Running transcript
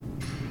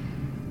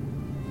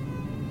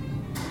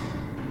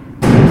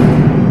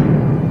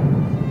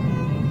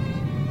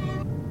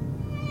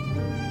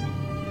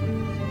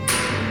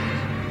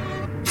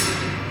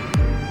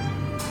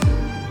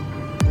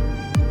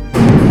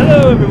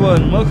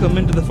everyone. Welcome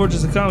into the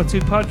Fortress of Comics 2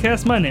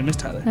 podcast. My name is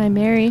Tyler. I'm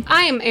Mary.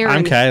 I am Aaron.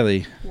 I'm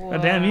Kylie. Oh,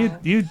 damn, you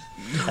You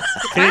are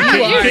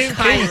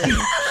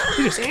Kylie.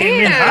 just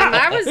came in Damn, hot.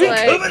 I was You're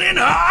like, coming in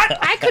hot.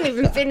 I couldn't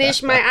even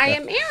finish my I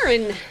am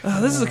Aaron.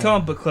 This is a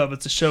comic book club.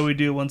 It's a show we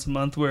do once a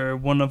month where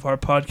one of our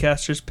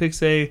podcasters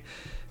picks a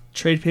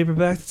trade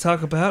paperback to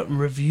talk about and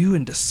review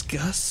and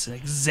discuss and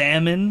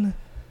examine.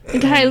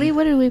 Kylie,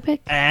 what did we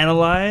pick?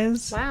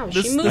 Analyze. Wow,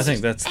 This- she moves. I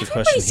think that's the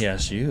question he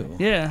asked you.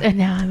 Yeah. And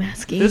now I'm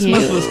asking This you.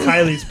 month was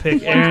Kylie's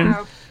pick. Aaron,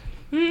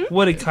 Wow.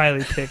 what did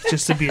Kylie pick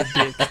just to be a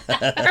dick?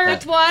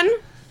 Earth 1.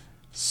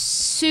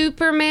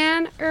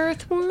 Superman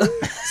Earth 1.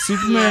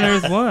 Superman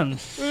Earth 1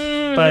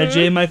 by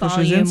J. Michael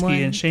Volume Straczynski 1.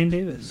 and Shane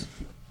Davis.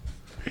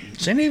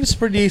 Shane Davis is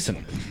pretty decent.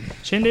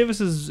 Shane Davis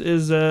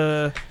is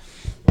a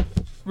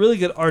really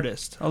good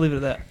artist. I'll leave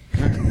it at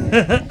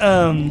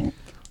that.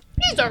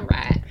 He's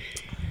alright.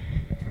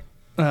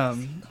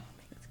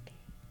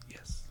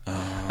 Yes.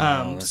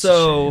 That's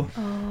So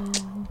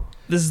Oh.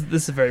 this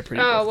is a very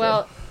pretty. Oh, book,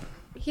 well,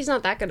 he's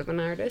not that good of an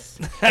artist.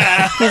 He's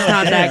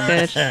not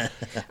that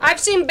good. I've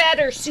seen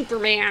better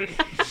Superman.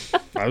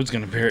 I was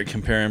going to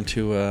compare him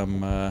to,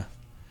 though.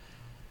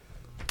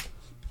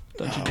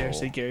 Don't you dare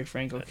say Gary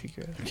Frank. I'll kick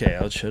your ass. okay,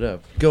 I'll shut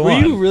up. Go Were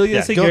on. you really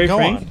gonna say go, Gary go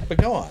Frank? on. But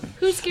go on.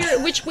 Who's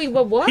scared? Which we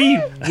were what? He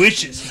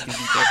wishes he could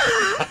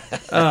be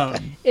better.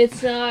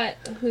 It's not.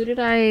 Who did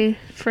I?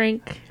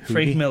 Frank.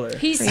 Frank Miller.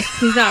 He's.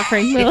 He's not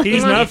Frank Miller.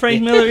 He's not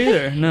Frank Miller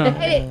either. No.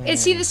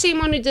 Is he the same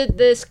one who did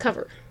this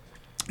cover?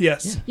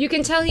 Yes. You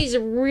can tell he's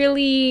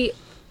really.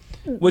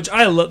 Which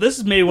I love. This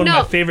is maybe one of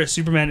No. my favorite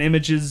Superman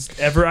images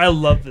ever. I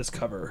love this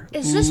cover.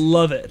 Is this-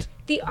 Love it.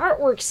 The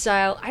artwork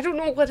style, I don't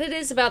know what it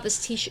is about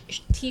this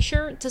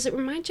t-shirt. Does it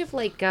remind you of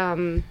like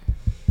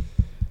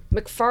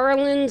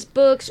McFarlane's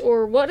books,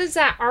 or what is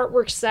that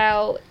artwork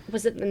style?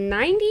 Was it the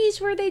 90s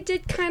where they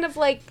did kind of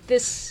like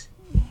this?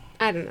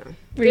 I don't know.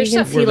 Where you There's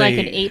can some- see Were like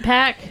they- an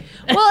 8-pack.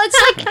 well,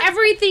 it's like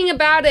everything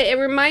about it. It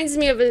reminds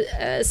me of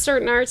a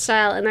certain art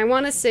style, and I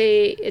want to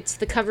say it's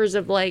the covers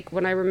of like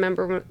when I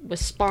remember with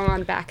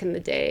Spawn back in the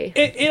day.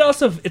 It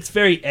also it's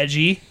very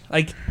edgy.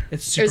 Like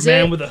it's Is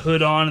Superman it? with a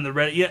hood on and the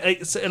red. Yeah,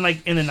 and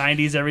like in the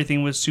 '90s,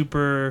 everything was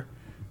super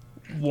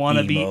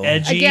wannabe Emo.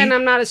 edgy. Again,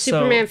 I'm not a So-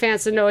 Superman fan,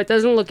 so no, it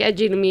doesn't look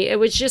edgy to me. It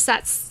was just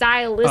that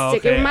stylistic. Oh,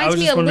 okay. It I reminds was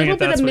me just a wondering little if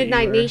bit of that's what you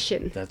Midnight were.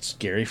 Nation. That's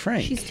Gary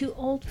Frank. She's too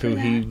old for who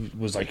that. he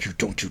was like,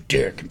 don't you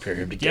dare compare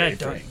him to Yeah,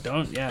 Gary Frank.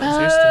 don't. Yeah.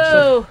 seriously.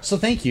 Oh, So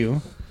thank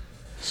you.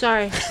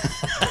 sorry.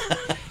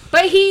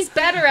 But he's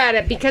better at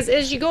it because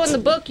as you go in the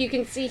book, you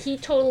can see he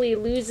totally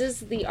loses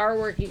the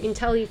artwork. You can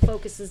tell he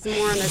focuses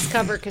more on this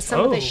cover because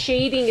some of Oh. the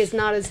shading is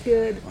not as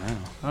good. Wow.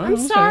 Oh, I'm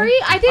okay. sorry.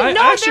 I didn't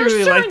know. I actually There's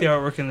really certain, like the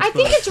artwork in this I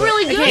think book, it's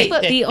really good, Okay,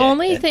 but the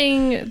only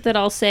thing that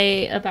I'll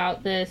say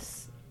about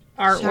this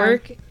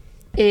artwork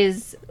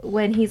is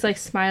when he's like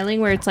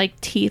smiling, where it's like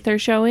teeth are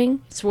showing.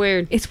 it's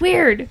weird. It's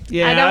weird.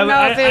 Yeah, I don't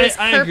know if it was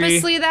I agree.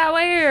 purposely that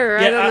way or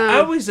Yeah, I don't know. I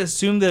always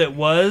assumed that it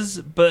was,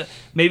 but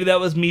maybe that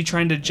was me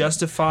trying to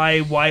justify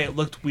why it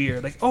looked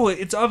weird. Like, oh,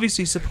 it's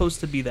obviously supposed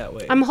to be that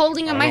way. I'm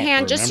holding up I my don't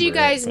hand just so you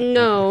remember it, guys but-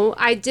 know.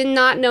 I did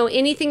not know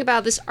anything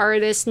about this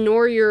artist,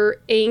 nor your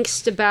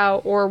angst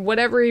about or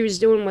whatever he was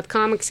doing with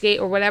Comicsgate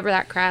or whatever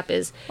that crap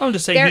is. I'm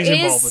just saying there he's is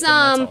involved with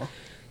some- them, that's all.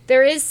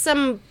 There is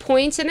some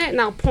points in it,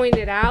 and I'll point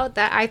it out,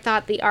 that I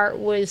thought the art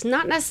was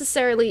not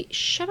necessarily...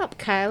 Shut up,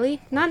 Kylie.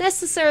 Not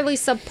necessarily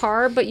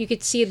subpar, but you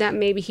could see that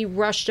maybe he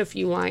rushed a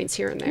few lines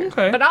here and there.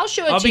 Okay. But I'll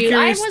show it I'll to be you.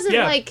 curious- I wasn't,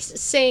 yeah. like,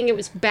 saying it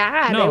was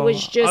bad. No, it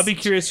was just... I'll be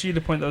curious for you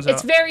to point those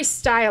It's out. very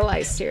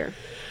stylized here.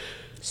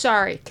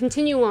 Sorry.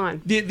 Continue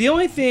on. The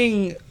only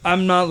thing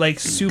I'm not like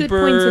super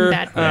points and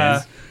bad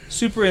points.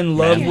 super in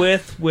love Man.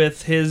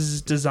 with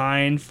his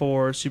design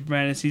for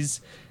Superman is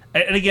he's,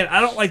 and again,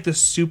 I don't like the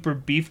super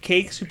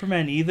beefcake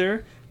Superman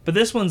either, but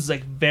this one's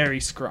like very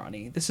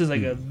scrawny. This is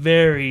like a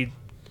very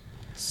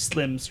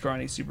slim,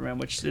 scrawny Superman,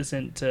 which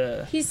isn't.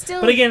 He's still...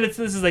 But again, this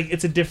is like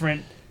it's a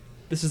different.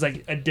 This is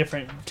like a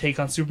different take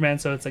on Superman,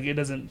 so it's like it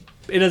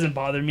doesn't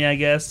bother me, I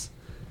guess,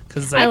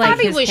 because it's like, I I like thought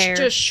he his was hair.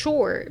 just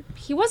short.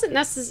 He wasn't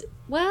necessarily...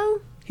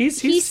 Well, he's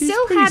he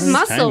still pretty had s-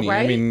 muscle, Tiny.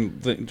 right? I mean,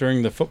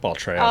 during the football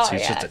tryouts, Oh,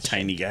 he's yeah, just a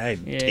tiny guy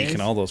Yeah, taking he's-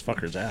 all those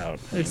fuckers out.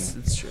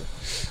 It's true.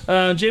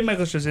 J.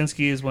 Michael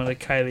Straczynski is one of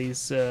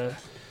Kylie's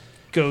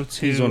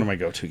go-to He's one of my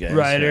go-to guys.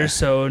 writers,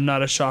 so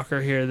not a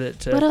shocker here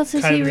that What else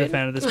has he Kylie's a written?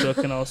 fan of this book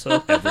and also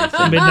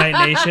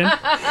Midnight Nation,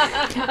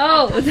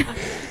 Oh,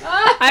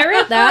 I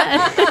read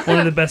that. one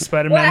of the best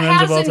Spider-Man What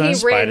runs of all hasn't time.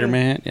 he written?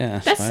 Spider-Man, yeah.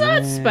 That's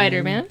not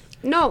Spider-Man.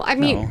 No, I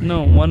mean...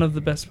 No. No, one of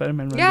the best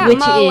Spider-Man runs. Yeah, Which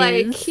I'm all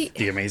is- like... He,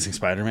 The Amazing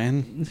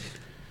Spider-Man.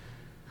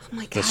 oh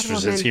my The God,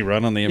 Straczynski woman.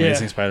 run on The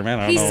Amazing Spider-Man.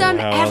 I don't He's know done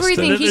how else to-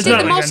 everything. He There's did not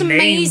the like most a name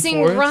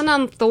amazing for it. run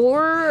on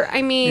Thor.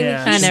 I mean,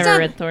 Yeah. I he's never done...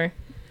 read Thor.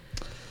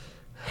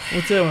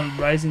 What's that one?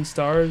 Rising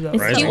Stars? That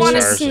It's was- Do Rising you want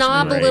to Stars is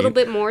snob a great. little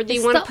bit more? Do you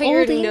It's want to the put your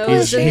old nose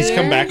English. in He's there?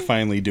 come back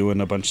finally doing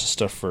a bunch of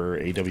stuff for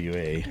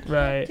AWA.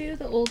 Right. Do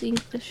the old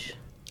English.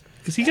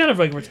 Because he kind of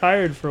like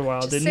retired for a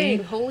while, Just didn't saying,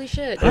 he? holy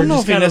shit. I don't know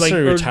just if he kinda, like,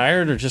 necessarily or-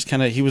 retired or just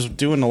kind of he was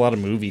doing a lot of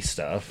movie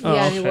stuff. Oh,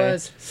 Yeah, he okay.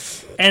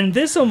 was. And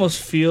this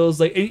almost feels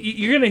like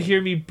you're gonna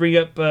hear me bring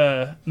up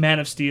Man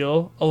of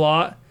Steel a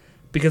lot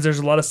because there's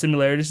a lot of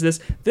similarities to this.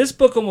 This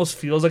book almost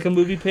feels like a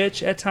movie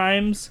pitch at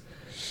times,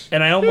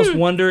 and I almost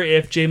wonder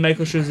if J.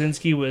 Michael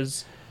Straczynski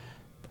was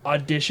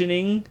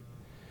auditioning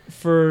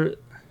for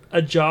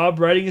a job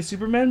writing a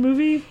Superman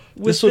movie.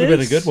 This would have been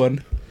a good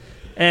one.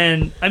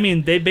 And I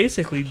mean, they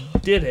basically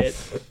did it,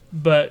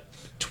 but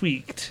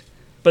tweaked.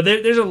 But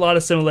there's a lot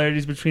of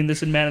similarities between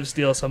this and Man of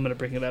Steel, so I'm gonna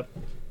bring it up.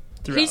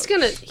 Throughout.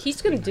 He's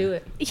gonna do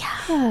it. Yeah,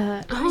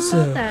 I So-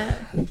 love that.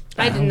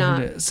 I did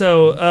not.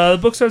 So the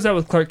book starts out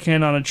with Clark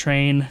Kent on a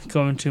train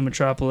going to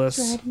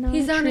Metropolis.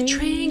 He's on a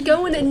train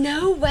going to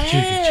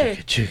nowhere.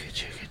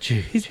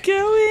 He's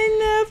going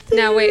up the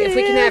Now wait, if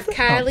we can have river.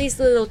 Kylie's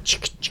little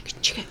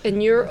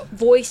and your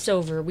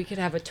voiceover, we could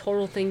have a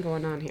total thing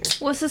going on here.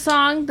 What's the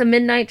song? The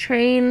Midnight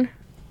Train.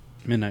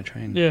 Midnight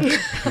Train. Yeah.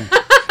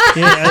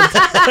 Yeah,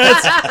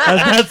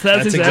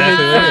 that's exactly what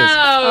it is.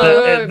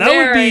 Oh,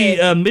 that would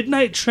be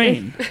Midnight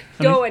Train.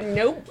 going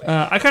nope.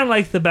 I kind of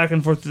like the back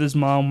and forth with his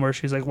mom where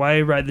she's like,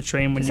 why ride the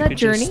train when Is you that could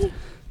Journey?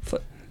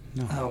 just...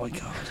 Oh, my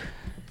God.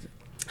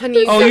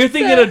 Honey, Oh, you're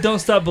thinking of Don't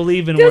Stop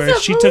Believing where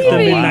Stop she took the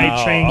Believing.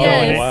 Midnight Train. Oh,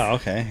 Yes. wow.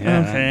 Okay. Yeah.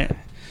 Okay.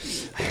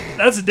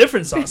 That's a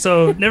different song.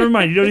 So never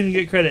mind. You don't even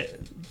get credit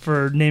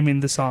for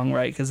naming the song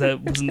right because that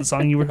wasn't the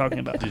song you were talking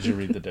about. Did you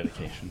read the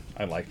dedication?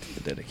 I liked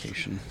the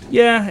dedication.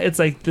 Yeah, it's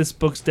like this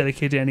book's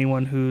dedicated to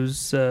anyone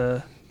who's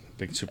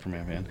Big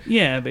Superman fan.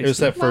 yeah, It was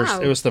basically. that first.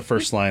 Wow. It was the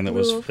first line that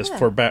was Little as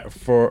fact.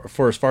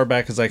 for as far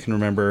back as I can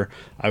remember.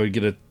 I would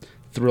get a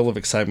thrill of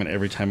excitement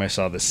every time I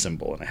saw this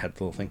symbol, and I had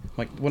the little thing.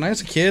 Like when I was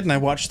a kid and I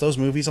watched those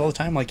movies all the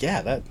time. Like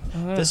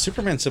the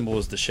Superman symbol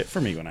was the shit for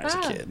me when I was a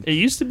Ah. kid. It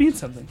used to mean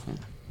something.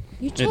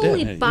 You did.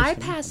 totally It used to.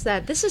 bypassed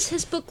that. This is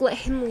his book. Let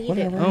him lead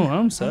Whatever. it. Oh,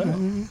 I'm sorry.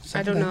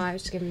 I don't know. I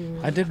was giving you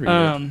one. I did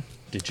read it.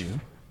 Did you?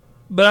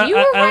 But You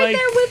were I right like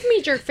there with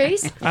me,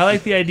 jerkface. I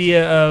like the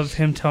idea of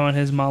him telling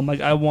his mom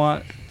like I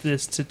want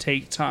this to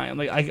take time.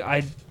 Like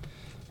I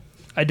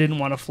didn't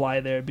want to fly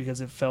there because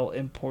it felt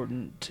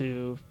important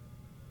to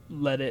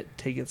let it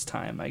take its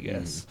time, I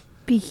guess.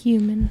 Be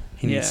human.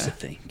 He needs Yeah. to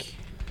think.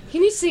 He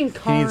needs to think He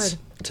hard. needs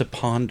to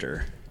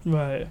ponder.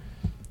 Right.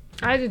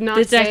 I did not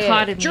The say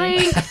dichotomy. it.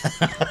 Drink,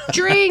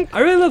 drink.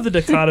 I really love the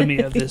dichotomy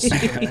of this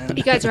Superman.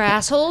 You guys are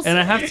assholes. And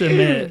I have to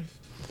admit,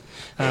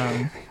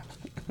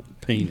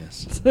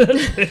 Penis.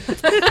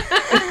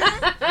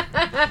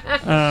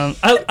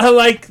 I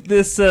like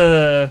this.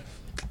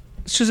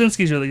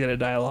 Straczynski's really good at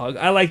dialogue.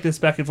 I like this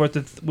back and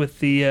forth with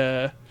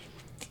the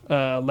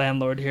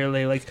landlord here.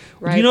 They like, do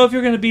you Right. know if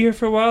you're going to be here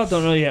for a while?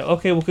 Don't know yet.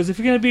 Okay, well, because if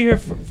you're going to be here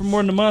for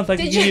more than a month, I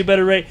can Did give you- you a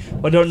better rate.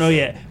 Well, don't know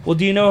yet. Well,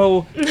 do you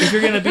know if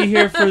you're going to be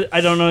here for?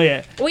 I don't know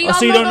yet. We Oh, all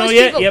so you know don't know those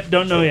yet? people. Yep,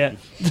 don't know yet.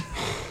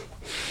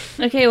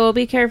 Okay, well,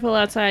 be careful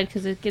outside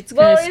because it gets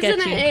Well, kind of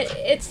isn't sketchy.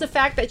 it's the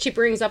fact that she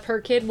brings up her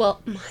kid. Well,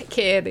 my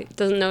kid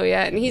doesn't know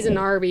yet, and he's in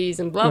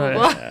Arby's and blah blah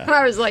Right. blah.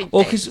 I was like,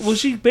 Well, dang. because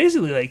she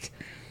basically like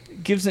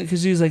gives it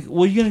because he's like,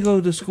 well, you gonna go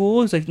to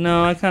school? He's like,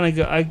 no,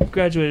 I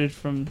graduated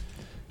from,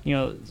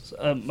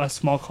 a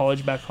small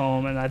college back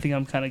home, and I think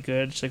I'm kind of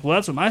good. She's like, well,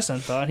 that's what my son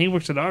thought. He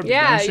works at Arby's.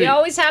 down yeah, the street." you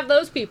always have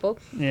those people.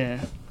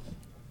 Yeah.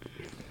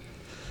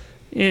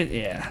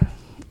 Yeah.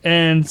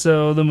 And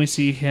so then we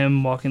see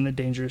him walking the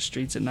dangerous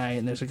streets at night,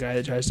 and there's a guy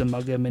that tries to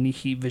mug him, and he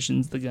heat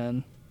visions the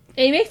gun.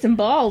 And he makes him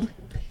bald.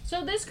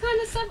 So this kind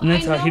of stuff, And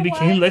that's I how know he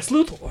became why. Lex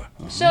Luthor.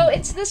 So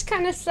it's this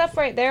kind of stuff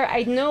right there.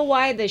 I know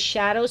why the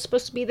shadow's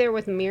supposed to be there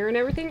with mirror and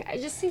everything. I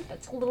just think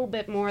that's a little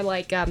bit more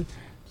like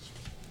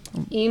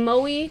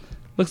emo-y.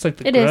 Looks like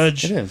the It is.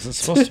 Grudge. It is. It's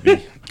supposed to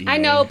be. I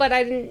know, but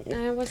I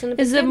wasn't a big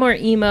Is it fan. more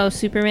emo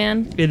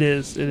Superman? It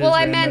is. It is. Well,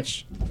 I very meant-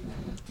 much.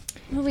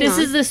 Moving This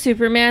on. is the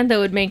Superman that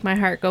would make my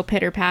heart go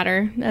pitter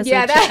patter as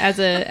Yeah, that-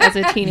 as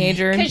a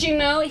teenager. Because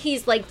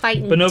he's like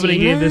fighting. But nobody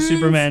gave this demons.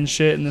 Superman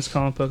shit in this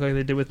comic book like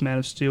they did with Man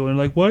of Steel. And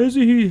like, why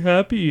isn't he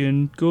happy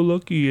and go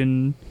lucky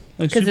and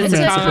like 'Cause it's a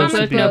Superman's comic supposed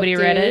to book, be? nobody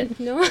read it.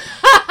 No.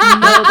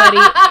 Nobody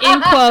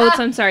in quotes.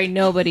 I'm sorry,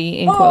 nobody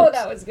in Oh, quotes.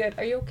 that was good.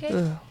 Are you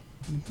okay?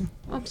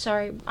 I'm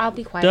sorry. I'll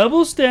be quiet.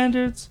 Double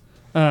standards.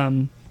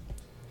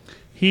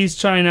 He's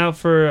trying out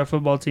for a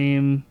football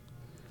team.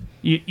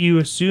 You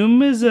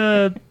assume is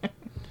a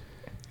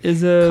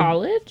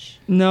College?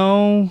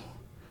 no,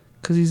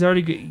 because he's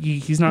already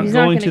he's not He's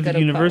not going gonna to go the to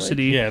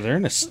university. Yeah, they're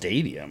in a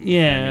stadium.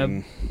 Yeah. I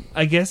mean,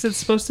 I guess it's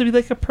supposed to be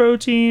like a pro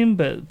team,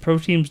 but pro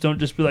teams don't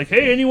just be like,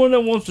 hey, anyone that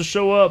wants to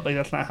show up. Like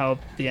that's not how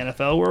the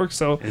NFL works.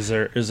 So is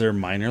there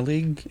minor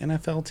league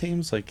NFL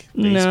teams like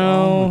No.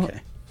 baseball?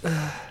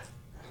 Okay.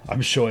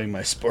 I'm showing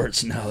my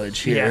sports knowledge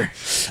here.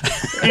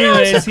 I'm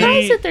anyways,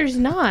 surprised that there's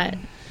not.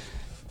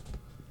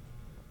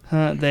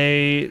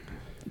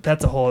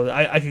 that's a whole.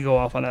 I could go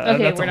off on that.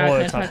 Okay, That's we're a not whole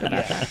going other to talk topic.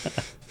 about Yeah.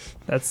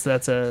 that.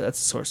 That's a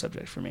sore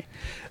subject for me.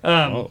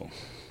 Oh.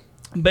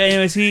 But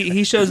anyways,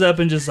 he shows up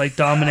and just like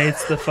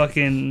dominates the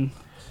fucking.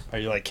 Are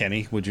you like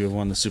Kenny? Would you have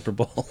won the Super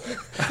Bowl?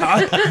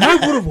 I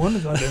would have won the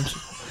goddamn.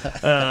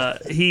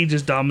 he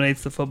just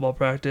dominates the football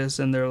practice,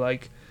 and they're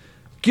like,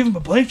 give him a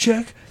blank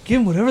check,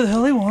 give him whatever the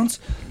hell he wants.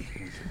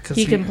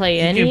 He can play He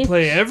any. can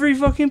play every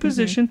fucking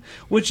position,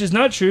 which is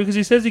not true because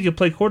he says he could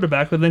play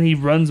quarterback, but then he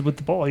runs with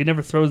the ball. He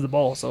never throws the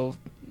ball, so...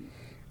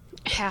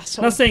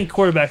 Hassle. I'm not saying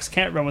quarterbacks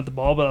can't run with the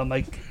ball, but I'm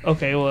like,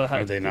 okay, well...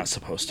 Are they not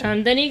supposed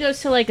to? Then he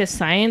goes to like a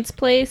science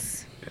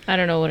place. I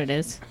don't know what it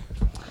is.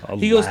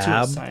 He goes to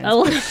a lab?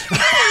 science...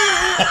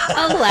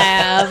 A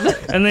lab.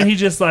 And then he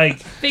just like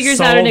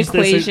Figures out an solves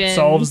this- equation.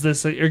 solves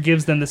this, or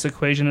gives them this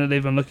equation that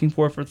they've been looking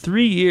for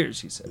 3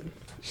 years. He said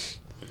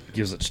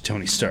Gives it to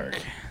Tony Stark.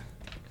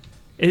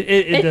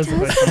 it does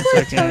look like Tony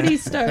Stark, yeah. Tony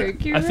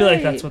Stark. You're I feel like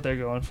right. that's what they're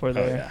going for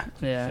there.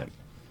 yeah.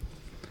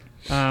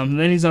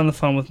 Then he's on the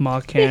phone with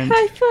Ma Kent,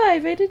 High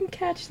five! I didn't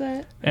catch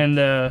that.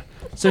 and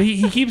so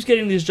he keeps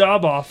getting these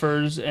job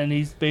offers, and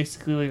he's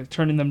basically like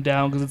turning them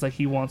down because it's like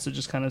he wants to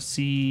just kind of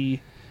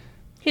see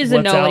He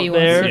doesn't what's know out what he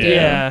there. wants to do.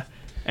 Yeah,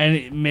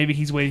 and maybe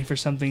he's waiting for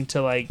something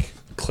to like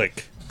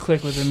Click.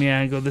 click with him,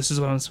 yeah, and go, this is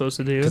what I'm supposed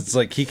to do. It's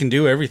like he can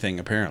do everything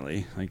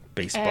apparently, like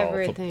baseball,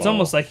 Everything. football. It's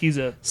almost like he's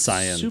a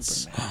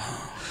Science.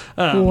 Superman.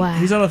 Wow.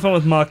 He's on the phone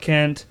with Ma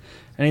Kent,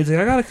 and he's like,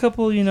 I got a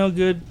couple,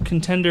 good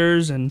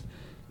contenders, and,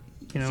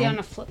 Is he on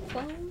a flip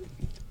phone?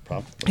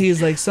 Probably.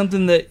 he's like,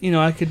 something that,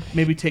 I could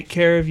maybe take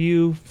care of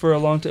you for a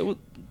long time.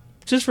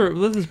 Just for,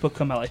 let this book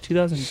come out, like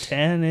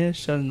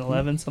 2010-ish,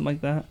 2011, something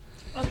like that.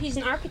 Oh, he's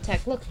an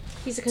architect. Look,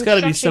 he's a It's got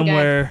to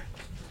construction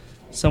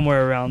be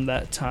somewhere around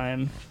that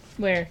time,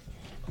 Where?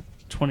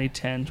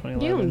 2010, guy.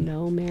 2011. You don't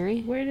know,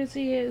 Mary. Where does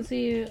he? Is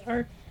he?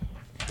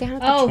 Down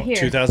at the Oh, here.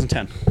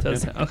 2010.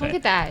 Does- okay. Look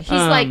at that. He's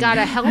like got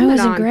a I helmet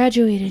wasn't on.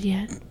 graduated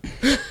yet.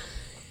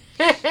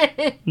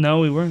 No,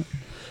 we weren't.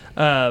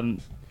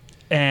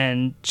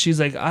 And she's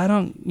like,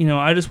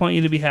 I just want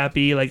you to be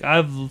happy. Like,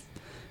 I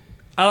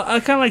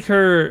kind of like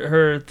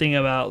her thing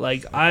about,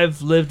 like,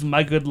 I've lived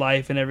my good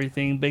life and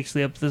everything,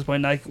 basically, up to this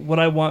point. Like, what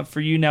I want for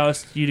you now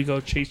is you to go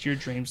chase your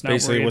dreams, not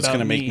Basically, worry what's about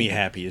going to make me me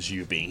happy is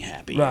you being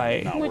happy.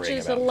 Right. Not Which worrying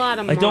is a about lot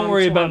of Like, don't moms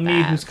worry about want me,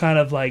 that. who's kind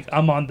of like,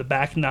 I'm on the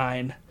back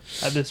nine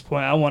at this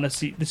point. I want to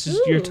see, this is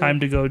your Ooh. time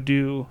to go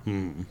do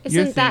your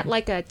Isn't that thing.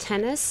 like a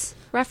tennis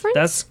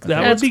reference? That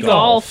That's would be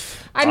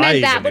golf. I meant I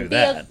that even would knew be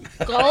that.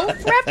 a golf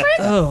reference.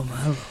 Oh,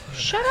 my.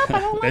 Shut up! I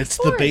don't like It's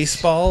the sports.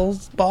 baseball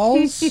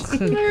balls.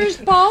 There's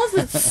balls.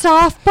 It's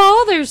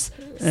softball. There's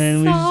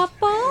And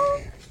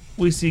softball.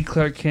 we see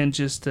Clark Kent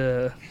just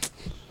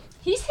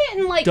He's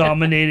hitting like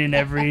dominating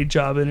every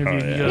job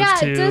interview he goes yeah.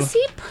 to. Does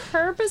he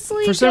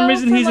purposely? For some go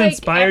reason, for, he's like,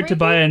 inspired to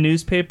buy a everything?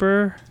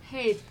 newspaper,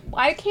 Hey,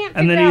 I can't.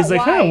 and then figure he's out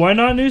like, why. why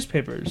not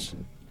newspapers?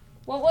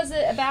 What was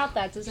it about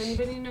that? Does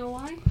anybody know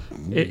why?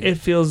 It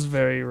feels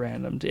very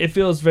random. It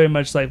feels very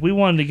much like we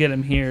wanted to get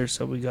him here,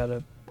 so we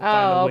gotta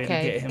find a way to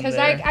okay. get him Because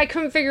there. I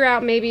couldn't figure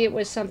out. Maybe it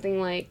was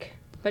something like,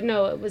 but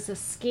no, it was a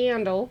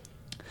scandal.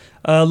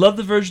 Love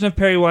the version of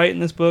Perry White in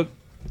this book,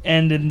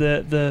 and in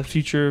the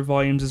future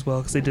volumes as well,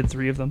 because they did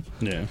 3 of them.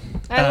 Yeah.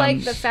 I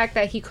like the fact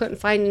that he couldn't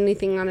find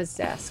anything on his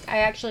desk. I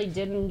actually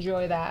did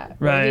enjoy that.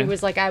 Where Right. He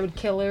was like, I would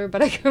kill her,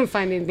 but I couldn't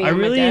find anything. I on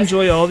really my desk.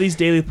 enjoy all these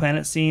Daily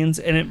Planet scenes,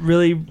 and it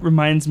really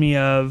reminds me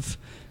of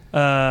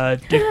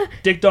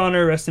Dick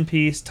Donner, rest in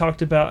peace,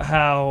 talked about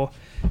how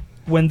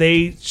when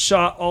they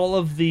shot all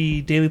of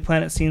the Daily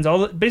Planet scenes,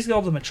 basically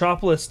all the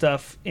Metropolis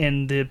stuff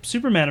in the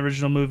Superman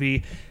original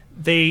movie,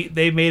 they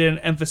made an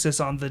emphasis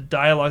on the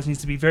dialogue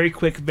needs to be very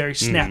quick, very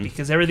snappy,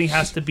 because everything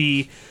has to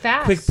be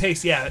Fast. quick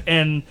pace. Yeah,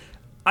 and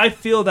I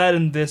feel that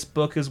in this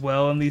book as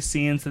well, in these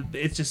scenes, that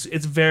it's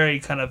very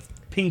kind of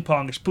ping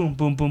pongish, boom,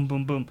 boom, boom,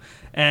 boom, boom,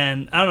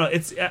 and I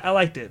don't know, I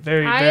liked it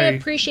very, I very.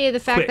 appreciate the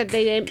fact quick. that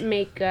they didn't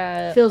make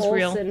Feels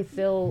Olsen real.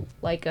 feel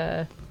like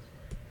a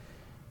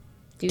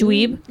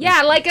Dweeb?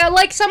 Yeah,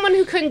 like someone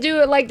who couldn't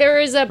do it. Like there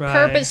is a Right.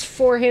 purpose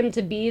for him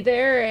to be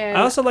there. And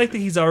I also like that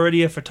he's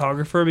already a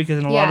photographer, because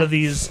in a lot Yeah. of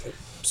these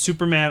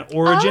Superman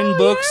origin Oh,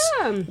 books,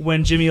 yeah.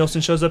 when Jimmy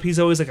Olsen shows up, he's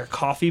always like a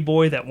coffee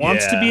boy that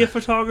wants to be Yeah. a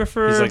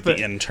photographer. He's like but,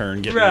 the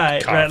intern getting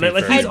right, coffee right.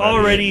 Like for he's everybody.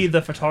 already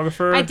the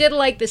photographer. I did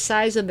like the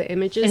size of the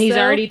images, And he's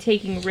though, already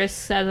taking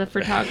risks as a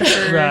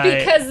photographer. Right.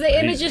 because the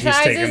image He's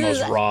sizes taking those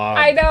is. raw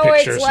I know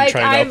pictures it's and like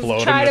trying to I'm upload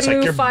 'em, trying it's to like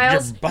move you're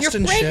files.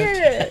 busting breaking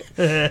shit.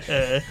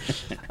 it.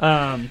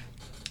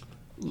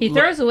 He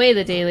throws away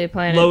the Daily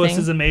Planet Lois thing.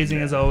 is amazing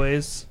as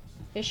always.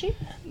 Is she?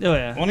 Oh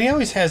yeah. When he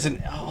always has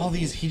all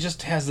these, he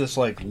just has this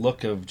like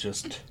look of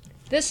just.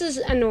 This is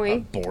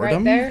annoying. Boredom?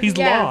 Right there. He's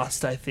Yeah.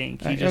 lost, I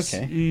think. He Okay. just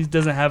he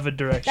doesn't have a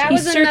direction. That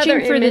He's was searching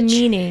another for the image.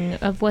 meaning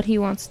of what he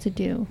wants to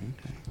do.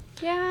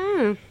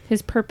 Yeah.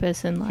 His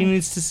purpose in He life.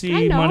 needs to I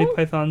see know. Monty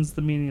Python's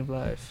The Meaning of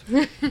Life.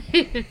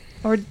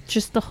 Or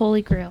just the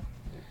Holy Grail.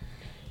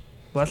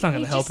 Well, that's not He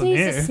going to help just him needs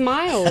here. to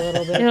smile a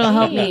little bit. It'll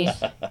help me.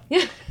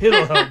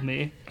 It'll help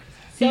me.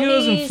 He So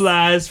goes and he's-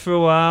 flies for a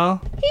while.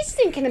 He's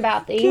thinking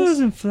about Goes things.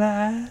 and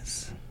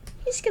flies.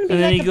 He's gonna be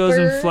And then like he a goes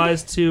bird. and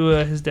flies to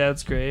his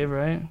dad's grave,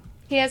 right?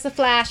 He has a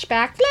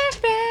flashback.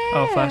 Flashback.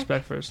 Oh,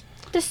 flashback first.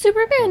 Does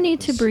Superman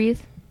need to breathe?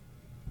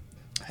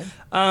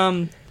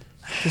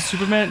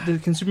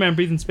 Can Superman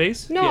breathe in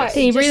space? No, Yes.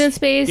 Can he breathe in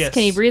space? Yes.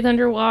 Can he breathe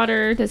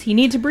underwater? Does he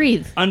need to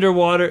breathe?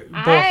 Underwater,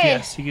 both. I-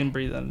 Yes, he can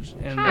breathe in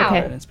How?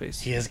 in space.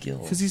 He has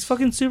gills. Because he's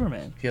fucking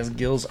Superman. He has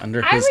gills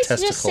under I his was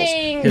testicles. just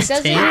saying, his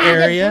does he taint need to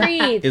area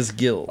breathe? is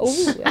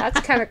gills. Ooh, that's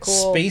kind of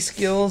cool. Space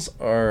gills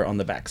are on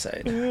the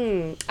backside.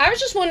 I was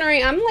just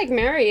wondering, I'm like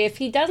Mary, if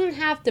he doesn't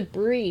have to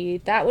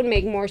breathe, that would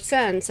make more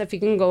sense if he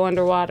can go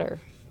underwater.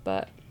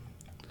 But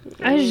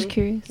I was just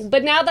curious.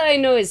 now that I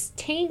know his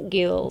taint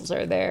gills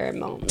are there, it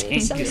won't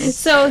make sense.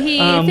 So he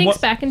thinks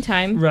what- back in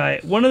time.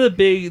 Right. One of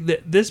the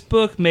this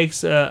book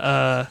makes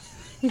a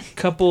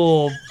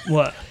couple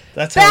what?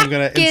 That's how I'm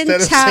Back gonna in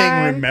instead of time.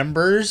 saying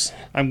remembers,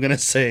 I'm gonna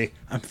say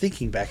I'm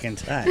thinking back in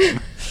time.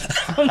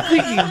 I'm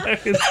thinking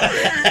back in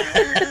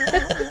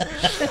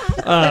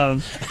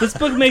this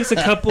book makes a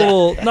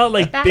couple not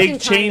like Back in big time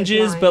is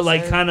changes, mine, but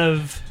like so- kind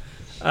of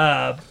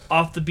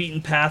off the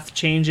beaten path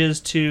changes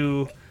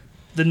to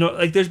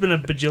like there's been a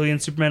bajillion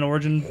Superman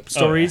origin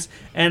stories,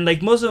 and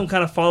like most of them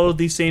kind of followed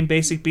these same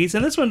basic beats,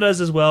 and this one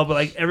does as well. But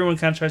like everyone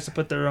kind of tries to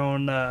put their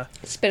own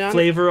Spin on it.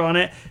 flavor on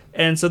it,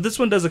 and so this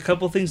one does a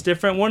couple things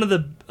different. One of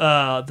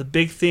the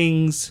big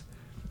things.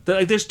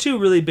 Like there's two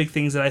really big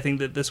things that I think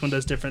that this one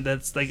does different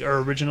that's like are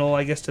original,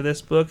 I guess, to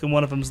this book, and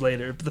one of them's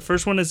later. But the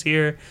first one is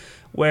here,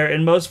 where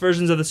in most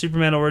versions of the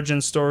Superman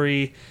origin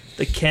story,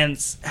 the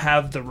Kents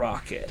have the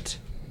rocket.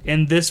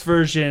 In this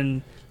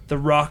version, the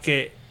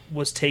rocket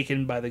was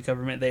taken by the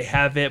government. They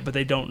have it, but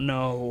they don't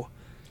know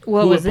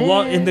What who was it?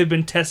 and they've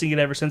been testing it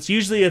ever since.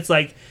 Usually it's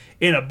like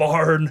in a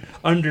barn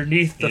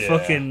underneath the Yeah.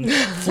 fucking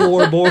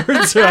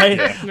floorboards, right?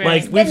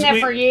 Like Been there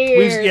for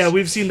years.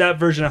 we've seen that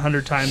version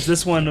 100 times.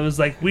 This one was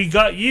like we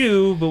got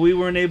you, but we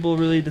weren't able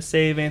really to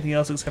save anything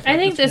else except for I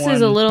think this is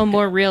one a little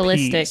more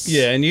realistic. piece.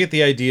 Yeah, and you get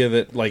the idea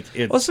that like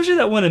it's Well, especially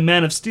that one in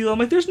Man of Steel. I'm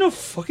like, there's no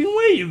fucking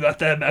way you got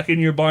that back in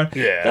your barn.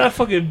 Yeah. That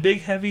fucking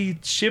big heavy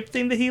ship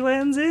thing that he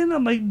lands in.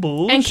 I'm like,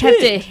 bullshit. And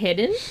kept it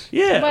hidden.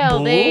 Yeah.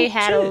 Well, they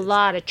had a bullshit.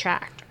 lot of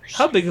tractors.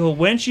 How big of a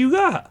wench you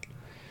got?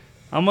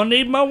 I'm gonna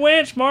need my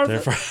wench, Martha.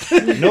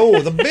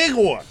 no, the big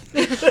one.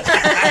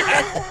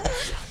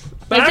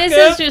 But Back this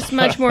up. is just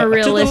much more the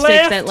realistic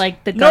left. that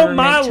like the No, government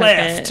my took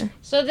left. it.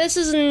 So this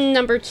is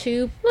number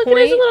 2 Look point.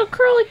 at his little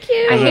curly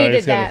cute. I No, hated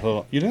he's got a that.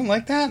 little- You didn't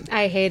like that?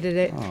 I hated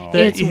it. Oh.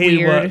 That It's you hated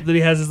weird. What? That he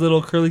has his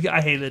little curly.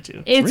 I hate it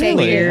too. It's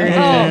Really? weird.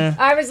 Yeah.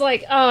 Oh, I was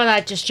like, oh,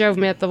 that just drove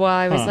me up the wall.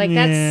 I was like,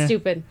 that's Yeah.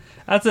 stupid.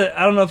 That's a.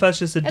 I don't know if that's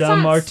just a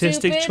dumb not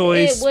artistic stupid,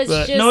 choice, it was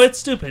but just- no, it's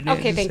stupid.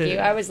 Okay, It's thank just- you.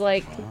 I was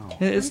like,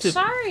 It's I'm stupid.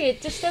 sorry,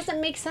 it just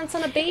doesn't make sense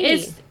on a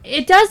baby.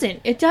 It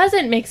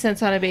doesn't make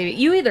sense on a baby.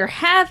 You either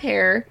have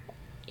hair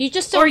You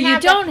just don't or you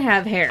have don't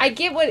have hair. I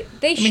get what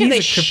they I should mean, have he's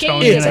a shaved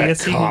Kryptonian. it. It's I a guess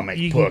you can- comic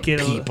you can book,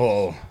 get a-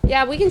 people.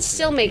 Yeah, we can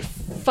still make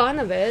fun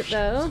of it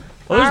though.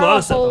 Well, there's a lot I'll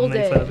of stuff I'm hold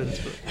making it. fun of in this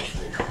book.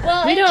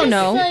 Well, We it don't just,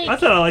 know. like- I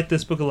thought I liked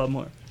this book a lot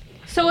more.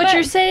 so what But-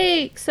 you're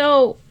saying?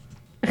 So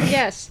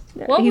yes.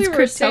 What he's we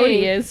were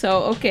saying. Kryptonian.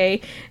 So okay,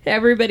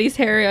 everybody's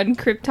hair on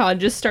Krypton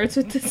just starts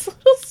with this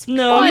little.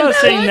 No, I'm spot. not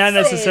saying that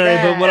would say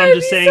necessarily, but what that. I'm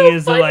just That'd be saying so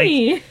is that like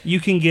funny. you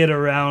can get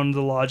around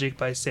the logic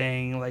by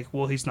saying like,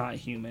 well, he's not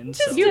human.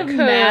 So. Just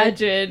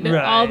imagine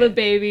Right. all the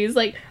babies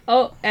like,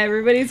 oh,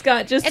 everybody's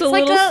got just It's a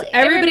like little. it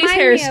Everybody's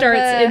reminded hair me of starts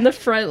a- in the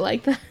front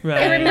like that.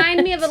 Right. It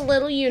reminded me of a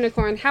little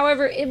unicorn.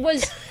 However, it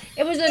was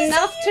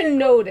enough to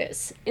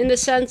notice in the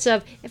sense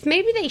of if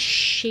maybe they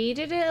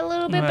shaded it a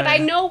little bit, but I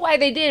Right. know why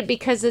they did it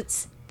because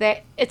it's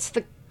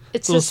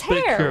Little his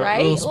spit hair, curl,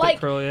 right? little spit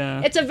Like curl,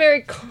 yeah. it's a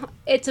very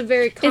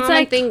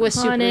common thing with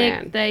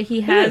Superman. that he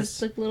is.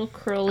 has like little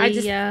curly.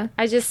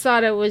 I just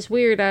thought it was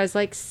weird. I was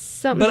like,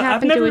 something But I've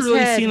happened never to his really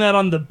head. seen that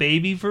on the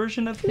baby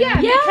version of him. Yeah,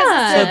 Yeah.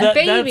 because So it's a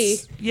baby.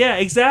 Yeah,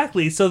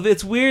 exactly. So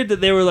it's weird that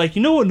they were like,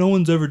 you know what no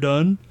one's ever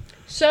done?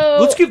 So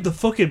Let's give the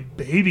fucking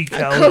baby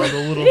Kal-El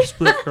the little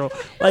split curl.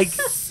 Like,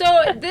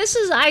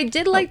 I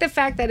did like the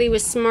fact that he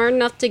was smart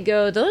enough to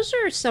go, those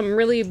are some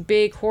really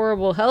big,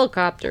 horrible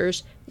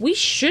helicopters. We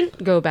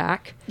shouldn't go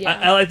back.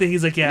 I like that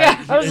he's like,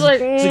 Yeah, I was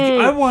like, he's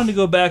I wanted to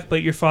go back,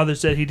 but your father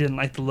said he didn't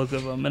like the look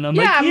of them. And I'm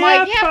Yeah,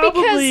 like, I'm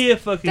probably because a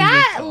fucking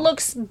that good call.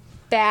 looks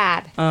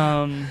bad.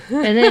 and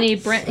then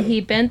he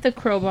bent the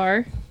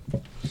crowbar.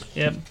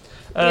 Yep.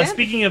 Yeah.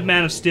 Speaking of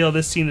Man of Steel,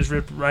 this scene is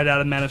ripped right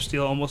out of Man of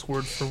Steel, almost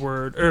word for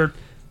word. Or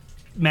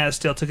Man of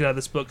Steel took it out of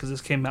this book because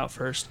this came out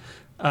first,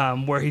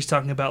 where he's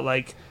talking about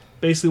like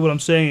basically what I'm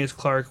saying is,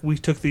 Clark, we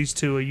took these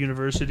to a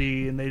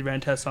university and they ran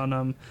tests on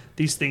them.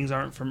 These things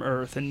aren't from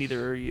Earth, and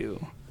neither are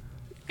you.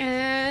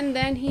 And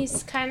then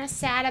he's kind of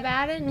sad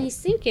about it, and he's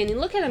thinking. And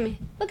look at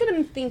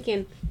him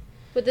thinking,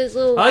 with his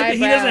little I like that eyebrows.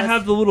 he doesn't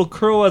have the little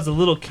curl as a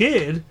little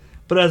kid,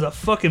 but as a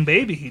fucking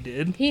baby he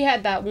did. He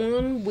had that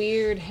one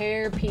weird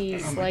hair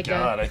piece, Oh my like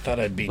God, I thought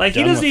I'd be Like,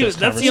 he done doesn't with even- this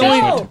that's the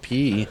conversation. only- I went to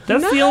pee.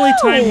 That's the only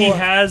time he No.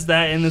 has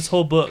that in this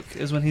whole book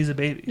is when he's a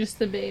baby. Just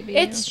the baby.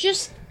 It's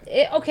just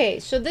okay.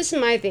 So this is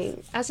my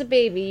thing. As a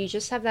baby, you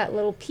just have that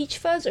little peach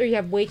fuzz, or you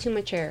have way too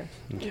much hair.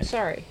 I'm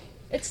sorry.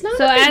 It's not.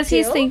 so a big as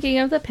he's deal. thinking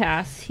of the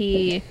past,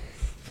 he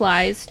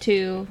applies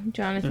to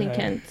Jonathan Right.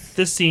 Kent's.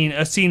 This scene,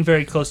 a scene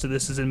very close to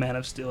this, is in Man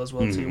of Steel as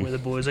well too, where the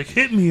boy's like,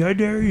 "Hit me, I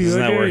dare you."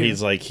 Isn't I that where dare you."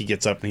 he's like, he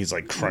gets up and he's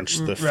like, crunched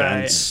the Right,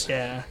 fence?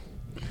 yeah.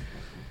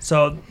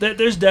 So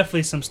there's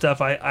definitely some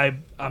stuff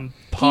I'm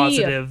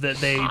positive that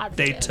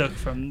they took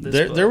from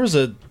this. book. There was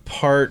a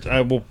part,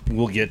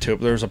 we'll get to it,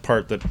 but there was a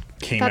part that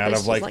came Thought out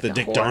this of was like like the a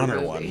Dick horror Donner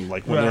movie. one.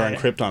 Like when they're on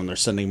Right. Krypton, they're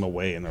sending him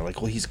away and they're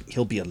like, well,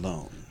 he'll be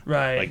alone.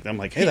 right. Like, I'm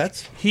like, hey,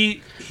 that's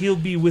he'll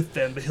be with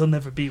them, but he'll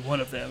never be one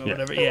of them or Yeah.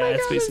 whatever. Oh Yeah, my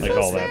it's God, basically like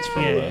so all that's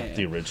from sad.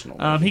 the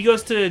original. He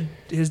goes to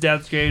his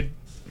dad's grave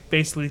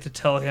basically to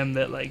tell him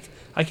that, like,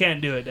 I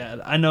can't do it, Dad.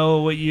 I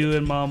know what you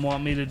and Mom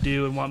want me to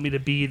do and want me to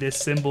be this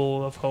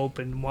symbol of hope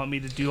and want me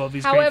to do all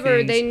these However,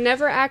 great things. they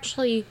never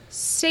actually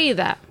say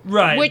that.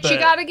 Right, Which you but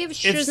got to give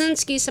it's-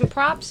 Straczynski some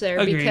props there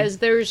Agreed. because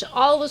there's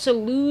all this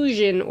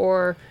illusion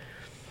or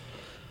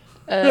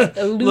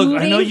alluding.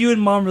 Look, I know you and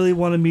Mom really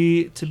wanted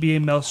me to be a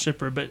male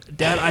stripper, but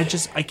Dad, I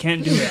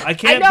can't do it. I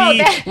can't know be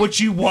that. what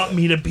you want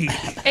me to be.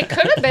 It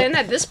could have been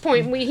at this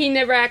point. He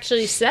never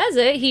actually says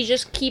it. He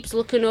just keeps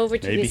looking over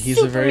to Maybe the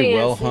he's a very Superman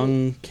well thing.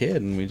 hung kid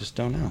and we just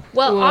don't know.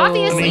 Well, Whoa.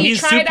 obviously I mean, he he's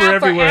tried super out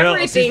for everywhere else.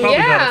 He's everything. probably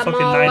got a Yeah, fucking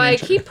Mo, 9 like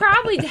inch. he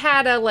probably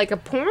had a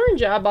porn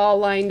job all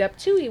lined up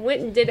too. He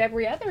went and did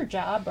every other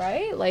job,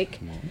 right?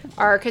 Like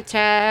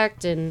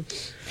architect and.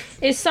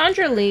 Is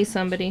Sandra Lee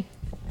somebody?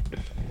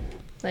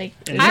 Like,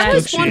 is I that-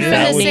 was is wondering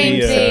that the name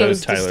same thing.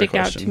 supposed to Tyler stick out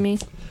question. to me?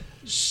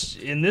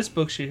 In this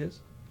book, she is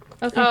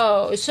Okay.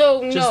 Oh,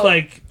 so no. just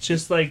like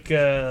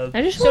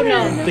I just So want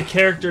no. to the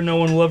character no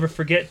one will ever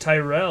forget,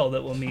 Tyrell,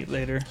 that we'll meet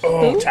later.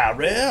 Oh,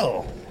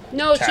 Tyrell!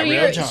 No, so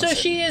Tyrell so Johnson.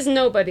 she is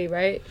nobody,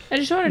 right? I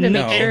just wanted to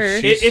No. make sure.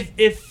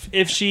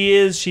 If she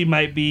is, she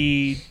might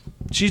be.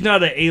 She's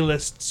not an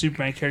A-list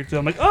Superman character.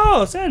 I'm like,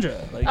 oh, Sandra.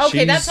 Like,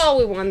 Okay, that's She's- all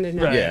we wanted to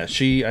know. Right.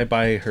 Yeah, I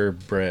buy her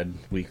bread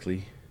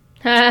weekly.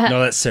 No,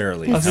 that's Sarah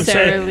Lee. was gonna say-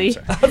 Sarah Lee.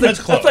 That's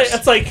close.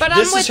 That's like But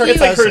This I'm is with her you.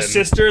 it's like her cousin.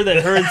 sister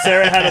that her and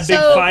Sarah had a big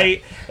So-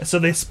 fight, so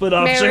they split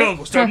off. She's like, Mary- "Oh, I'll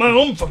go start my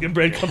own fucking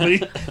bread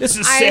company. This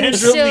is I'm Sandra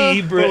still-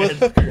 Lee But bread." with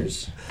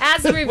hookers.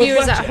 As the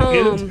reviewers at blackjack,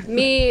 home,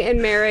 me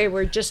and Mary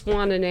were just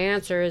wanting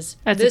answers.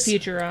 That's this a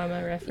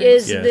Futurama reference.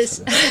 is Yes. this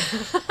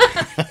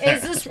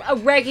is this a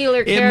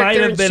regular It character might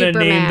in have been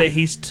Superman? a name that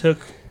he's took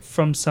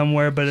from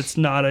somewhere, but it's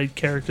not a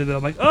character that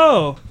I'm like,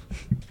 oh.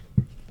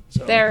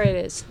 So, There it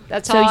is.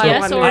 That's So all I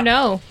yes wanted. or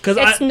no? because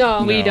It's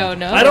no. We No. don't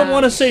know. I don't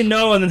want to say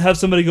no and then have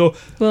somebody go,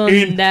 We'll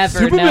in never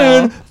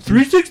Superman know.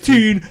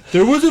 316,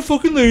 there was a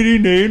fucking lady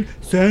named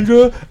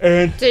Sandra,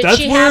 and Did that's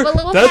she where have a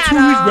little that's hat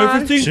who he's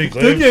on? referencing She the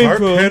claimed name Clark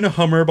from. Kent, a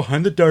Hummer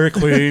behind the Dairy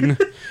Queen.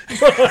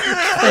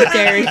 But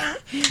Derek,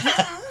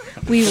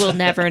 we will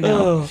never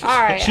know. Oh. All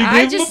right, She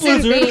I gave him just a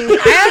didn't blizzard.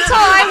 think. That's all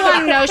I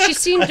want to know. She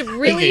seemed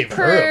really gave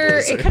her a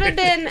blizzard. It could have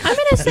been, I'm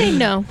gonna say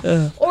no.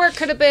 or it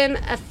could have been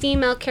a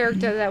female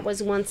character that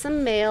was once a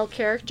male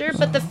character.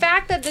 But the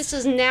fact that this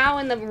is now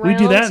in the realms We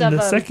do that in of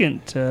the a,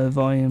 second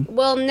volume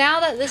Well, now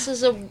that this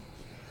is a, we're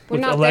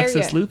with not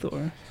Alexis there yet.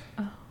 Luthor.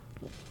 That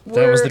was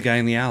We're- the guy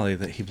in the alley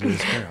that he blew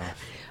his hair off.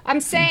 I'm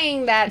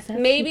saying that that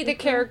maybe the Supergirl?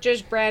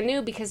 character's brand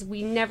new because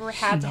we never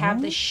had to have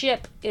No? the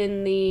ship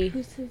in the.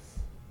 Who's this?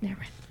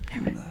 Never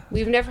mind.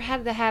 We've never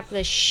had to have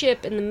the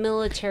ship in the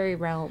military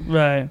realm.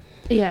 Right.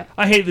 Yeah.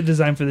 I hate the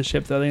design for the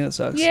ship, though. I think that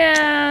sucks.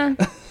 Yeah.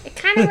 It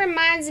kind of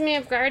reminds me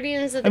of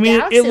Guardians of the I mean,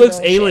 Galaxy. it looks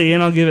little ship.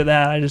 alien. I'll give it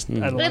that. I don't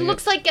It like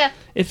looks like a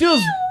It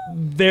feels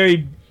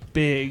very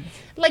big.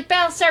 like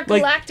Battlestar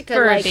Like, Galactica,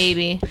 For like a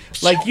baby.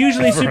 Like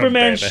usually For a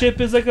Superman's baby.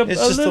 ship is like a It's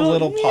just a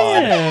little pod,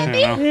 Yeah. you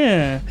know?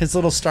 Yeah. His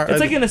little star. It's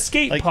like an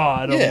escape like-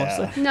 pod yeah.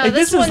 almost. No, Like, this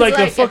this is one's like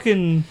a like a-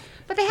 fucking.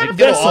 But they have Like,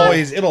 a It'll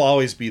that's full-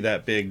 always be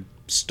that big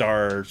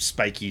star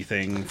spiky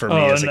thing for me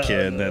Oh, as a no,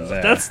 kid. no.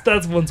 That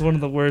That's one's one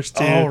of the worst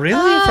too. Oh, really?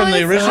 Oh, From the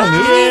it's original so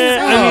movie? Yeah,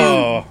 I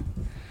mean-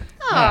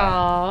 Oh,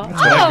 Aw. that's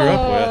what I grew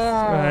up with.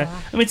 Right.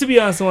 I mean, to be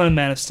honest, the one in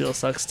Man of Steel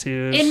sucks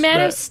too. In Man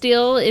but of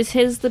Steel, is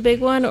his the big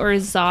one or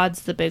is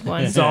Zod's the big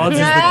one? Zod's is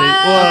the big.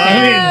 Well, I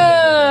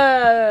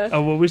mean, Ah.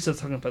 oh well, we're still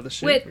talking about the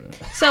ship. Wait,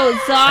 so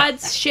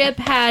Zod's ship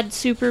had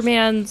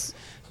Superman's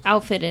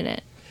outfit in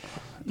it.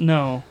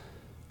 No,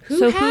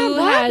 So had who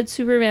what? had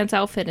Superman's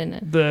outfit in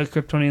it? the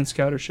Kryptonian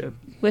scouter ship,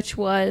 Which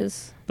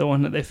was the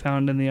one that they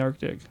found in the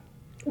Arctic.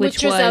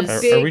 Which was is a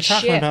Are, big are we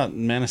talking ship. about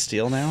Man of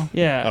Steel now?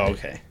 Yeah, Oh,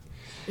 okay.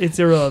 it's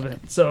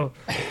irrelevant. So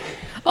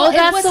Oh, it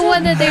that's was the a-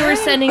 one that they were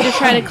sending to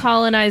try to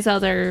colonize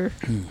other.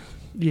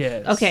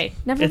 yes, Okay,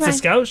 never it's a mind.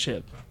 scout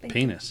ship.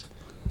 Penis.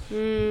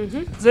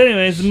 So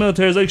anyways, the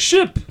military's like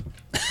ship.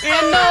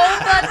 And no,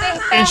 but they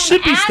found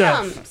shippy stuff.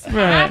 atoms.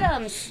 Right.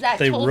 Atoms that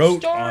They told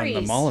wrote stories.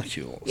 on the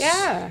molecules.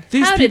 Yeah.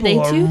 These How did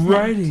people they are do that?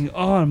 writing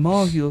on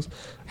molecules.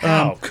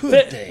 How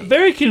could they?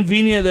 Very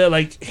convenient that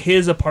like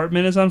his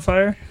apartment is on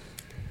fire.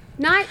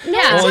 Not Yeah,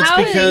 yeah. Well, it's How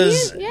did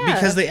because yeah.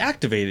 because they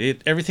activated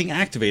it. Everything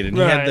activated. And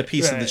he had the Right,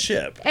 piece of the right.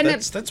 ship. and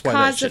that's it why that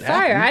caused the shit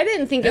fire. happened. I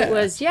didn't think it Yeah.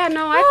 was. Yeah,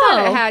 no, I thought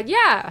Oh. it had.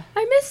 Yeah.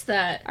 I missed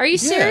that. Are you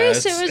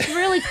serious? it's- It was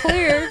really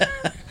clear.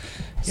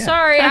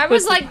 Sorry, I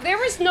was like, there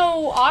was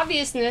no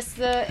obviousness.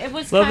 It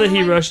was. Love that kinda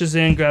he like, rushes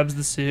in, grabs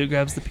the suit,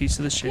 grabs the piece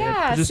of the ship.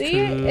 Yeah, Just see,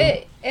 cool.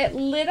 it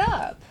lit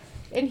up.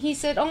 and he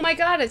said, "Oh my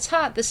God, it's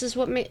hot. This is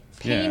what pain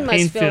Yeah. must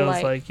Pain feel feels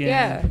like." like,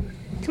 yeah.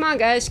 Come on,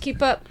 guys,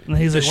 keep up. And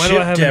he's The like, why do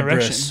I have an Debris,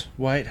 erection?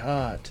 white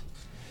hot.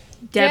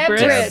 Debris.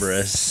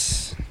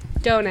 Debris.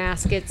 Don't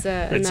ask. It's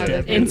It's another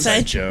a thing.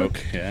 Inside joke.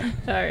 Yeah.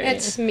 All right.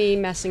 It's me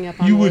messing up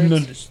on You words. wouldn't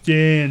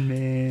understand,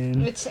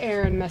 man. It's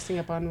Aaron messing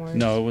up on words.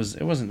 No,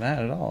 it wasn't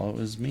that at all. It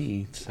was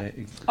me.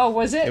 Oh,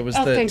 was it? It was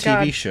oh, the thank TV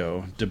God.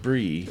 show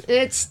Debris.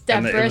 It's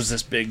And Debris. it was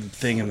this big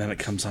thing, and then it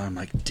comes on. I'm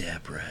like,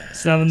 Debris.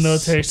 So now the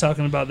military's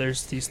talking about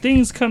there's these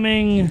things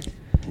coming,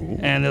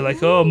 and they're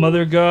like, oh,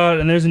 Mother God,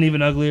 and there's an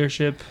even uglier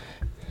ship.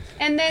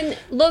 And then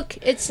look,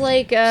 it's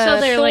like so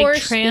they're Thor like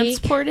speak.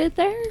 transported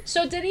there.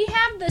 So did he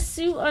have the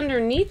suit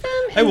underneath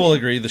him? I will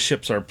agree. The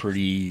ships are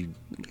pretty.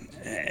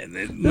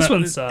 This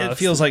one sucks. It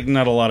feels like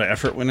not a lot of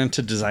effort went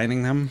into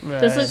designing them.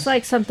 This looks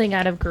like something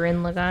out of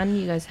Gurren Lagann.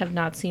 You guys have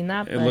not seen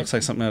that. It but looks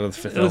like something out of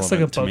the Fifth It looks like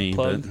Element a to me.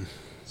 plug. But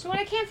So what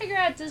I can't figure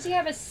out, does he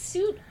have a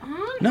suit on?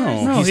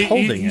 no, No, he's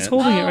holding he's it.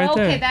 holding it right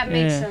okay, there. that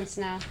makes Yeah. sense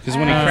now. Because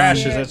when he Ah,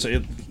 crashes, yeah. that's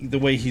the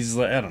way he's.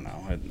 I don't know.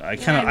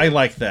 I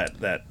like that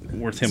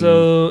with him.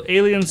 So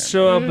aliens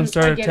show up and I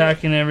start get it.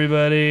 attacking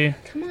everybody.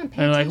 Come on, And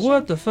they're like, attention.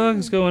 what the fuck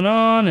is going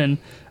on? And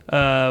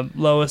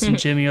Lois and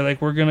Jimmy are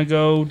like, we're gonna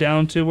go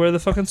down to where the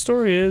fucking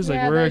story is. Like,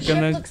 Yeah, we're the ship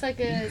gonna. looks like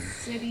a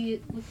city.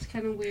 It looks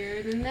kind of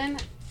weird. And then,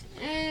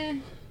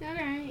 all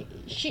right.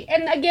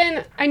 And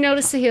again, I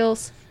noticed the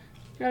heels.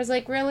 I was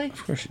like, really?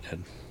 Of course you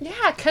did.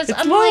 Yeah, because It's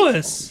I'm like,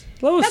 Lois.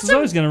 Lois That's is a-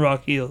 always gonna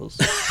rock heels.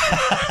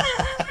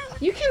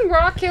 you can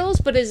rock heels,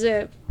 but is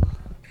it?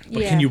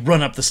 But can you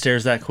run up the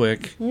stairs that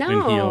quick No.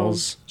 in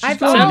heels? I've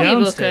going always-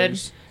 people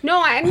downstairs.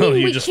 No, I mean Oh,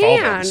 you we just fall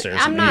down can. the stairs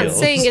I'm in not heels.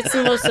 saying it's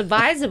the most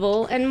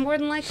advisable, and more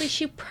than likely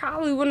she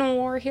probably wouldn't have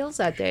wore heels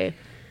that day.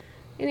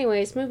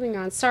 Anyways, moving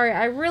on. Sorry,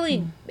 I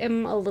really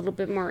am a little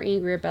bit more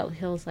angry about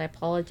heels. I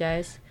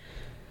apologize.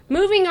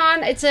 Moving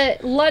on, it's a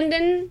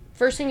London.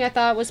 First thing I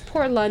thought was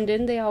poor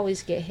London. They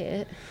always get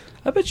hit.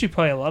 I bet you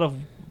probably a lot of,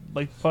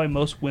 probably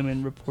most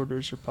women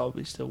reporters are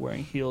probably still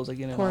wearing heels like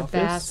in an Poor office.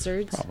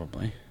 bastards.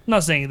 Probably. I'm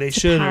not saying they a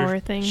should power or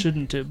thing.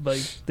 shouldn't,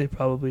 they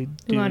probably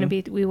do.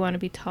 We want to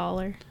be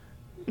taller.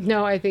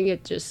 No, I think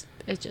it just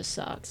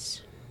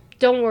sucks.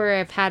 Don't worry,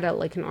 I've had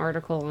an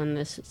article on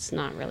this. It's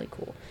not really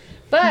cool.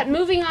 But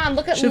moving on,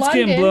 look at Shit's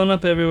London. getting blown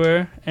up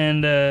everywhere,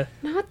 and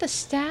Not the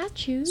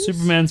statues.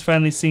 Superman's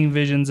finally seeing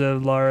visions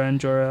of Lara and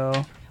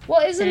Jor-El.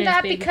 Well, isn't And his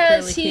that baby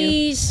because curly Q.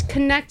 he's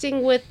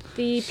connecting with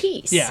the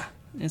piece? Yeah,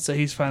 and so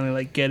he's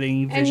finally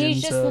getting And visions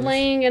he's just of.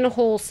 laying in a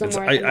hole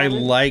somewhere. at the I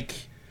moment.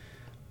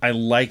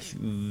 like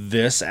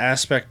this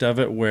aspect of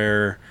it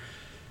where,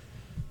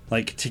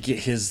 to get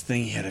his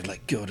thing, he had to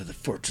go to the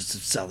Fortress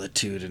of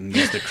Solitude and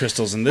use the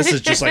crystals, and this is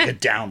just like a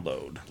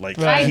download.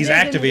 Right. He's I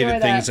did activated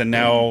enjoy things, that. and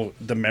now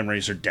the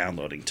memories are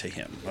downloading to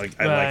him. I like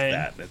Right.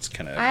 that. It's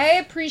kind of. I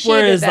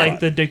appreciated Whereas that.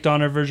 the Dick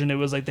Donner version, it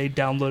was they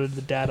downloaded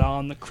the data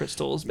on the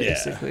crystals Yeah.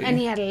 basically. And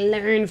he had to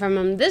learn from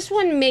him. This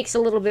one makes a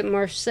little bit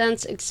more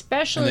sense, And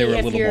especially they were a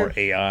if little you're. more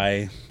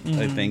AI.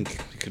 I think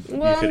you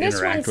Well, could this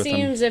one interact with them.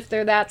 seems if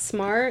they're that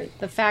smart,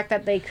 the fact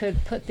that they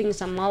could put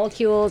things on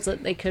molecules,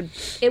 that they could,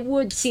 it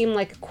would seem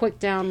like a quick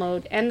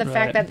download. And the Right.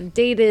 fact that the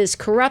data is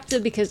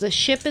corrupted because the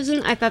ship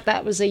isn't, I thought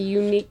that was a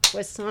unique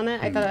twist on it.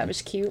 I thought that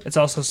was cute. It's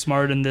also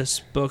smart in this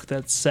book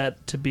that's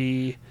set to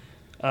be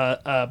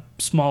a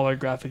smaller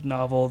graphic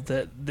novel.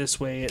 That this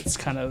way it's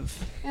kind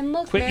of And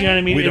look, quick. man, You know what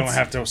I mean? We don't It's-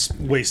 have to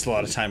waste a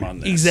lot of time on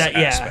this.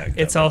 Exactly. Yeah. aspect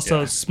It's of it, also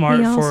yeah. smart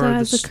He also for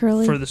has the the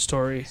curly- for the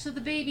story. So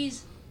the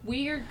baby's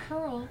weird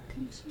curl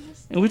comes from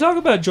this. And we talk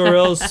about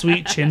Jor-El's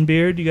sweet chin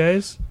beard, you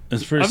guys.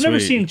 It's pretty I've never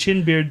sweet. seen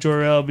chin beard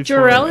Jor-El before.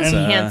 Jor-El is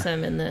and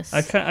handsome in this.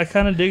 I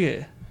kind of dig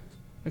it.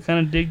 I kind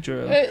of dig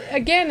Jor-El.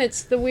 Again,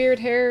 it's the weird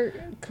hair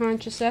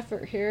conscious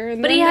effort here.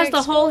 And but then he has they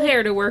the whole explode.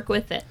 hair to work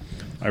with it.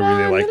 I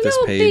really like the this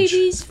little page.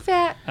 baby's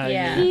fat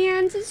Yeah.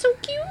 hands. It's so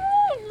cute.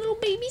 Little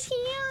baby's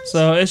hands.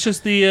 So it's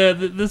just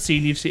the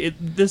scene you've seen.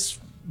 This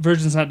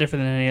version's not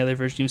different than any other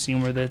version you've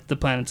seen, where the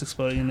planet's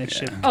exploding and they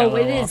ship Oh, Kal-El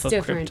it is off of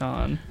different.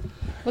 Krypton.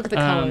 Look at the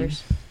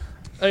colors.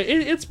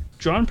 It's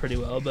drawn pretty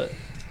well, but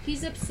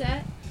He's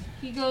upset.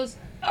 He goes,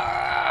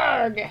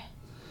 arg.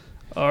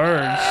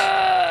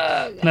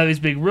 now these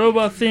big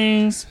robot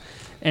things,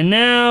 and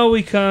now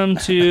we come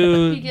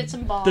to He gets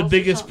some balls. the or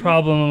biggest something.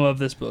 problem of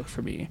this book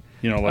for me.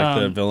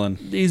 The villain.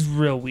 He's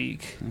real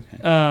weak.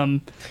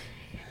 Okay.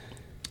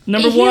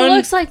 Number he one,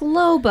 looks like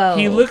Lobo.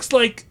 he looks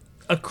like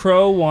a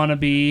crow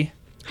wannabe.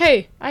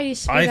 Hey, I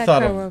used to be I that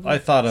thought crow of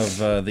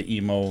over. the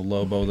emo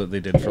Lobo that they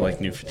did for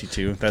New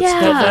 52. That's Yeah.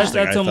 the first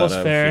thing That's I almost thought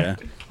of, fair.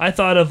 I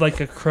thought of like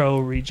a crow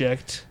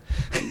reject.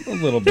 Yeah. A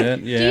little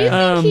bit, Do you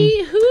yeah.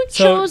 think who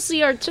so- chose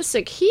the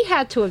artistic? He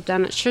had to have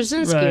done it.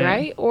 Straczynski, Right.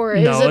 right? Or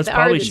is No, it it's the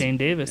probably artist? Shane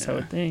Davis, I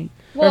would think,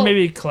 Well- or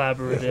maybe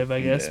collaborative,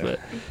 I guess. Yeah.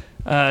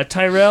 But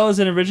Tyrell is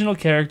an original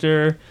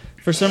character.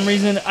 For some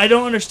reason, I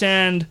don't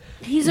understand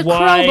He's a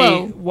why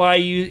Crobo. why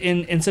you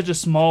in such a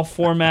small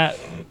format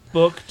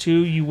book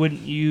too you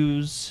wouldn't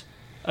use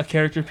a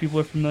character people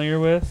are familiar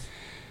with.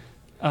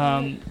 Just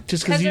 'Cause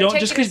because you they're don't, taking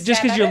just a because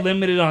stab at you're it?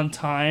 limited on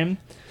time.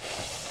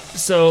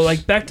 So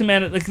back to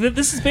Man,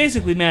 this is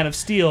basically Man of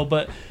Steel,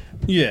 but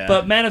Yeah.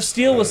 But Man of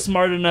Steel was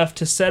smart enough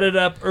to set it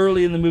up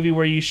early in the movie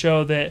where you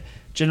show that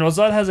General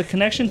Zod has a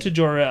connection to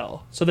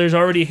Jor-El. So there's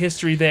already a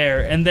history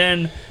there. And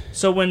then,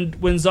 so when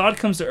Zod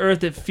comes to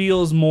Earth, it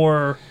feels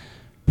more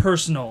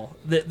personal.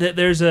 That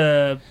there's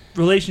a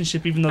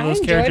relationship even though I those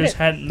enjoyed characters it.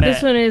 hadn't met.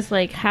 This one is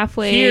like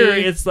halfway. Here,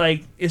 it's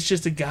like, it's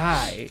just a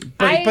guy.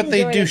 but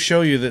they enjoyed do it.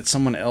 show you that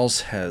someone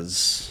else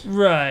has.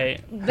 Right.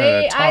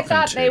 I talking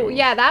thought they, to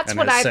yeah, that's and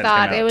what has I sent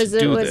thought. him It out was to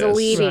it do was a this.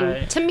 leading.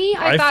 Right. To me,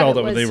 I thought felt it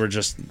that was, they were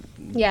just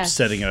yes.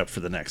 setting it up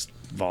for the next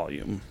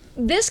volume.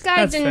 This guy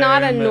That's did fair,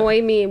 not but-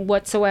 annoy me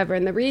whatsoever,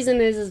 and the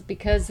reason is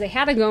because they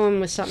had to go in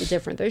with something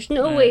different. There's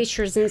no Right. way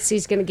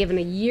Straczynski's going to give in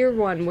a year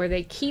one where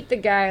they keep the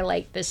guy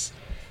like this.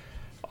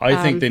 I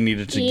think they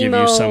needed to give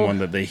emo- you someone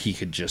that he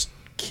could just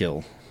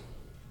kill.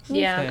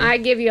 Yeah. Okay. I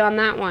give you on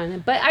that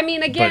one, but I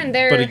mean, again,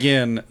 But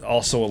again,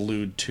 also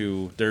allude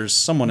to there's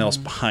someone else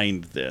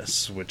behind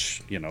this,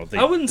 which they.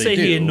 I wouldn't they say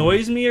he do.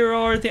 annoys me or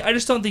anything. I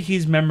just don't think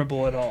he's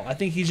memorable at all. I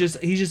think he's just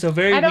a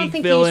very I don't weak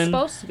think villain. he's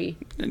supposed to be.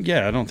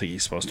 Yeah, I don't think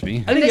he's supposed to be.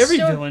 I think this every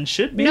story- villain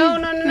should be. No.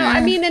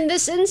 I mean, in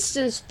this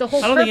instance, the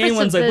whole I don't purpose think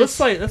anyone's of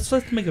like this,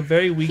 let's make a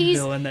very weak he's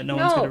villain that no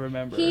one's gonna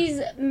remember. He's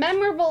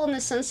memorable in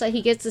the sense that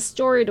he gets the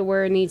story to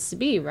where it needs to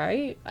be,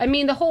 right? I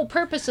mean, the whole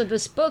purpose of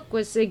this book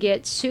was to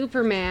get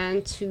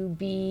Superman to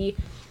be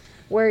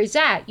where he's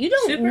at. You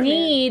don't Superman.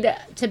 need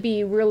to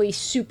be really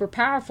super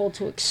powerful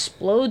to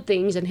explode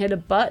things and hit a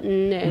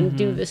button and Mm-hmm.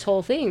 do this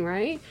whole thing,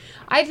 right?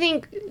 I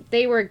think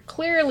they were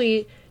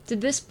clearly. Did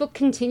this book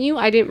continue?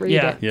 I didn't read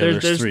yeah, it. Yeah,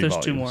 there's there's three two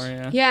volumes. more.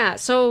 Yeah. Yeah,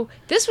 so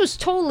this was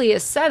totally a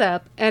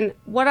setup, and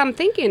what I'm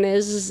thinking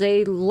is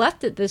they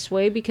left it this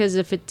way because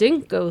if it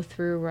didn't go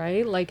through,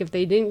 right, like if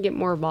they didn't get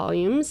more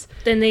volumes,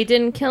 Then they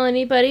didn't kill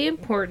anybody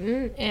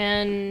important,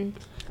 and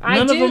None I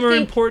of them do are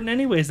think, important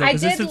anyways, though, I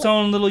because it's did its l-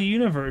 own little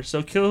universe.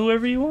 So kill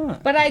whoever you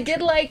want. but I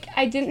did like,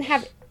 I didn't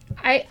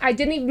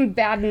even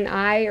bat an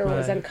eye or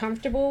was Right.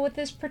 uncomfortable with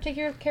this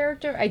particular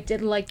character. I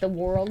did like the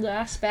world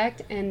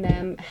aspect and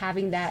them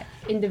having that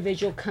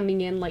individual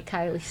coming in, like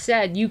Kylie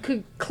said. You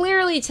could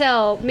clearly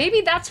tell,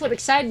 maybe that's what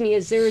excited me,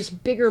 is there is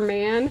bigger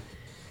man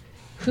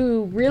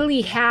who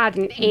really had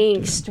an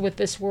angst with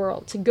this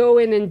world to go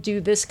in and do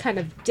this kind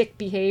of dick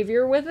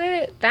behavior with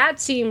it. That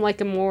seemed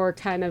like a more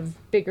kind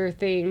of bigger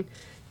thing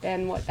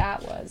than what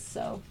that was.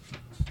 So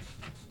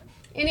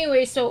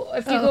anyway, so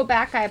if you go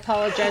back, I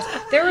apologize.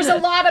 There was a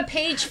lot of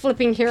page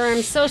flipping here.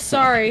 I'm so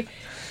sorry.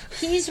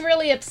 He's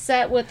really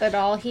upset with it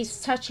all.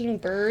 He's touching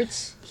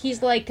birds.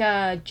 He's like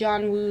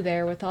John Woo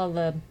there with all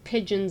the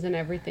pigeons and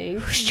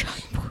everything.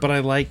 But I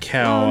like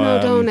how. Oh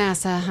no, don't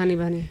ask that, honey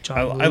bunny.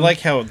 I like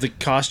how the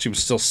costume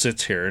still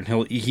sits here, and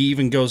he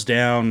even goes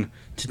down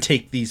to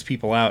take these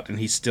people out, and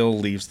he still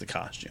leaves the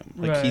costume.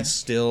 Like Right. he's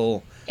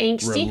still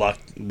Angsty.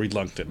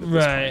 reluctant. At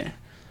this Right. point.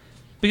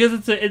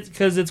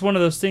 Because it's one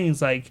of those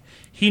things, like,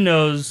 he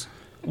knows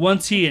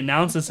once he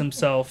announces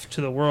himself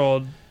to the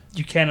world,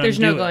 you can't There's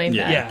undo no going it.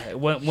 back. Yeah,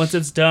 once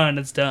it's done,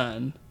 it's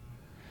done.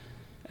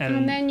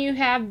 And then you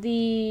have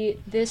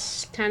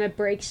this kind of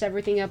breaks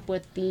everything up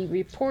with the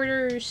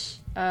reporters,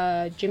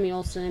 Jimmy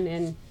Olsen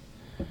and,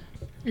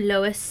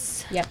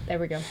 Lois. yep, there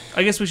we go.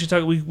 I guess we should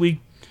talk. We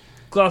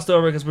glossed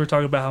over because we were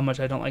talking about how much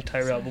I don't like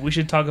Tyrell, but we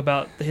should talk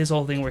about his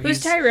whole thing where Who's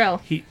he's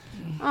Tyrell?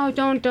 Oh,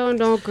 don't,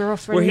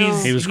 girlfriend, Where no.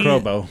 he's- He was He-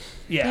 Crobo.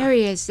 yeah, There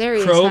he is, honey.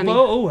 Crobo.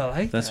 Oh, I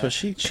like That's that. what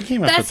she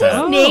came up That's with his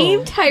that.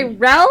 name,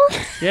 Tyrell?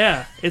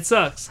 Yeah, it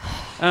sucks.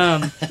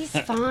 He's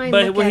fine.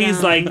 But look when at he's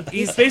him. like,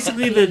 he's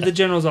basically the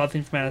General Zod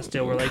thing from Man of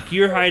Steel, where like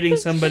you're hiding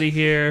somebody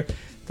here,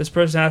 this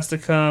person has to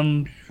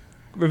come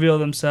reveal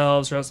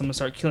themselves, or else I'm gonna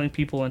start killing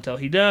people until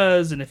he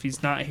does, and if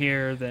he's not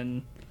here,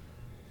 then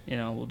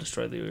we'll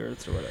destroy the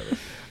earth or whatever.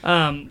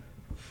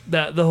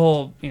 That the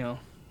whole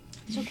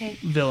It's okay.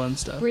 villain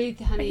stuff. Breathe,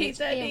 honey. I hate It's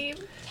that A- name.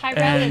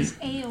 Tyrell And- is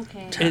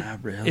A-okay.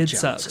 Tyrell It Johnson.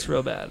 sucks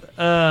real bad.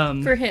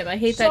 For him. I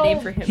hate that So- name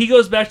for him. He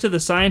goes back to the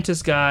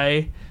scientist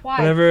guy, Why?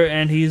 whatever,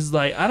 and he's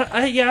like,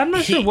 I'm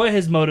not sure what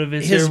his motive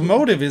is. His here.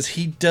 motive is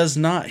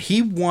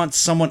he wants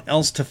someone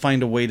else to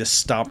find a way to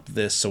stop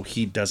this so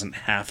he doesn't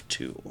have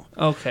to.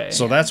 Okay.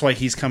 So that's why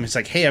he's coming. He's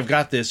like, hey, I've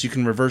got this. You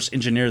can reverse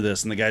engineer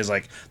this. And the guy's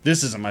like,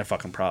 this isn't my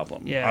fucking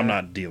problem. Yeah. I'm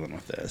not dealing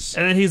with this.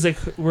 And then he's like,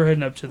 we're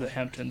heading up to the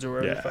Hamptons or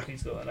wherever the Yeah. fuck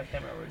he's going. I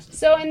can't remember where he's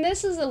So, and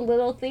this is a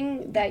little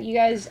thing that you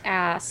guys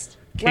asked.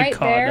 Cape right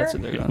Cod, there. that's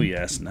what they're going. We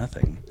asked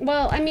nothing.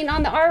 Well, I mean,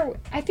 on the R,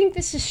 I think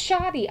this is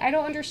shoddy. I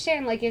don't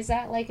understand. Like, is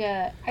that like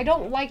a? I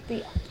don't like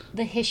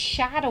his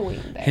shadowing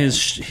there.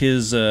 His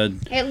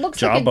it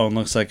looks like jawbone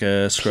looks like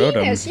a a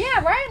scrotum. penis.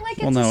 Yeah, right. Like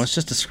it's Well, no, a- it's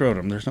just a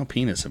scrotum. There's no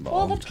penis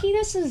well, involved. the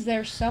penis is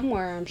there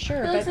somewhere. I'm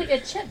sure. It looks But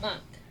like a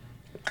chipmunk.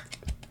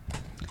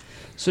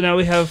 So now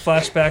we have a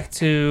flashback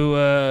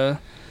to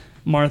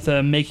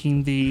Martha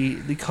making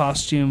the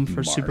costume for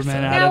Martha.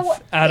 Superman now,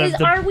 out of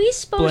the are we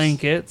supposed?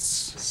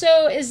 blankets.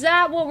 So is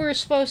that what we're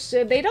supposed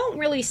to? They don't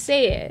really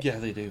say it. yeah,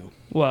 they do.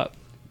 What?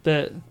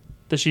 That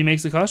she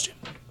makes the costume?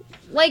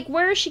 Like,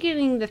 where is she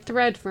getting the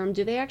thread from?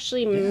 Do they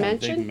actually They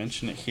mention?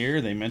 mention it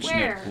here. They mention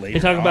Where? it later. They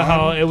talk about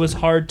how on. it was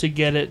hard to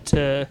get it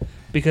to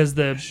because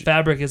the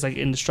fabric is like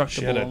She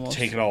indestructible. had to almost.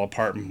 take it all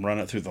apart and run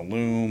it through the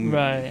loom.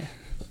 Right.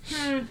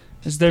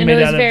 They're And made it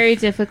was out of very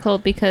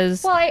difficult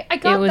because Well, I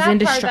got it was that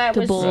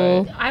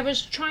indestructible. part. I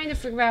was trying to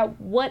figure out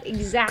what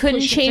exactly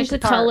Couldn't she change the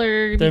took apart.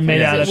 color. They're made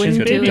because out it of his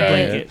wouldn't do baby it.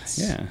 blankets.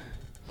 Yeah.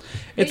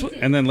 It's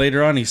And then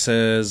later on, he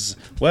says,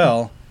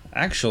 "Well,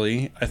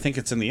 actually, I think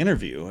it's in the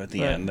interview at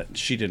the Right. end that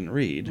she didn't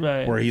read,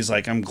 Right. where he's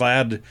like, I'm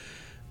glad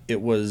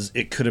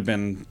it could have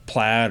been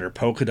plaid or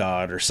polka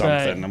dot or something.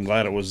 Right. I'm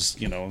glad it was,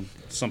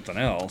 something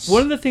else."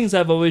 one of the things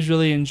I've always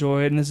really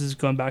enjoyed, and this is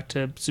going back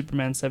to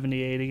Superman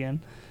 78 again,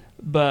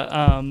 but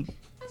Doesn't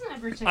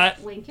ever take I-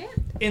 blanket.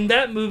 in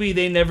that movie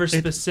they never It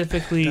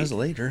specifically does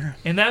later.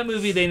 in that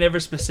movie they never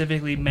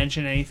specifically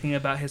mention anything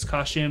about his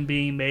costume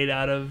being made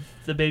out of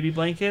the baby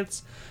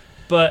blankets,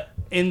 but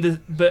in the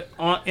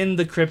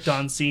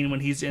Krypton scene when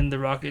he's in the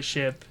rocket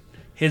ship,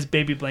 his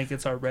baby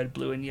blankets are red,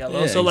 blue, and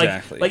yellow. Yeah, So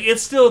exactly. like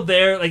it's still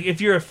there. Like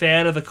if you're a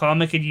fan of the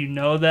comic and you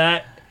know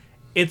that,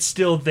 it's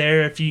still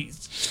there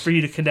for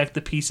you to connect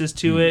the pieces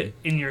to it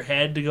in your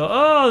head to go,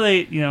 oh,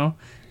 they,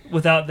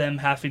 without them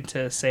having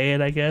to say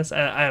it, I guess.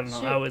 I don't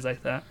know. I always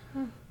like that.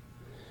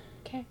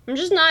 Okay. I'm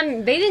just not.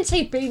 They didn't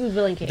say baby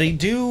blanket. They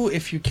do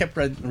if you kept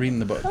reading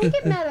the book. Don't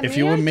get mad at If me.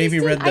 you I would maybe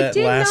just read did- I that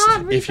did last,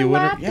 not read if you the would,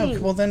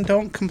 lapping. well then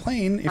don't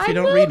complain if I you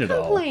don't will read it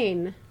all.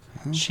 complain.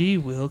 She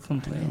will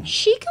complain.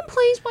 She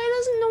complains. Why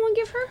doesn't no one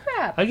give her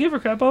crap? I give her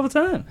crap all the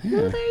time.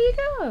 Well, there you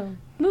go.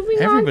 Moving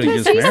Everybody on.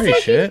 gives 'cause he's Mary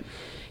taking- shit.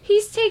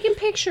 He's taking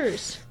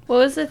pictures. What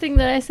was the thing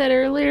that I said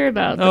earlier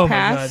about the Oh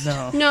past? my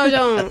god, no. No,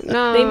 don't.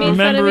 No. They made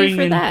fun of me Remembering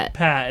for in that.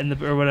 Pat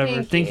or whatever,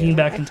 Thank thinking you.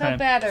 back I in feel time.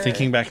 better.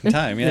 Thinking back in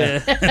time,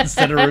 yeah.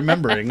 Instead of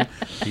remembering,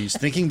 he's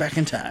thinking back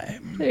in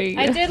time. There you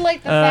go. I did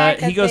like the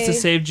fact that He goes to they-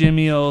 save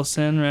Jimmy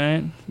Olsen,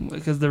 right?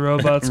 Because the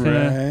robot's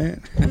gonna.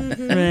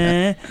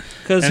 Right.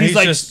 Because And he's he's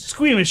like, just-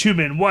 squeamish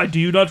human, why do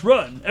you not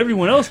run?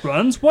 Everyone else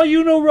runs. Why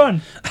you no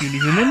run? Puny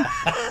human.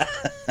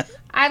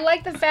 I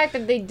like the fact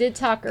that they did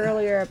talk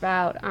earlier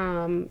about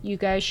you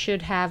guys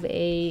should have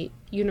a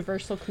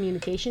universal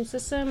communication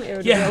system. It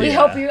would Yeah. really Yeah.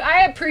 help you.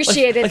 I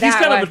appreciated Like that. he's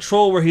kind one. of a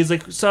troll where he's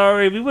like,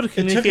 sorry, we would have It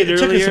communicated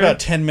took earlier. us about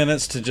 10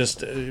 minutes to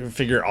just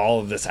figure all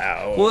of this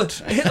out. Well,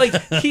 like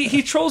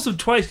he trolls him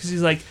twice because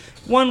he's like,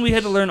 one, we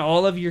had to learn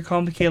all of your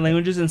complicated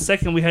languages, and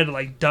second, we had to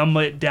like dumb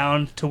it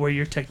down to where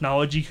your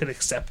technology could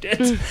accept it.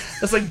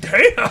 It's like,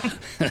 damn,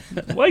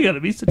 why you gotta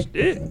be such a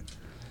dick?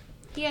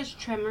 He has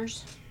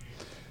tremors.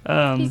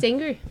 Um, He's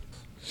angry.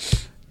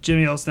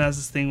 Jimmy Olsen has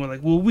this thing where like,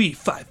 well, we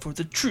fight for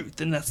the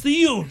truth, and that's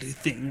the only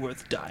thing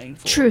worth dying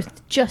for.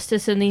 Truth,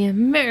 justice, and the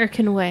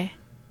American way.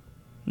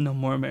 No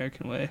more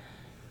American way.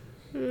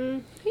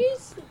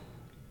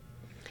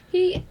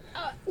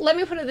 Let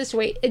me put it this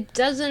way. It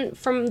doesn't,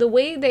 from the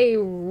way they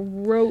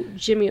wrote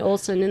Jimmy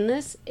Olsen in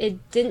this,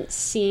 it didn't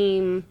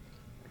seem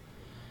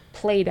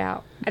played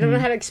out. I don't know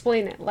how to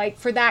explain it. Like,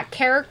 for that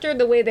character,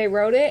 the way they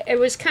wrote it, it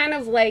was kind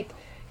of like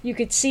you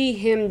could see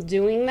him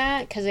doing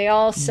that because they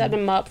all set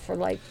him up for,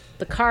 like,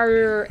 the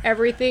car,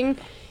 everything.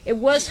 It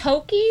was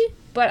hokey,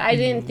 but I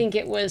didn't think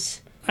it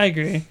was... I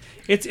agree.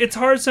 It's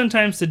hard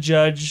sometimes to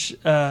judge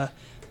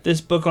this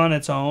book on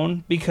its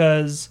own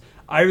because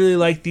I really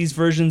like these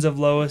versions of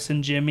Lois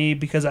and Jimmy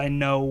because I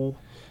know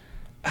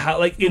how,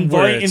 like in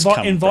Where it's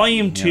come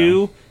volume from,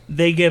 2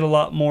 they get a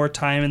lot more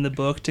time in the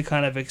book to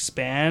kind of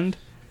expand.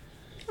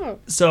 Oh.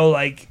 So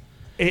like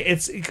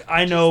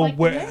I know like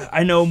the where book.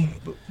 I know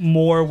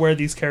more where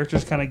these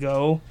characters kind of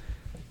go,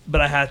 but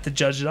I had to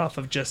judge it off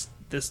of just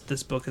this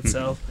book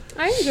itself.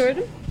 I enjoyed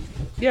him.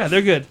 Yeah,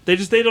 they're good.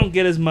 They don't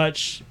get as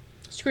much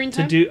Screen to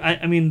time. do.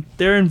 I mean,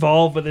 they're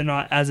involved, but they're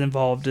not as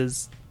involved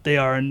as they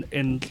are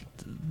in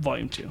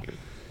volume 2,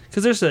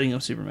 because they're setting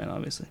up Superman,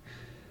 obviously.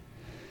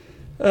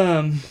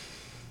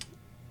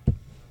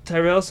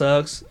 Tyrell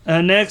sucks.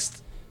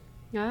 Next,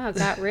 Oh,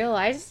 got real.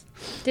 I just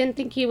didn't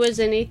think he was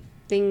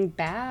anything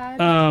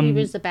bad. He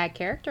was a bad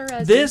character.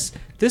 As this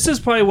is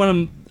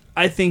probably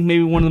I think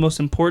maybe one of the most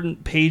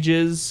important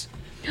pages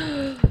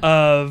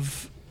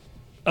of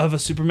a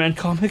Superman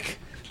comic.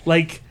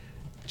 Like,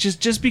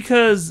 just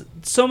because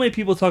so many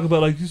people talk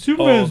about like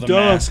Superman's the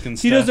dumb, mask and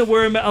he stuff. doesn't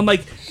wear a mask. I'm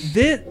like,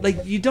 this,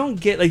 like you don't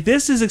get, like,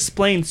 this is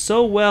explained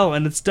so well,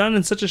 and it's done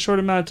in such a short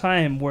amount of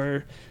time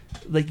where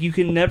like you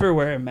can never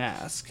wear a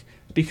mask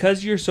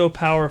because you're so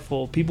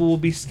powerful. People will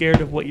be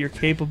scared of what you're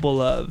capable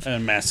of.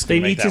 And masks They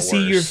can make need to that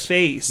see your worse.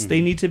 face.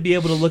 They need to be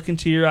able to look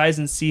into your eyes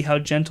and see how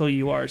gentle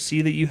you are.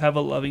 See that you have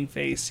a loving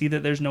face. See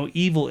that there's no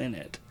evil in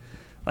it.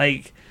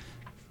 Like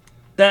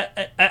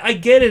that. I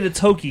get it. It's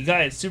hokey,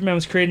 guys. Superman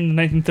was created in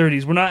the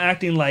 1930s. We're not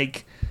acting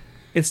like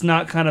it's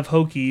not kind of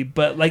hokey,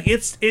 but like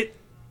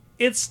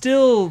it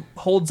still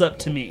holds up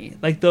to me.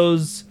 Like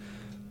those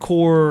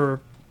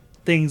core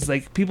things.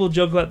 Like people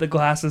joke about the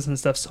glasses and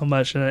stuff so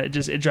much, and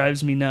it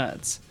drives me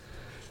nuts.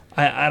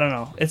 I don't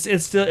know.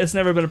 It's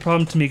never been a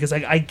problem to me because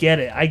I get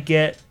it. I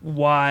get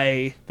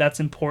why that's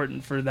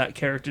important for that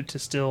character to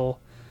still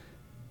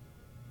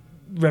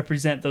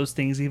represent those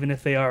things, even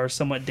if they are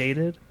somewhat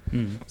dated.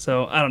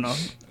 So I don't know.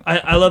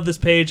 I love this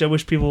page. I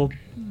wish people.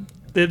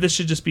 This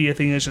should just be a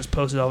thing that's just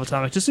posted all the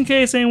time, just in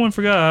case anyone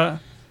forgot.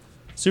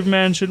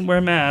 Superman shouldn't wear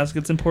a mask.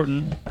 It's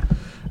important.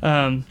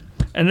 And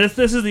this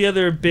is the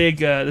other big.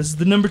 This is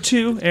the number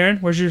 2. Aaron,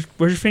 where's your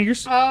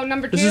fingers? Oh,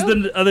 number 2. This is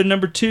the other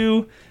number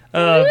 2.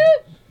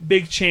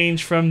 Big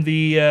change from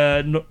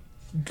the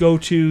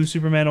go-to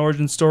Superman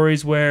origin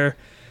stories, where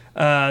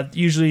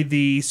usually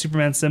the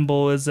Superman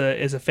symbol is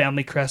a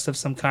family crest of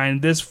some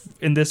kind.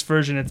 In this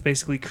version, it's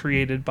basically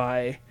created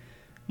by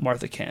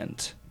Martha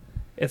Kent.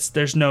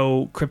 There's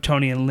no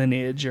Kryptonian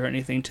lineage or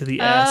anything to the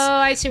S. Oh,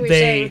 I see what you're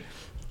saying.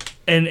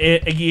 And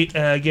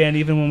again,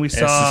 even when we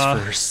saw S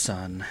is for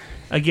son.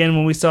 again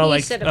when we saw You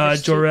like said it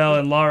was Jor-El stupid.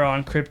 and Lara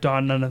on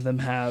Krypton, none of them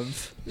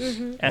have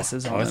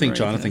S's on Oh, I them think or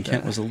Jonathan anything like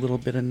Kent that. was a little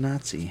bit of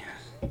Nazi.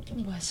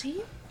 Was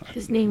he?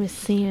 His name is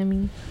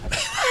Sammy.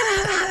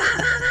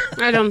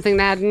 I don't think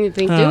that had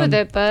anything to do with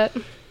it, but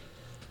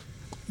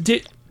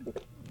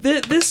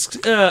This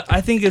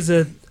I think is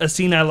a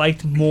scene I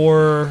liked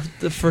more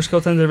the first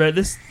couple times I read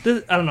this.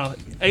 I don't know.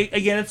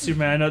 Again, it's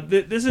Superman. I know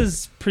this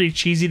is pretty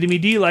cheesy to me.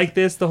 Do you like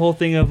this? The whole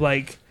thing of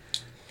like,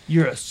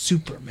 you're a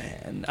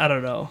Superman. I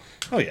don't know.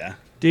 Oh yeah.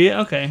 Do you?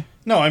 Okay.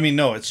 No, I mean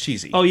no, it's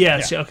cheesy. Oh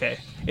yeah. Okay.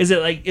 Is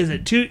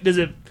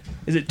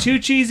it too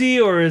cheesy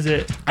or is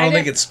it I don't I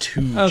think didn't- it's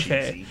too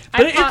okay? cheesy.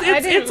 But I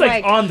didn't it's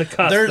like on the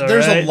cusp.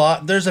 There's right? a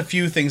lot. There's a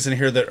few things in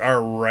here that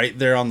are right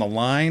there on the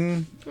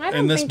line I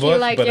don't in this think you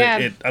book, like- but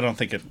yeah. I don't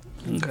think it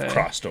Okay.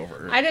 crossed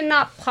over. I did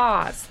not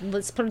pause.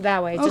 Let's put it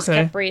that way. I just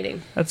Okay. kept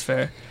reading. That's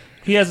fair.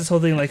 He has this whole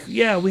thing like,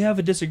 yeah, we have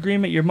a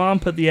disagreement. Your mom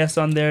put the S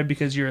on there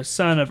because you're a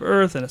son of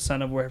Earth and a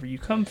son of wherever you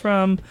come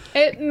from.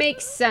 It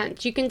makes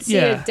sense. You can see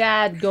Yeah. a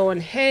dad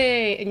going,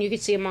 "Hey," and you can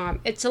see a mom.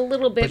 It's a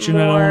little bit But you're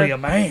more. not only a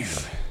man.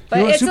 but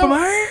You're a it's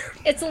Superman.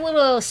 It's a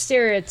little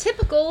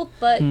stereotypical,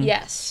 but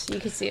yes, you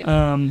can see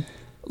it.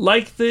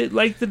 Like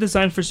the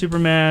design for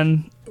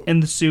Superman in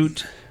the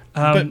suit.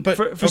 But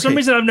for some okay.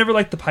 reason, I've never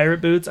liked the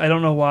pirate boots. I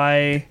don't know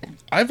why.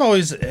 I've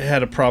always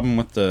had a problem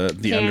with the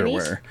Panties?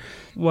 underwear.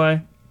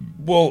 Why?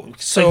 Well,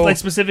 so like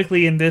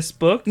specifically in this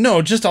book.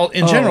 no, just all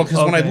in Oh, general.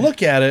 Because when I okay.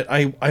 look at it,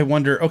 I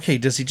wonder, okay,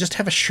 does he just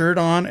have a shirt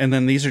on, and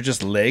then these are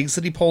just legs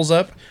that he pulls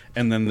up,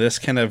 and then this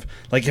kind of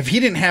like if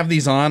he didn't have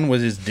these on, would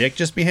his dick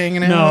just be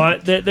hanging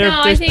out? No, they're No,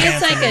 I there's think it's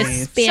pants like a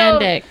underneath.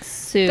 spandex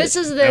suit. This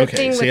is the Okay,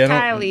 thing see, with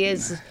I don't- Kylie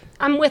is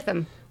I'm with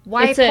him.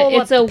 Why it's pull a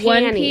up the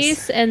one panties?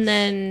 piece and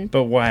then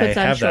But why puts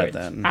on have that shorts.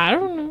 then? I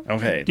don't know.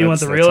 Okay. Do you want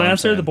the that's real all I'm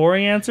answer? The saying.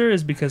 boring answer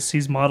is because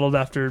he's modeled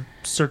after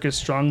circus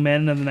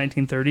strongmen of the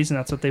 1930s, and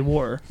that's what they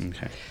wore.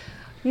 Okay.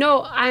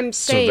 No, I'm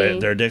So saying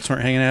their dicks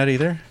weren't hanging out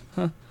either.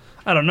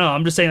 I don't know.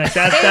 I'm just saying like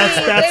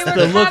that's They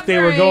the were look they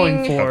were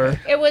going covering-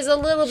 for. it was a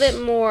little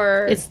bit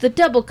more. It's the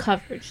double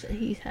coverage that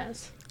he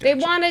has. They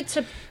wanted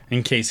to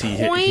In case he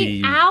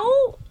point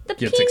out the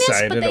gets penis,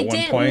 excited but at they one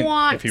didn't point,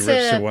 want if he rips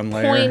to through one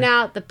layer, point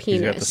out the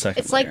he's got the penis.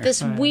 second It's like layer.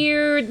 this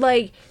weird,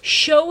 like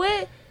show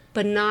it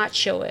but not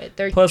show it.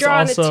 They're Plus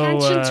drawing also,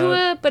 attention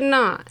to it but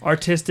not.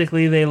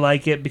 Artistically, they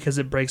like it because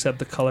it breaks up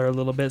the color a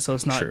little bit, so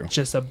it's not True.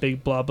 just a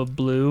big blob of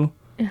blue.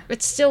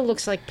 It still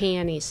looks like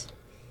panties.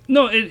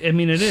 No, I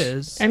mean it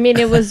is. I mean,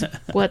 it was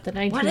what the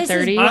What is his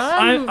 1930s.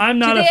 bum? I'm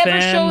not Do a they ever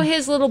fan. show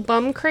his little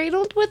bum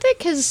cradled with it?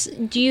 Because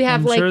do you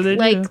have I'm like sure they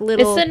do. It's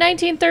little? the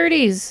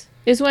 1930s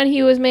is when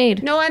he was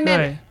made. No, I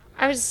meant Right.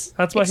 I was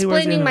That's why he wears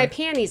explaining the my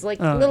underwear. panties. Like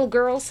Oh. little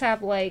girls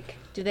have like,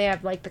 do they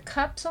have like the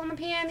cups on the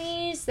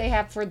panties they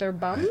have for their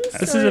bums?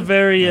 This is a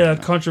very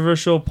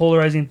controversial,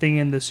 polarizing thing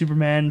in the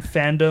Superman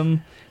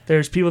fandom.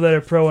 There's people that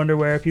are pro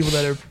underwear, people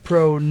that are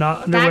pro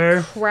not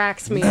underwear. That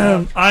cracks me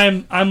up.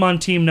 I'm on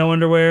team no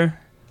underwear,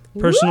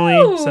 personally.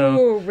 Ooh,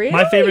 So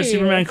my favorite really?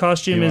 Superman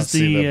costume You is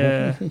wanna see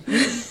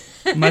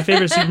the. My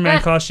favorite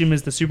Superman costume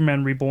is the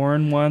Superman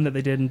Reborn one that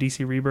they did in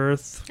DC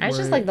Rebirth. I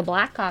just where- like the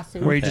black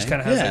costume. where he just Okay.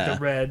 kind of has Yeah. like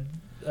the red.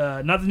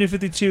 Not the New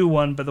 52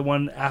 one, but the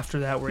one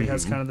after that where he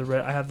has kind of the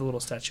red. I have the little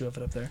statue of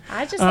it up there.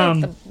 I just Um,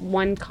 like the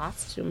one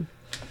costume.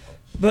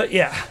 But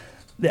yeah,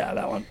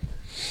 that one.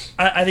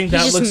 I think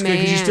that He's looks just good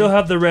because you man. still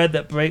have the red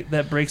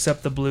that breaks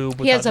up the blue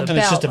without has a the And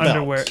it's just a belt.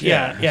 underwear.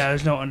 Yeah. Yeah,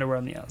 there's no underwear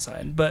on the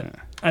outside. But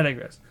I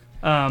digress.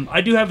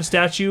 I do have a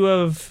statue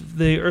of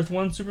the Earth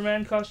One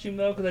Superman costume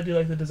though because I do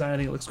like the design. I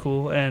think it looks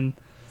cool and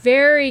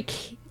Very.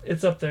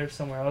 it's up there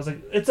somewhere. I was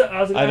like, I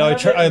was like, I know. I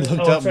have it.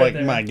 looked Oh, up it's right like,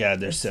 there. my God,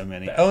 there's so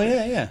many. back Oh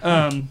yeah,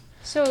 yeah.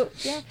 So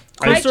yeah.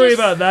 Quick I story just-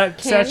 about that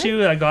Can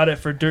statue. I got it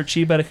for dirt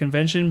cheap at a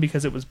convention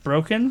because it was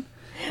broken.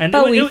 And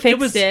But we it fixed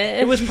was, it.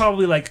 It was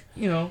probably like,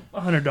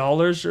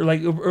 $100 or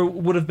like, or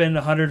would have been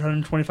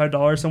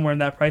 $125 somewhere in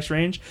that price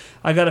range.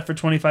 I got it for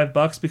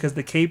 $25 because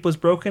the cape was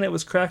broken. It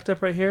was cracked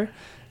up right here.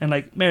 And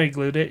like Mary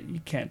glued it.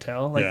 You can't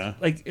tell. Like, Yeah.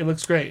 like it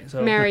looks great.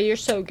 So Mary, you're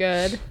so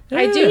good.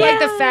 I do like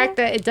the fact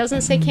that it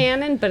doesn't say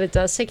canon, but it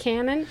does say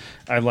canon.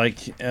 I like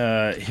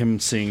him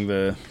seeing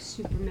the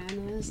Superman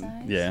in his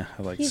eyes. yeah.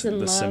 I like He's in the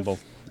love. symbol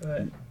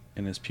But,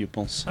 in his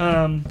pupils.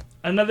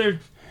 another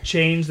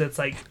change that's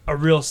like a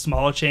real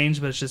small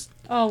change, but it's just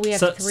Oh, we have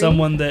three.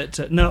 someone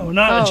that no,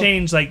 not Oh. a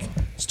change like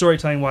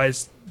storytelling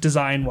wise,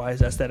 design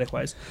wise, aesthetic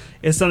wise,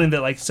 is something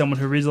that like someone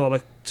who reads a lot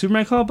of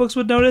Superman comic books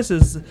would notice.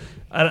 Is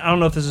I don't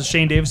know if this is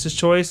Shane Davis's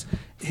choice.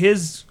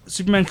 His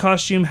Superman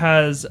costume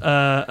has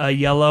a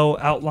yellow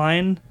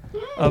outline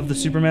of the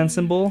Superman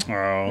symbol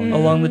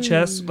along the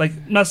chest. Like,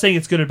 I'm not saying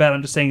it's good or bad.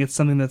 I'm just saying it's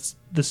something it's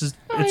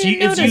unique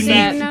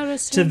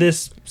to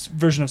this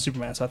version of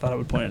Superman. So I thought I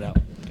would point it out.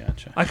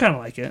 Gotcha. I kind of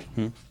like it.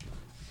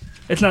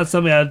 It's not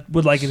something I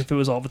would like it if it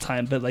was all the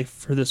time, but like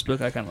for this book,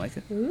 I kind of like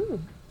it.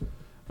 Ooh.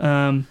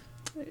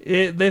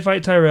 They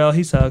fight Tyrell.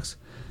 He sucks.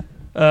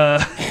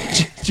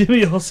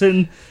 Jimmy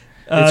Olsen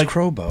It's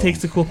Crowbow.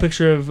 takes a cool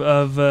picture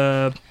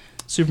of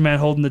Superman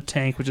holding the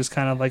tank, which is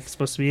kind of like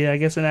supposed to be, I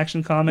guess, an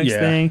Action Comics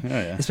thing. Oh,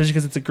 yeah. Especially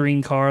because it's a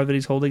green car that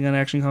he's holding on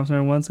Action Comics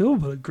number 1. So, oh,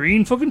 put a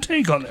green fucking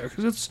tank on there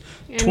because it's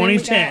And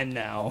 2010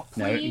 now.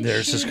 Now, Queen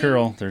there's his shooting.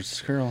 curl. There's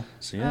his curl.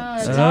 See it?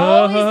 It's Oh.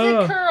 always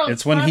the curl.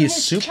 It's when from he's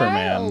his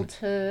Superman.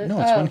 childhood.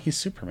 No, it's when he's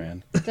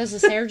Superman. Does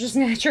his hair just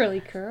naturally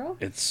curl?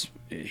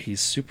 He's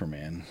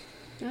Superman.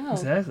 Oh.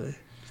 Exactly.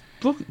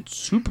 Fucking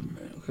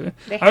Superman, okay?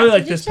 They I really have to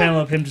like do this panel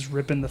something. of him just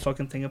ripping the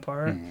fucking thing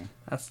apart. Mm-hmm.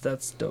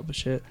 That's dope as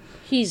shit.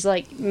 He's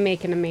like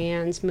making a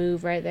man's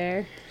move right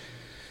there.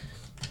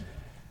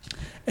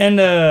 And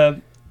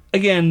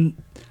again,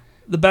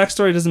 the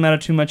backstory doesn't matter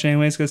too much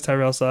anyways because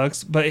Tyrell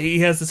sucks. But he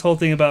has this whole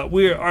thing about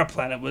our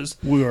planet was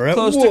We were at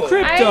close war. to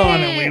Krypton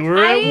and we were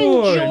I at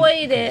war.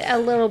 enjoyed it a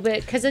little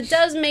bit because it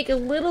does make a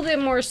little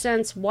bit more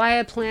sense why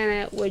a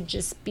planet would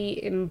just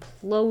be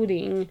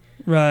imploding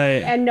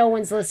Right. and no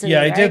one's listening.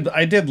 Yeah, right?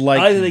 I did like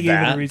I think they gave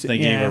it a that. reason. They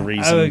gave Yeah, a I would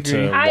reason agree.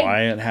 to I-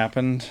 why it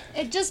happened.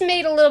 It just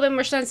made a little bit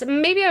more sense.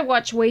 Maybe I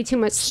watch way too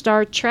much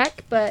Star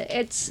Trek, but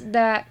it's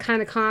that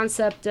kind of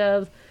concept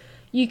of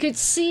you could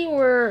see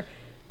where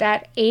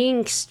that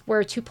angst,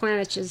 where two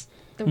planets just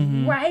the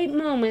right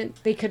moment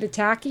they could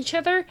attack each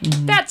other.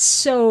 That's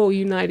so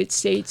United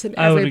States and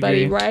I would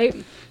everybody, agree. right?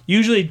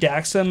 Usually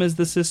Daxam is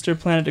the sister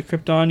planet to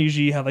Krypton.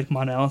 Usually you have like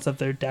Mon-El and stuff.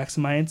 They're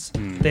Daxamites.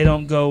 They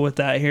don't go with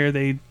that here.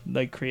 They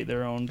like create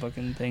their own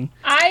fucking thing.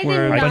 I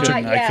Where did I not.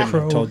 couldn't- I Yeah,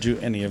 couldn't have told you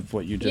any of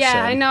what you just yeah,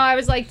 said. I know. I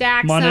was like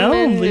Daxam. Mon-El,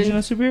 and, Legion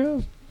of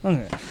Superheroes.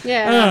 Okay.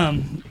 yeah.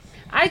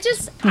 I fuck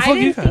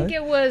didn't you, think Kylie.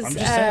 it was. I'm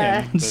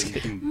just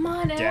saying. The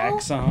Mon-El?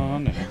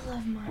 Daxon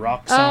and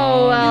Roxxon.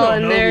 Oh, well, I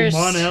and don't know there's. who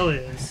Mon-El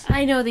is.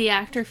 I know the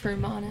actor for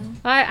Mono.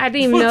 I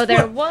didn't even know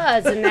there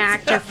was an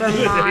actor from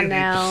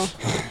Mon-El.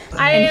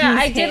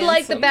 I did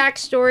like the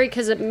backstory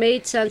because it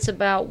made sense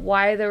about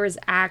why there was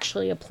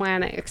actually a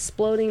planet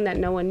exploding that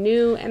no one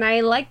knew, and I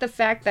like the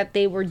fact that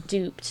they were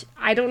duped.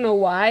 I don't know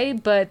why,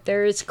 but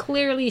there is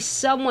clearly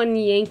someone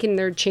yanking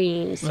their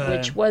chains, Right.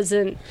 which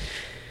wasn't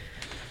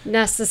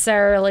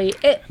necessarily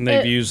it. And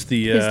they've used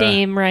the His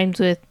name rhymes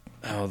with.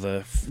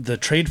 the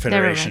trade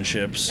federation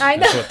ships. I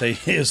know.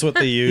 Is what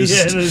they used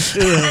Yeah, it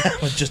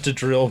is. just to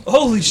drill.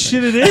 Holy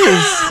shit, it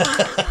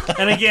is.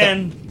 And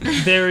again,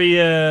 very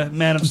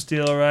Man of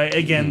Steel, right?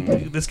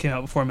 Again, this came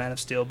out before Man of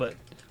Steel, but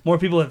more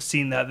people have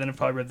seen that than have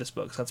probably read this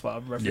book. So that's why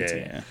I'm referencing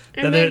it. Yeah.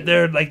 That And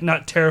they're like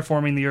not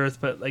terraforming the Earth,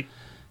 but like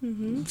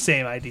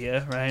same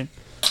idea, right?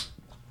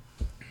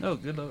 Oh,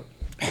 good lord.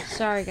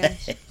 Sorry,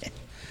 guys.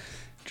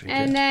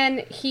 And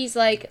then he's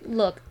like,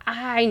 look,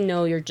 I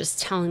know you're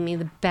just telling me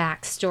the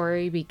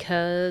backstory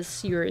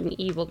because you're an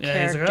evil Yeah,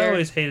 he's character. like, I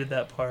always hated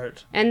that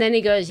part. And then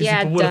he goes, He's yeah,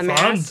 like, but what if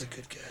I'm dumbass. the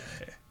good guy?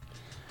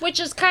 Which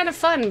is kind of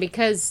fun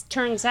because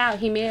turns out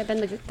he may have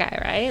been the good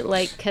guy, right?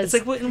 Like, because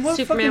It's like, in what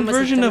Superman fucking was a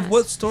version of dumbass.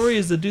 what story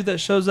is the dude that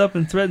shows up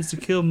and threatens to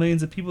kill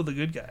millions of people the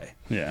good guy?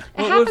 Yeah.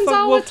 It happens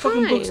all what the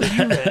fucking books time.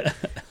 have you read?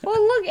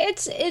 Well, look,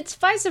 it's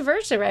vice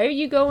versa, right?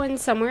 You go in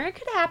somewhere, it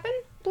could happen.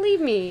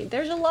 Believe me,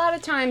 there's a lot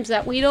of times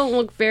that we don't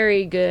look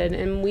very good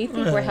and we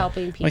think we're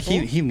helping people. Like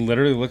he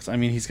literally looks. I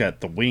mean, he's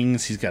got the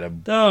wings. He's got a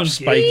Don't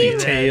spiky give me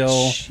that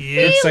tail. shit. he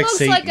It's like looks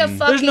like a Satan.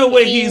 fucking There's no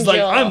way he's like,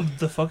 angel. I'm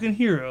the fucking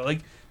hero. Like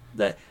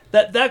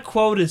that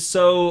quote is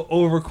so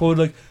overquoted.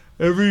 Like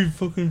every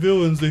fucking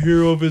villain's the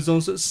hero of his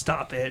own.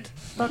 Stop it.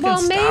 Fucking Well,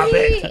 stop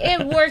maybe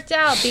it. it worked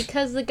out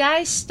because the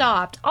guy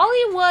stopped. All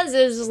he was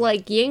is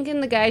like yanking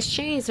the guy's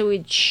chain so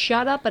he'd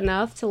shut up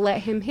enough to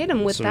let him hit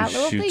him with So that he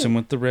little shoots thing. him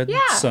with the red Yeah.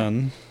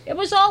 sun. It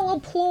was all a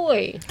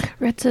ploy.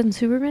 Red Sun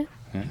Superman?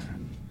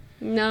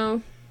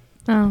 No.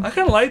 Oh. I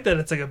kind of like that.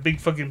 It's like a big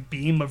fucking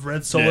beam of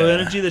red solar Yeah.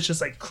 energy that's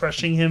just like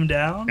crushing him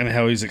down. And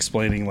how he's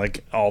explaining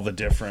like all the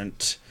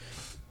different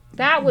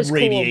That was cool.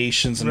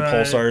 radiations and Right.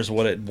 pulsars,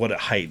 what it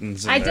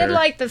heightens. I did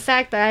like the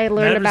fact that I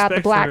learned Mad about the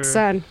respect Black for-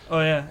 Sun. Oh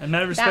yeah, and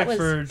mad respect was-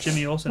 for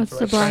Jimmy Olsen What's for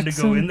the like trying to Black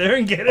go Sun? in there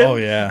and get him. Oh,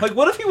 yeah. Like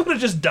what if he would have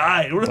just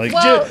died? What if Like,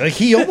 Well- like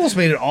he almost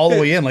made it all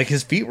the way in. Like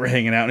his feet were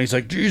hanging out, and he's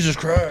like, Jesus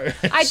Christ.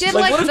 I did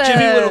like like, what if the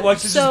Jimmy would have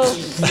watched it? so.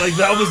 Just, like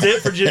that was it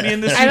for Jimmy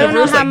in this. I don't know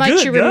universe? how Like, much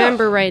good you God.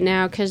 remember right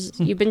now because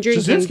you've been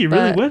drinking. Straczynski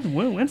really but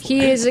went for he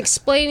it. is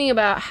explaining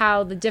about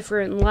how the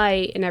different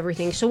light and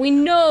everything. So we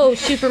know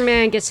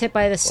Superman gets hit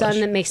by the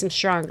sun that makes him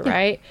stronger,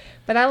 right?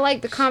 But I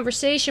like the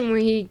conversation where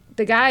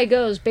the guy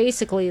goes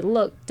basically,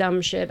 look,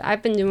 dumb shit.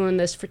 I've been doing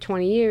this for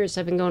 20 years.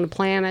 I've been going to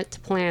planet to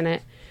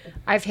planet.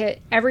 I've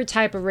hit every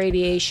type of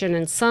radiation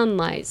and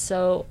sunlight.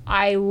 So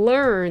I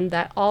learned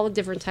that all the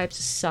different types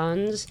of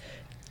suns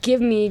give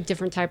me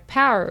different type of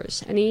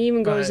powers. And he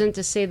even goes Right. in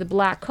to say the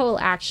black hole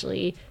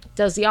actually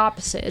does the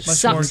opposite. It Much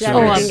sucks more Oh,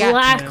 a everything out.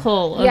 black Yeah.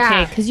 hole. Okay,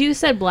 Yeah. because you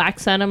said black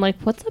sun. I'm like,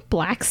 what's a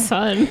black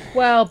sun?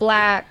 Well,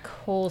 black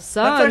hole That's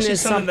sun actually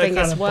is something that something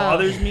kind as of well.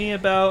 bothers me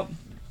about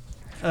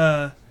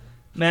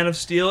Man of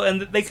Steel,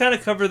 and they kind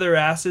of cover their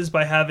asses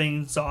by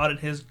having Zod and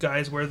his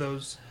guys wear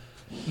those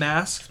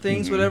mask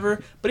things,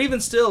 whatever. But even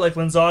still, like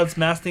when Zod's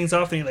mask things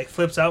off and he like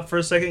flips out for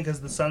a second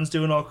because the sun's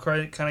doing all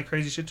kind of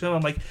crazy shit to him,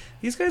 I'm like,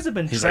 these guys have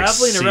been He's, like,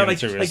 traveling seeing around. Like,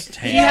 through his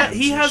he hands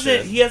and hasn't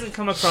shit. he hasn't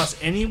come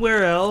across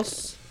anywhere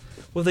else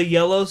with a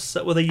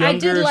with a I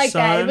younger did like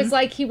son. that. It was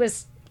like he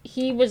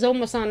was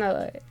almost on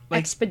a Like-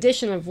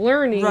 expedition of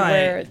learning Right.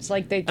 where it's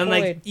like they And toyed.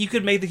 like you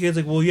could make the kids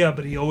like, well, yeah,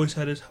 but he always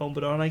had his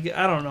helmet on. I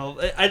don't know.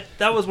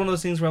 That was one of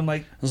those things where I'm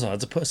like,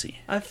 Zod's a pussy.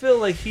 I feel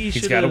like he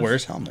He's should. got to wear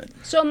his helmet.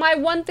 So my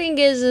one thing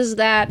is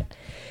that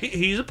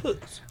He's a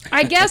puss.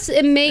 I guess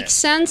it makes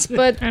sense,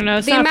 but I don't know,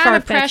 it's the not amount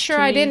of far-fetched pressure,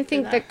 to I me didn't for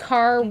think that. the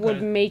car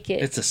would make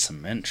it. It's a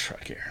cement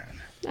truck,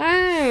 Aaron.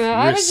 I don't know.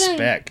 I wasn't.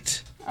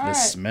 Respect the Alright.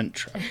 cement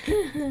truck.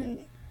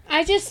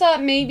 I just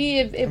thought maybe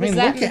if it I was mean,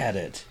 that. look at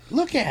it.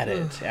 Look at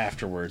it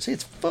afterwards.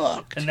 It's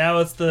fucked. And now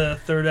it's the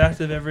third act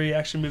of every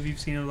action movie you've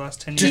seen in the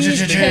last 10 years.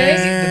 Jesus the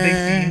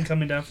big beam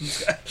coming down from the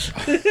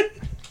sky.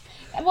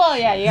 Well,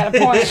 yeah, you got a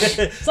point.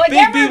 It's like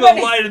Big beam of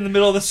everybody. light in the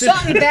middle of the city.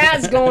 Something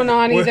bad's going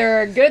on,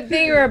 either a good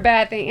thing or a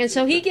bad thing. And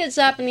so he gets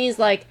up and he's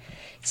like,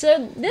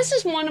 so this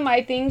is one of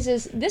my things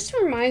is this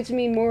reminds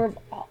me more of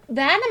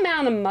that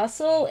amount of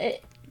muscle.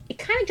 It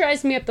kind of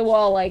drives me up the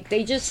wall. Like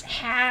they just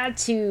had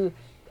to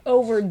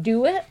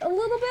overdo it a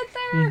little bit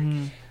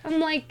there. I'm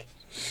like,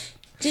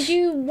 did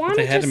you want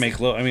They to had just... to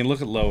make I mean,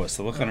 look at Lois.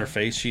 The look on her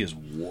face. She is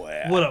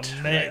wet. What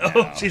a man. right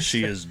Oh, now. she's-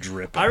 she is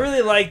dripping. I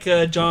really like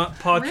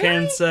Paul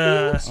Kent's.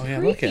 Oh yeah,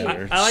 look at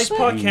her. I like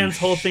Paul Kent's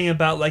whole thing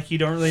about like you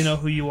don't really know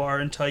who you are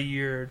until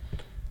you're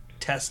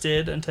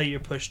tested, until you're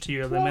pushed to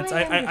your limits.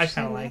 I kind of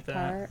understand like that.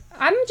 part.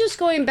 I'm just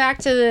going back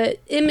to the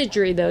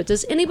imagery, though.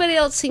 Does anybody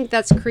else think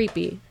that's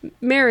creepy?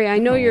 Mary, I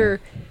know you're...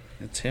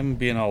 It's him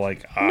being all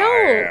like, I No.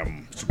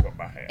 am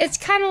Superman. It's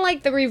kind of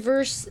like the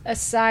reverse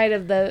side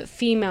of the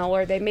female,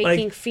 where they're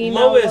making Like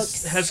female Lois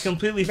looks has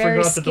completely very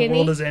forgot that the world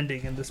skinny. is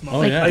ending in this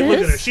moment. Oh, yeah. Like, look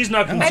at this? her. She's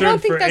not concerned I don't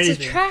think for that's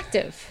anything.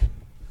 attractive.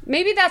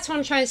 Maybe that's what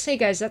I'm trying to say,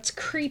 guys. That's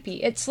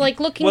creepy. It's like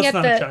looking What's at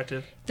not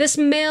attractive? this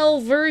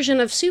male version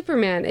of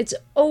Superman. It's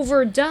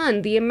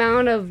overdone. The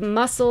amount of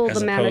muscle, As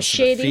the amount of opposed to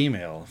the shading.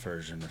 female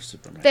version of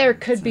Superman. There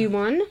could be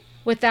one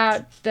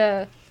without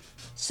the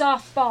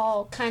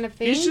softball kind of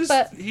thing. He's just-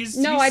 but he's-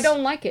 no, he's- I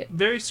don't like it.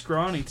 Very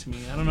scrawny to me.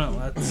 I don't know.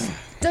 That's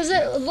Does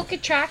it look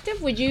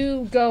attractive? Would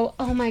you go,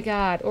 oh my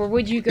god, or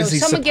would you go, Is he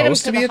someone get him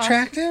supposed to to be the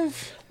hospital?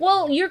 attractive?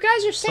 Well, you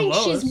guys are saying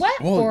Lois. she's wet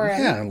Well, for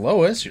him. yeah,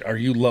 Lois. Are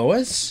you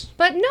Lois?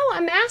 But no,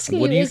 I'm asking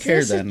What do you is care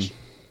this then?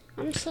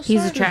 I'm so sorry.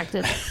 He's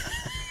attractive.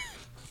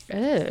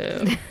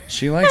 Oh.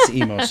 She likes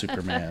emo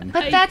Superman.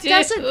 But I that do.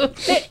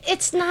 doesn't.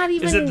 It's not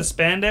even. is it the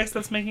spandex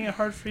that's making it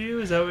hard for you?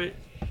 Is that what?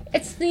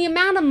 It's the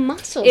amount of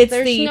muscles. It's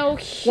There's the no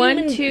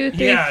human. 1, 2,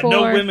 3, Yeah, 4.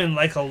 no women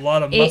like a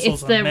lot of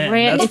muscles It's the on men.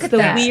 ran- That's It's Look the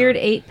at that. weird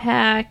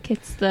 8-pack.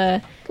 It's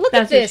the. Look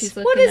that's at what this. she's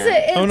What looking is it?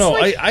 at. It's Oh no!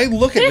 like, I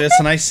look at this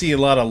and I see a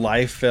lot of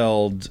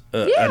Liefeld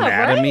Yeah,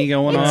 anatomy right?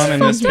 going It's on in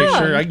this fucked up.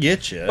 picture. I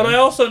get you. But I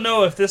also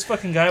know if this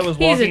fucking guy was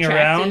He's walking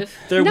around, attractive.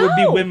 there would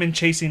be No. women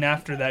chasing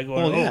after that,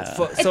 going, Well, "Oh, yeah.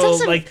 fuck." It So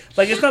doesn't- like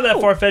it's not that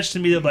no. far fetched to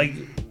me that like,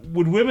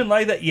 would women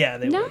like that? Yeah,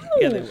 they No. would.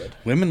 Yeah, they would.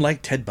 Women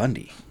like Ted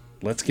Bundy.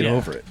 Let's get Yeah.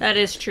 over it. That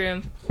is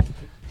true.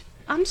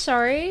 I'm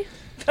sorry.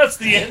 That's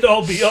the end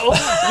all be all.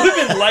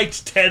 Women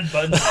liked Ted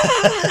Bundy.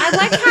 I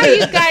like how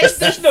you guys.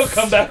 There's no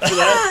comeback for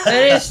that.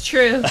 That is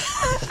true.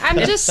 I'm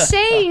just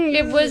saying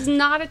it was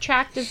not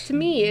attractive to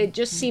me. It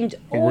just seemed.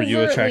 Were you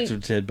overtly-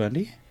 attracted to Ted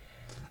Bundy?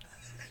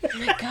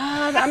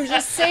 God, I'm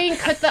just saying,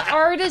 could the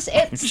artist?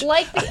 It's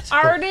like the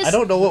artist. I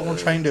don't know what we're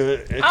trying to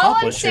accomplish All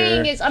I'm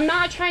saying here. is, I'm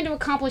not trying to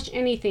accomplish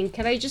anything.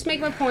 Can I just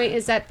make my point?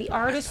 Is that the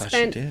artist thought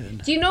spent. you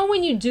did. Do you know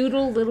when you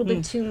doodle a little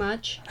bit too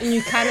much and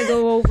you kind of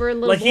go over a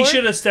little? Like he board?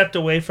 should have stepped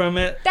away from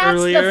it That's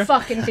earlier. the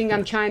fucking thing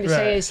I'm trying to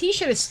say Right. is he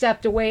should have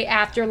stepped away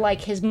after like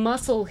his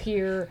muscle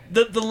here.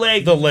 The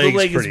leg. The leg's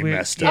leg is pretty weird.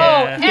 messed Oh,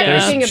 up. Yeah.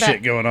 There's some everything about.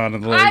 shit going on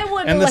in the leg. I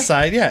would and the like-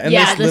 side, yeah. And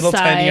Yeah, this the little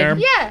tiny side. arm.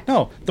 Yeah.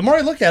 No, the more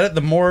I look at it,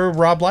 the more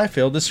Rob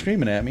Liefeld is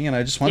screaming at me, and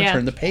I just want to Yeah.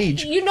 turn the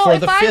page You know, for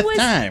if the I fifth was,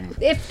 time.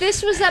 if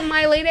this was at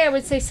My Lady, I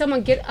would say,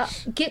 someone get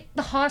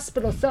the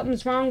hospital.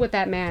 Something's wrong with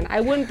that man.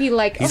 I wouldn't be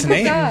like, He's oh an my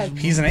alien. god.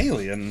 He's an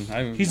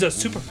alien. He's a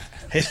Superman.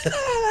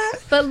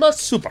 But look,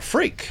 super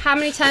freak. how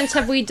many times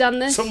have we done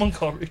this? Someone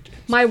called Rick.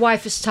 My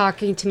wife is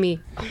talking to me.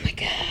 Oh my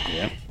god.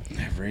 Yep.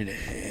 Every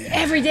day.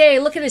 Every day,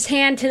 look at his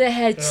hand to the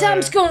head.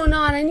 Something's going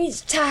on. I need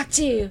to talk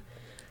to you.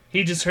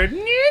 He just heard.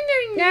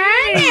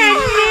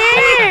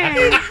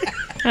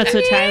 That's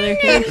what Tyler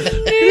thinks.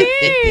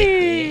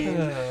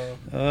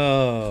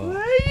 Oh.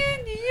 Why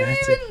do you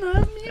That's even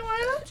love me? Why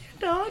don't you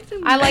talk to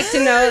I like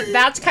to know.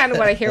 That's kind of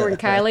what I hear when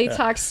Kylie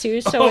talks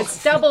too. So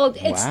it's double.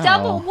 It's Wow.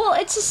 double. Well,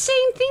 it's the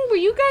same thing where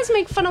you guys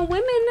make fun of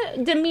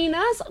women, demean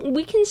us.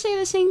 We can say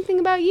the same thing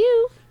about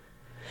you.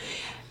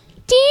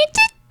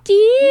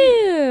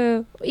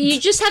 You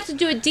just have to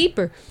do it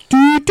deeper.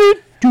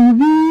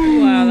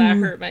 Wow, that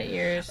hurt my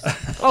ears.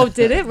 Oh,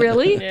 did it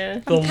really? Yeah.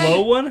 The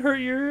low one hurt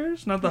your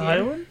ears, not the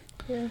high one.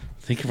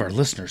 Think of our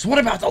listeners. What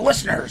about the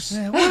listeners?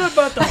 What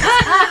about the?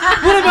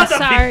 What about the?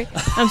 Sorry.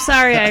 I'm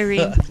sorry,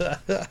 Irene.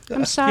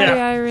 I'm sorry,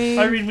 Yeah. Irene.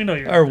 Irene, we know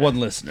you're. Our one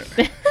listener.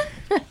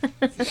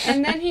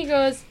 And then he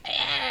goes,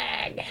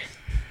 egg.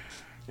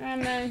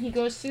 And then he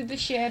goes through the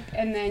ship,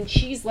 and then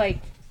she's like,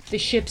 the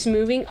ship's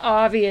moving.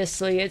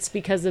 Obviously, it's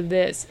because of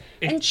this.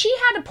 And she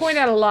had to point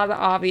out a lot of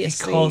He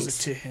obvious calls things.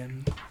 it to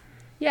him.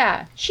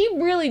 Yeah, she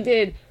really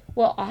did.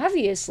 Well,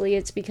 obviously,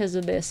 it's because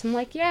of this. I'm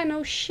like, yeah,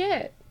 no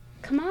shit.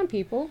 Come on,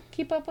 people.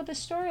 Keep up with the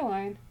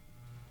storyline.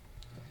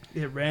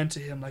 It ran to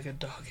him like a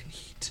dog in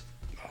heat.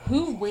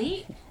 Who?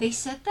 Wait, they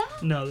said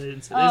that? No, they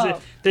didn't say. Oh.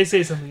 They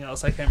say something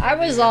else. I can't I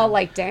remember. was all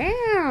like,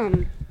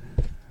 damn.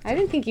 I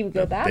didn't think he would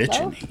go that Bitch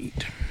low. and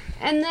heat.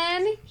 And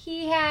then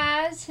he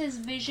has his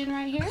vision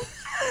right here.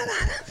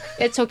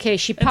 It's okay.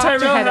 She And popped her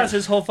Tyrell head has up.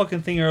 his whole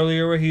fucking thing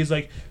earlier where he's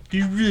like, "Do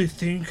you really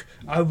think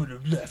I would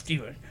have left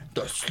even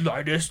the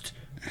slightest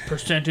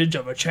percentage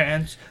of a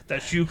chance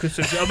that you could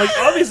succeed?" I'm like,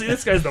 obviously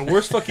this guy's the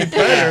worst fucking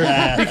predator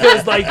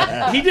because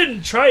like he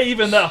didn't try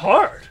even that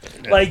hard.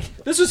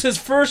 Like this was his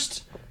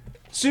first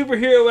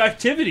superhero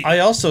activity. I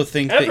also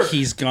think Ever. that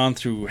he's gone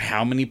through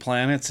how many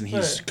planets, and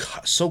he's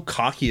so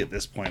cocky at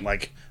this point.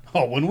 Like,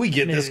 oh, when we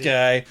get this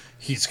guy,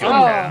 he's I'm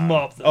gonna. gonna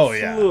mop the Oh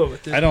yeah. floor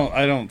with this.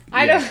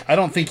 I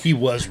don't think he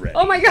was ready.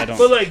 Oh my God. I don't,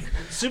 But like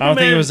I Superman, don't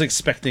think he was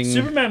expecting.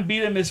 Superman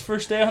beat him his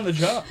first day on the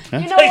job. You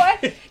know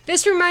what?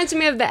 This reminds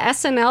me of the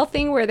SNL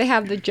thing where they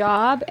have the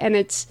job and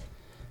it's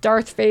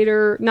Darth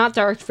Vader. Not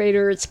Darth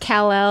Vader. It's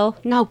Kal-El.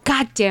 No,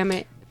 God damn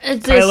it.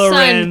 It's his Kylo son,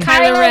 Ren.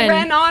 Kylo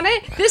Ren. on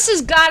it. This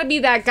has got to be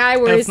that guy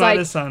where That's he's not like,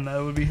 his son.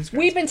 That would be his.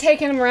 we've been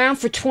taking him around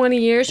for 20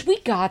 years. We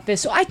got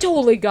this. I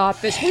totally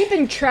got this. We've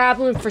been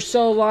traveling for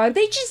so long.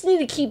 They just need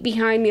to keep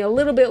behind me a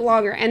little bit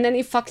longer. And then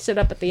he fucks it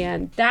up at the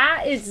end.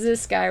 That is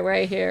this guy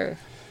right here.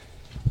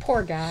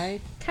 Poor guy.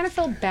 Kind of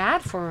felt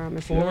bad for him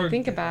if you Poor really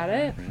think about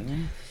it.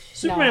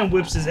 Superman No,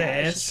 whips his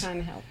I was just ass. trying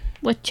to help.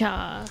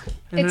 Whatcha?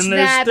 And It's then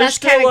there's that- there's that's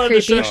still kinda a lot of creepy.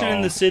 destruction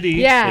in the city.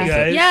 Yeah. you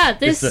guys. Yeah,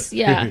 this,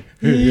 yeah.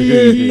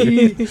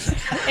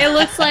 It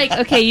looks like,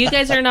 okay, you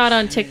guys are not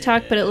on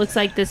TikTok, but it looks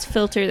like this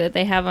filter that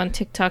they have on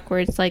TikTok where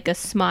it's like a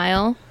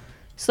smile.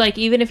 So, like,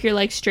 even if you're,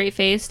 like,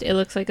 straight-faced, it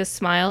looks like a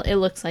smile. It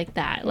looks like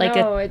that. Like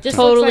No, a it just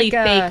totally looks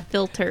like fake a-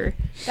 filter.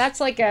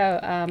 That's like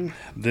a,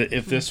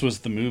 If this was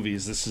the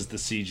movies, this is the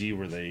CG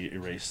where they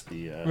erased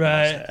the.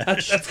 Right.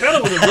 mustache. That's kind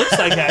of what it looks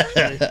like,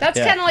 actually. that's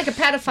Yeah. kind of like a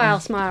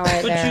pedophile smile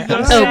right But there. you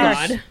guys- Oh, Sorry.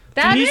 God.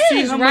 That Can you see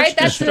is, how right? much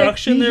That's the,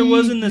 destruction there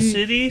was in the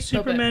city?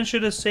 Superman bit.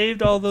 should have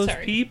saved all those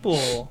Sorry.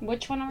 people.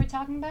 which one are we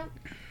talking about?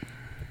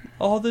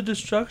 All the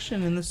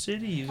destruction in the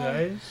city, you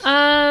guys.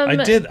 I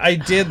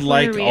did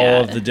like are we all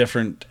at? of the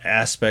different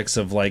aspects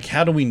of like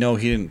how do we know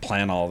he didn't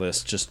plan all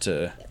this just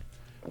to.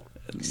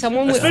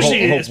 Someone with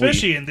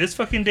Especially in this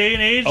fucking day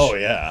and age. Oh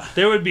yeah,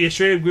 There would be a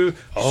straight up group.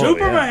 Oh,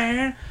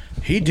 Superman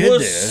he did was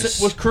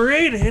this.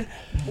 created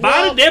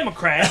by the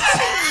Democrats.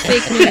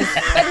 Fake news.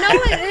 But no,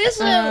 it is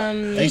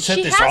They set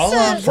she this has all to-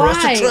 up for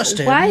us to trust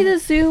him. Why the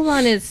zoom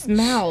on his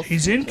mouth?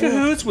 He's in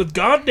cahoots with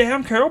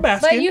goddamn Carol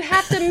Baskin. But you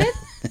have to admit.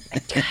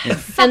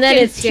 And then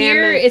it's damn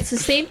here. it. It's the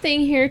same thing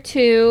here,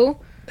 too.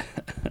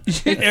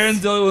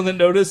 Erin's the only one that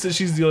noticed that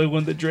she's the only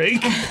one that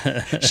drank.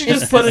 She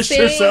just the punished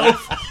same-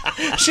 herself.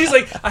 She's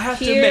like, I have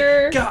to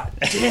Here. admit, God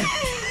damn.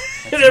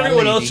 And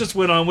everyone else just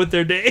went on with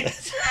their day.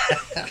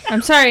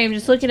 I'm sorry, I'm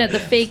just looking at the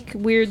fake,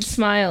 weird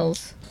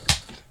smiles.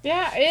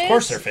 Yeah, it is. Of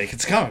course they're fake.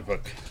 It's a comic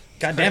book.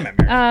 God damn it,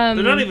 Mary.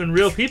 They're not even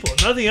real people.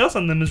 Nothing else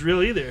on them is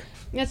real either.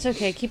 That's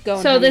okay. Keep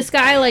going. So honey. this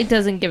guy like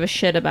doesn't give a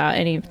shit about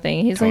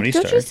anything. He's Tony like,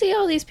 don't you Stark. see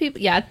all these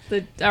people? Yeah,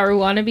 our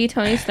wannabe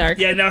Tony Stark.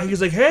 Yeah, now he's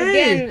like,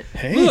 hey, Again,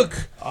 Hey,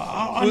 look.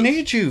 I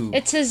need you.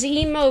 it's his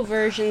emo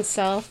version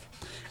self.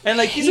 And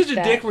like, he's hate such a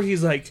that. dick where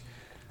he's like,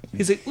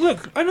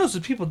 look, I know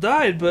some people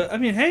died, but I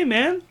mean, hey,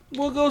 man,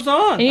 what goes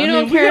on? And you I don't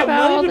mean, we care got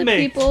about money all to the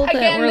make. people that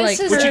Again, were this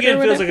like is- Which hurt again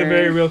or feels like a whatever.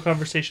 very real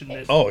conversation.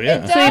 That Oh It yeah.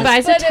 does, So he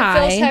buys a but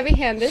tie. It feels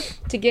heavy-handed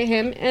to get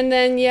him, and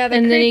then the And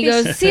then he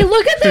creepy- goes, see,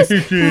 look at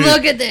this.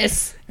 Look at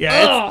this.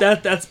 yeah,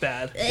 that's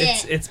bad.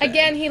 It's bad.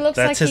 Again, he looks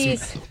That's like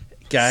his he's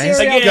guys.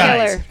 serial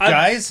Guys, killer.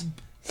 guys,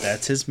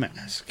 that's his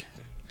mask.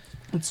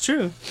 It's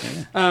true.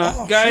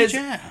 Oh, Guys,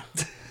 shit, yeah.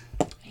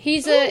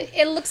 he's a.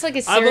 It looks like a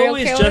I've serial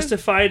always killer.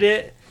 justified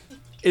it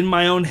in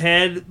my own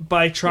head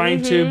by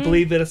trying to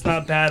believe that it's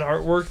not bad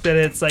artwork, that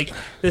it's like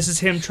this is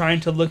him trying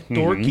to look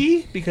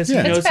dorky because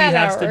Yeah. he knows It's he bad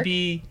has to artwork.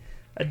 be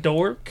a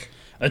dork.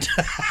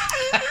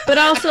 But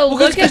also,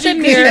 look at the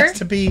you- mirror.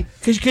 to be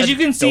Because you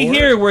can see dork?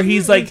 here where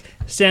he's like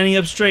standing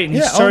up straight, and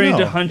he's Yeah, starting no,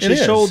 to hunch it his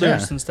is,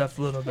 shoulders yeah. and stuff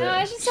a little bit. No,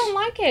 I just don't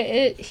like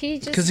it. He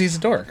just Because he's a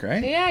dork,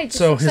 right? Yeah, he just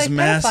So looks his like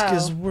mask pedophile.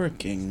 is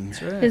working.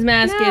 His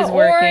mask no, is or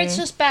working. it's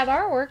just bad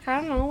artwork. I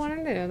don't know what to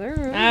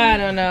do. I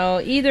don't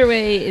know. Either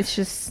way, it's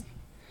just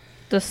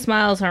the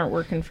smiles aren't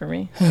working for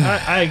me.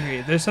 I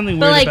agree. There's something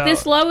But weird like about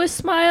this Lois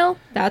smile,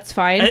 that's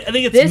fine. I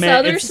think it's this men.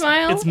 other It's-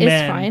 smile it's is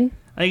men. fine.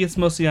 I think it's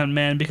mostly on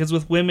men because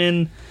with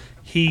women,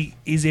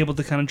 he's able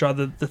to kind of draw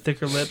the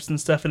thicker lips and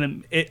stuff,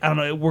 and it I don't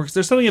know, it works.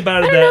 There's something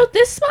about I it don't know. that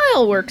This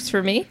smile works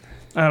for me.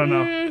 I don't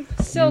know.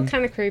 Still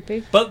kind of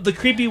creepy. But the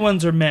creepy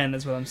ones are men,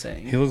 is what I'm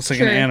saying. He looks like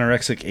True. an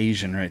anorexic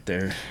Asian right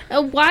there.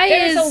 Why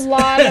There's is a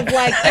lot of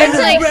like. There's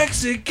like.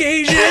 Anorexic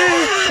Asian.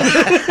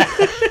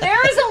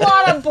 There is a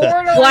lot of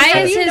borderline. Why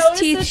Have is you his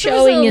noticed teeth this?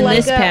 showing There's in like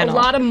this panel? A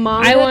lot of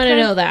manga. I want to kind-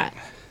 know that.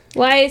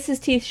 Why is his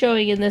teeth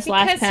showing in this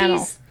last Because panel?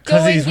 he's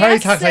 'Cause going, he's probably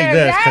yes, talking like sir,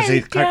 this, 'cause yeah,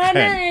 he's Clark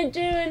Kent.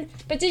 doing.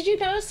 But did you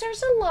notice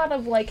there's a lot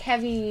of like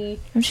heavy?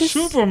 I'm just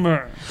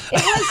Superman.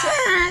 It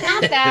was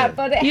not that,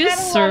 but it You, had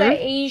a lot sir. of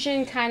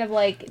Asian kind of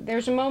like.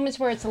 There's moments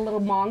where it's a little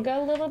manga,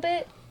 a little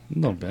bit. A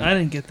little bit. I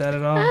didn't get that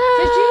at all. Did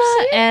you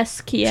see it?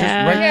 esque, yeah. Just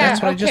right, Yeah,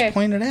 that's what I okay. just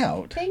pointed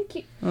out. Thank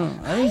you. Oh, I Why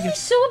didn't are you get.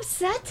 so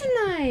upset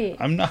tonight?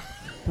 I'm not.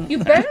 You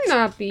better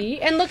not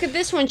be. And look at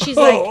this one. She's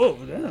like, Oh,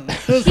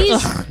 damn.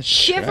 he's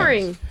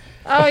shivering.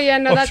 Oh yeah,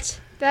 no, that's.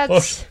 I'm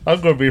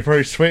going to be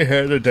very sweet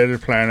here at the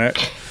Desert Planet.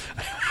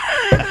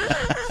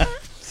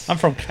 I'm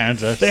from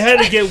Kansas. They had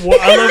to get.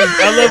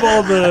 I love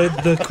all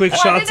the quick Why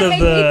shots did it of make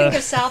me think the.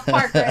 of South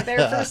Park right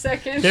there for a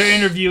second? They're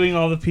interviewing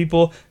all the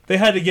people. They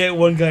had to get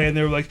one guy, and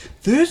they were like,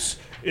 "This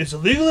is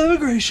illegal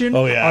immigration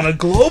Oh, yeah. on a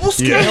global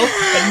scale,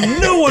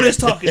 and no one is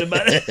talking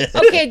about it."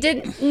 Okay,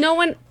 did no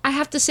one? I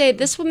have to say,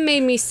 this one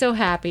made me so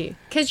happy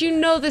because you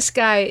know this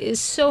guy is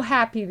so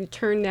happy to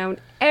turn down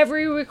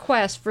every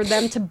request for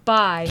them to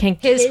buy Can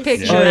his kiss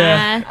picture. Oh,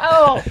 yeah.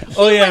 Oh,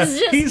 Oh yeah, was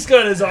just- he's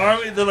got his arm.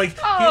 They're like,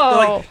 they're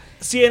Oh. like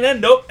CNN,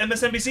 nope.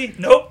 MSNBC,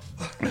 nope.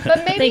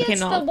 but maybe They it's can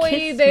the all way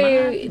kiss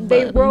they my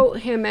they button. wrote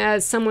him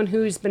as someone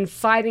who's been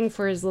fighting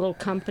for his little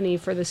company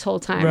for this whole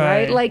time,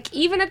 right? Right. Like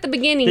even at the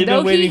beginning, They've though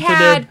been waiting he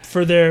had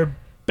for their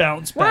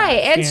bounce back. right,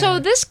 and yeah. so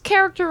this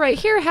character right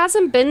here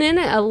hasn't been in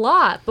it a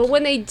lot, but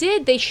when they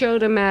did, they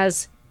showed him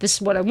as this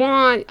is what I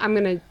want. I'm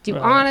gonna do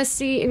Right.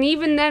 honesty, and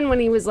even then,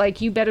 when he was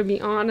like, "You better be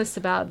honest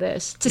about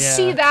this," to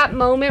see Yeah. that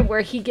moment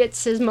where he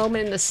gets his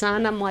moment in the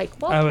sun, I'm like,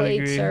 I "Well would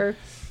played, agree. sir."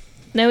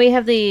 Now we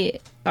have the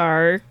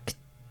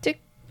Arctic.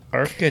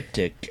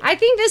 Architect. I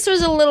think this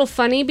was a little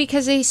funny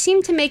because they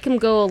seemed to make him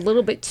go a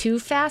little bit too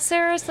fast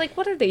there. It's like,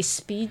 what are they,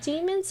 speed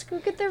demons? Go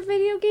get their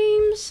video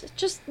games?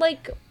 Just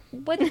like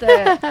with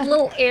the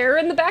little air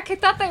in the back. I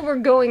thought they were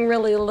going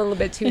really a little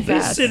bit too He's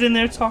fast. sitting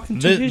there talking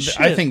to his shit.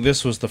 I think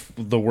this was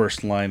the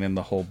worst line in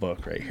the whole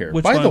book right here.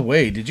 Which By the one?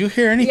 way, did you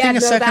hear anything Yeah, a no,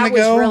 second that was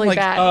ago? really like,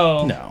 bad.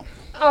 Oh no.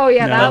 Oh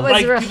yeah, No. that was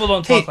like real. people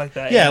don't Hey, talk like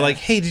that. yeah, like,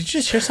 hey, did you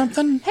just hear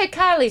something? Hey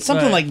Kylie,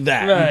 Something Right. like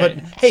that. Right.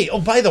 But hey, oh,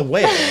 by the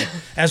way,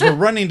 as we're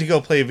running to go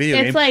play a video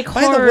It's game, like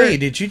by the horror- way,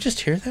 did you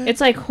just hear that?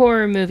 It's like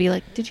horror movie.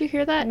 Like, did you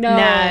hear that? No.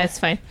 Nah, it's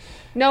fine.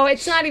 no,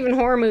 it's not even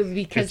horror movie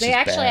because It's they just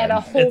actually bad. had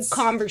a whole It's-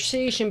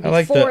 conversation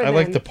I before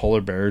like then. the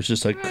polar bears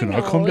just like, can I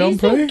Oh, come down he's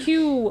play? so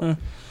cute.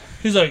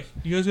 He's like,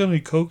 "You guys got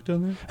any coke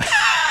down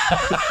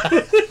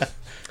there?"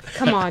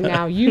 Come on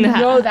now, you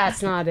know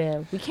that's not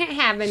it. We can't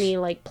have any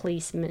like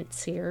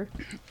placements here.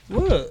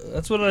 What?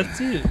 That's what I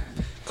do.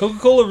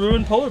 Coca-Cola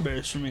ruined polar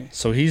bears for me.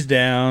 So he's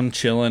down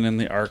chilling in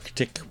the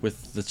Arctic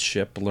with the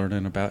ship,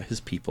 learning about his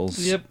peoples.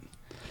 Yep.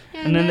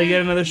 And then they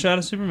get another shot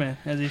of Superman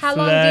as he How flies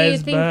long do you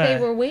think by. they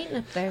were waiting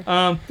up there?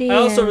 I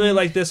also really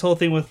like this whole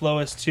thing with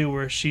Lois too,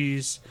 where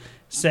she's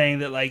saying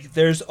that like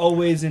there's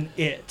always an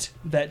it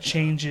that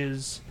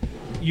changes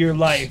your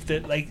life.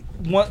 That like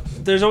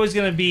there's always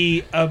gonna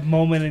be a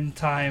moment in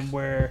time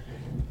where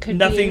Could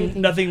be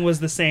anything. nothing was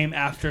the same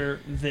after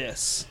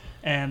this,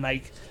 and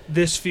like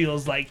this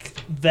feels like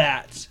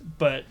that,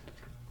 but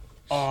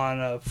on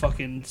a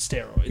fucking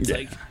steroids. Yeah.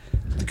 Like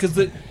because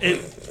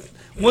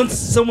once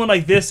someone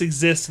like this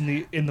exists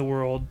in the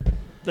world,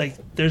 like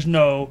there's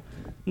nothing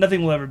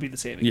will ever be the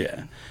same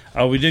again.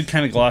 Yeah. We did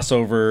kind of gloss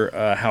over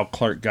how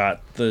Clark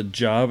got the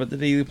job at the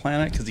Daily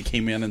Planet because he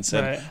came in and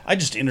said, Right. I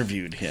just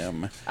interviewed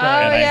him. Oh, and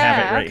I have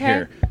yeah, it right okay.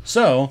 here.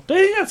 So, Don't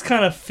you think that's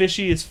kind of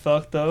fishy as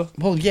fuck, though?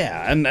 well,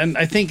 yeah. And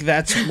I think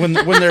that's when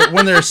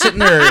they're sitting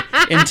there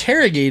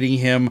interrogating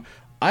him,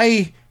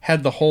 I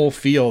had the whole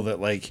feel that,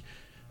 like,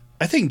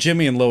 I think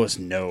Jimmy and Lois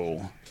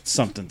know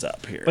something's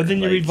up here. But then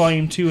you Like, read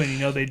volume 2 and you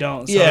know they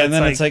don't. So yeah, and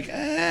then it's like,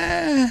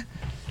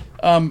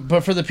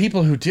 but for the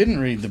people who didn't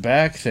read the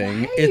back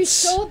thing, Why are you it's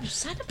so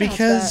upset about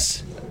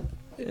because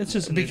it's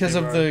just a because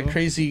newspaper of the article.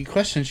 crazy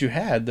questions you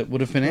had that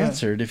would have been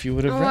answered if you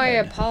would have that? Oh, I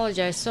read.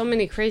 apologize. So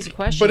many crazy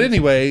questions. But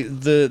anyway,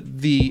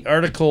 the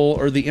article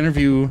or the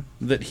interview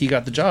that he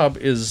got the job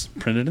is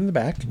printed in the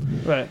back.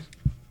 Right.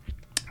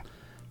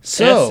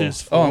 So,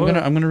 S is I'm for-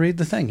 gonna read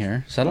the thing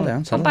here. Settle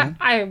down, settle But down.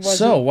 I wasn't.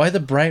 So, why the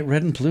bright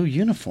red and blue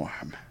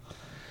uniform?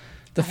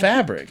 The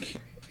fabric,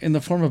 in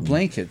the form of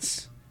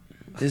blankets,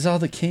 is all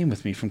that came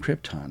with me from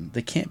Krypton.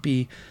 They can't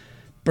be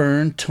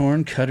burned,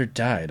 torn, cut, or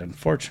died.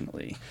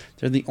 Unfortunately,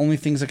 they're the only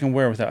things I can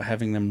wear without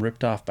having them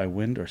ripped off by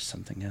wind or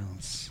something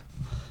else.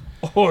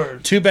 Or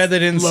Too bad they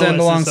didn't Lois send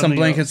is along some something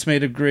blankets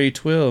made of gray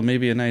twill,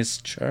 maybe a nice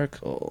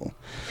charcoal.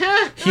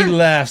 He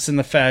laughs in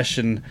the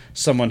fashion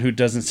someone who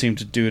doesn't seem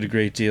to do it a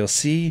great deal.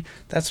 See,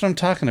 that's what I'm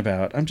talking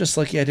about. I'm just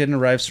lucky I didn't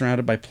arrive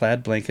surrounded by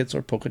plaid blankets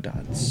or polka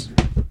dots.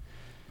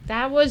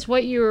 That was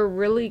what you were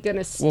really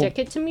gonna stick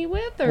it to me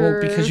with, or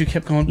Well, because you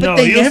kept going, but No,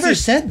 they you'll never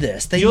see- said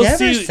this. They you'll never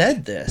see-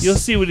 said this. you'll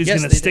see what he's Yes,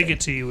 gonna they stick did. it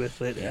to you with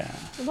later. Yeah.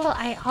 Well,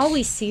 I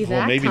always see that.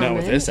 Well, maybe not coming.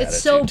 with this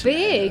It's so attitude tonight,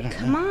 I big. don't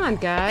Come on,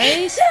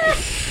 guys.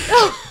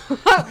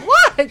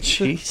 What?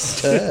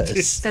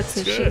 Jesus. That's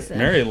what she said.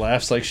 Mary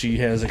laughs like she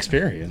has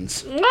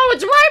experience. No,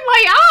 it's right in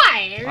my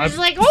eye. It's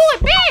like, oh,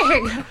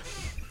 it's big.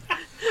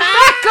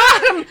 That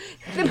got him.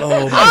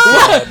 Oh my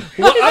god.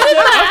 Well,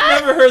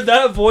 I've never heard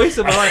that voice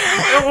in my life.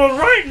 It was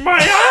right in my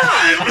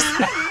eyes.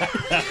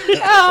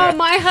 Oh,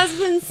 my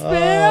husband spit.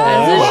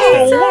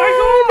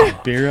 Oh my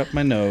god! Beer up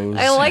my nose.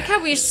 I like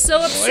how he's so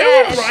It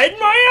upset. was right in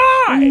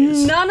my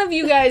eyes. None of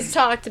you guys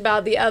talked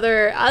about the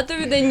other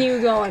than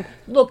you going,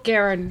 look,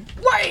 Aaron,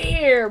 right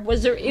here.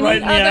 Was there any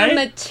Right in the other eye?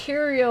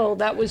 material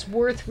that was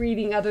worth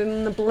reading other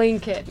than the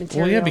blanket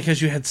material? Well, yeah,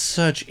 because you had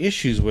such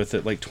issues with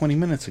it like 20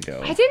 minutes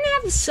ago. I didn't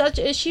have such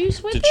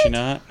issues with Did it. she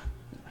not?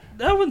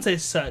 I wouldn't say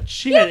such.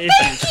 She Yeah, had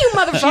thank issues. you, She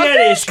had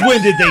motherfucker. issues.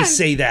 When did they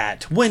say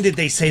that? When did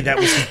they say that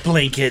was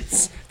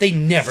blankets? They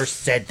never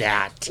said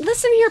that.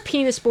 Listen here,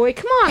 penis boy.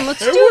 Come on,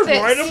 let's It do was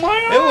this. right in my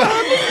eye.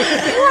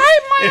 Right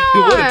in If you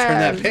my would have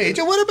turned eye. that page,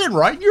 it would have been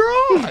right in your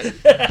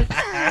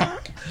eye.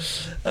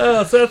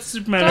 Oh, so that's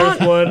Superman Earth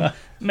Don't- 1.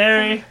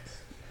 Mary,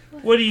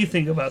 what do you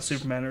think about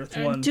Superman Earth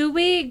 1? Do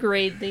we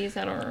grade these?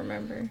 I don't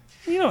remember.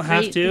 You don't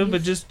have rate to, these?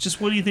 but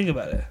just what do you think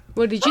about it?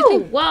 What did you Oh,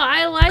 think? well,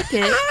 I like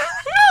it.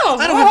 No,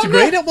 I don't have to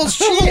grade it. Well,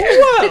 shit.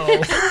 Whoa!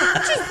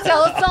 Just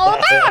tell us all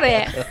about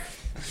it.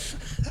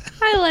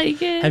 I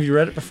like it. Have you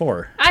read it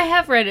before? I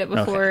have read it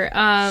before.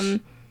 I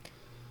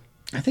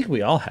think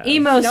we all have.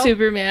 Emo Nope.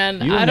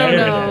 Superman. You I and don't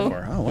Mary read it know.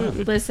 before. Oh, wow.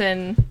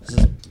 Listen,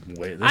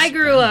 Wait, this, I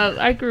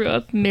grew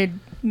up mid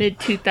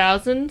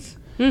 2000s.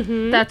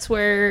 Mm-hmm. That's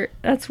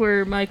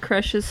where my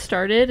crushes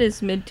started,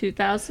 is mid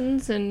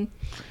 2000s, and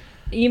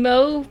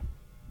emo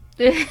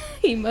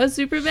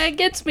Superman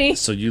gets me.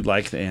 So you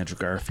like the Andrew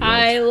Garfield?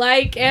 I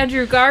like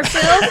Andrew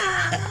Garfield.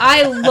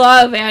 I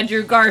love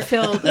Andrew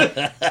Garfield.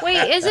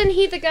 Wait, isn't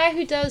he the guy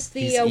who does the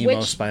He's emo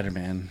witch?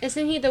 Spider-Man.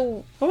 Isn't he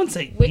the I wouldn't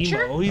say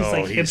Witcher? emo. He's Oh,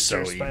 like he's hipster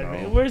so Spider-Man.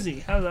 emo. Where is he?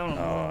 How does that one?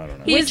 I don't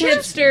know. He's Witcher?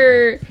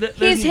 hipster. Th-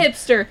 He's there's-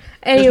 hipster. There's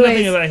nothing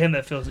Anyways, about him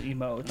that feels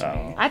emo to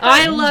me.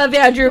 I love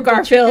Andrew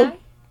Garfield.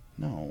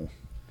 No.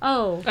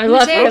 Oh, I who's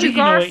love I Andrew think you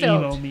know what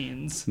Garfield. emo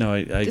means. No, I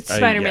It's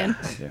Spider-Man.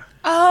 Yeah.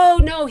 Oh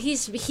no,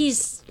 he's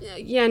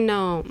yeah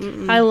no.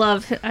 Mm-mm. I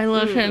love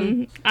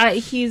him.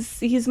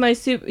 He's my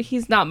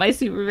he's not my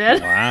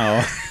Superman.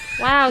 Wow.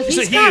 Wow, he's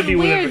So he can got be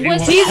whatever weird. he Was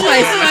wants. He's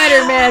my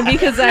Spider-Man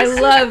because I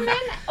love.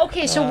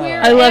 Okay, so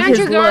where I love his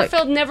Andrew look.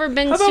 Garfield never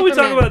been How about Superman? we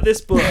talk about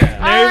this book? Mary,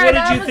 Alright, what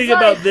I did you was think like,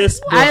 about this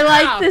book? I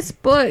like this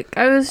book.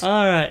 I was.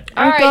 All right,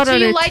 I Alright, got so on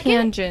you a like it?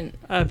 tangent.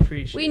 I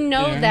appreciate. We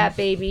know it. that,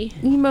 baby.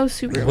 Emo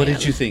Superman. What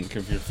did you think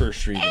of your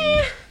first reading?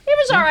 It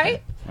was all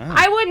right. Wow.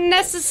 I wouldn't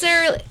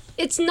necessarily.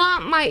 It's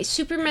not my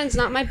Superman's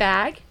not my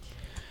bag.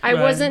 I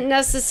Right. wasn't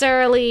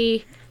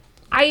necessarily.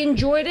 I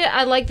enjoyed it.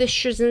 I like the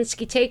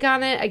Straczynski take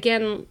on it.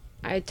 Again,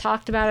 I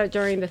talked about it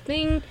during the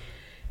thing.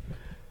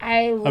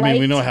 I I mean,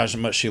 we know how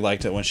much she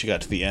liked it when she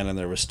got to the end and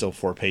there was still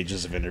 4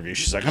 pages of interview.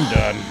 She's like, I'm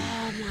done.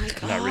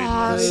 I'm not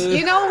reading this.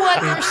 You know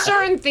what? There's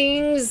certain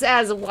things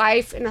as a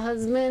wife and a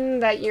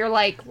husband that you're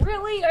like,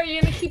 really? Are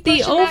you gonna keep The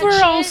pushing that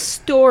overall shit?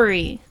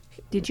 story.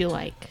 Did you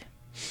like?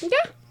 Yeah.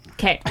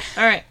 Okay.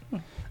 All right.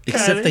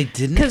 Except they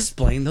didn't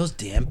explain those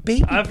damn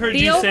baby. I've heard The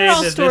you say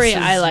overall that story, this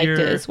is I liked your,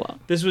 it as well.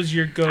 This was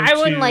your go-to. I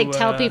wouldn't like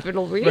tell people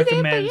to read it, but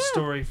recommend yeah.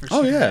 story for.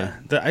 Oh,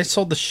 Superman. yeah. I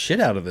sold the shit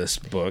out of this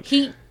book.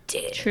 He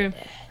did. True.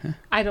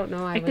 I don't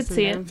know. I could wasn't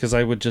see there. it. Because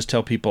I would just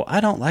tell people,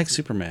 I don't like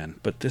Superman,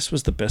 but this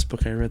was the best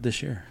book I read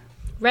this year.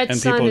 Red And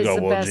Sun people is go,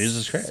 the "Well, best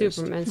Jesus Christ."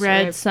 Superman story.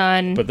 Red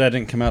Sun. But that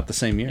didn't come out the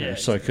same year, Yeah,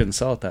 so I couldn't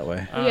sell it that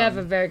way. You have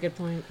a very good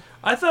point.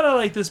 I thought I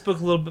liked this book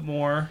a little bit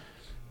more.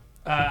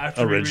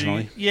 After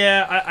Originally? rereading it.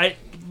 Yeah, I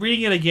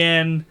reading it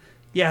again.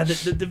 Yeah,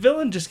 the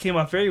villain just came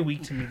off very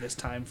weak to me this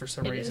time for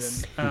some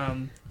reason.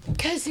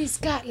 Because he's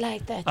got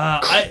like that.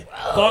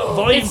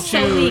 Volume It's 2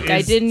 so weak. I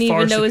is didn't far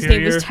even know his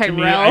name was superior to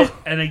me. Tyrell.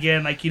 And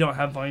again, like, you don't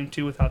have volume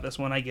 2 without this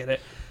one. I get it.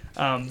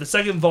 The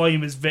second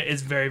volume is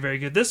very, very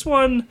good. This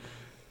one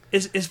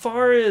is, as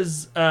far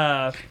as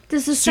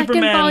Does the second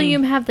Superman-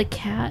 volume have the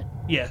cat?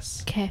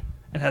 yes, Okay.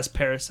 it has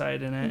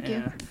Parasite in it. Thank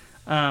you.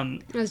 Yeah.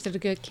 Is it a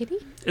good kitty?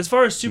 As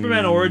far as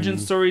Superman origin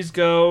stories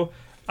go,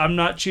 I'm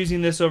not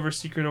choosing this over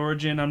Secret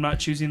Origin. I'm not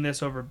choosing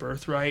this over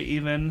Birthright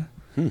even.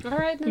 All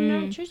right, then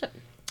don't choose it.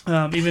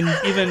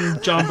 Even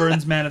John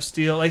Byrne's Man of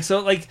Steel.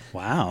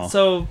 Wow.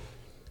 So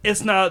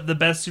it's not the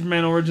best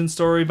Superman origin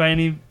story by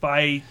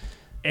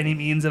any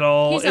means at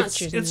all. He's not it's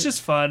choosing it's it.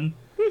 just fun.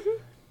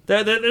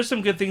 There's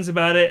some good things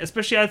about it,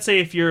 especially I'd say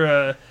if you're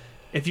a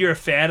if you're a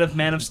fan of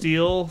Man of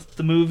Steel,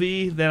 the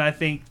movie, then I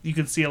think you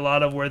can see a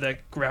lot of where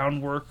that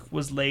groundwork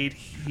was laid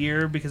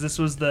here, because this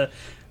was the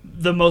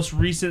most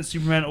recent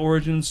Superman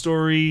origin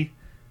story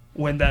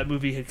when that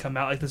movie had come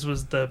out. Like, this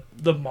was the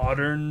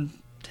modern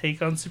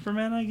take on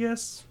Superman, I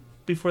guess,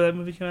 before that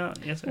movie came out.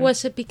 Yes.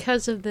 Was it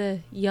because of the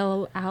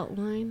yellow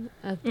outline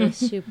of the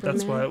Superman?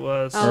 That's why it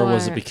was. Oh, Or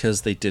was it alright.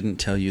 because they didn't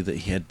tell you that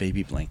he had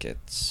baby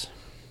blankets?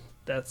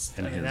 That's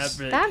And his-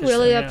 That pissed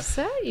really me off.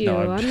 upset you. No,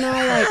 I'm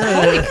not like,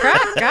 holy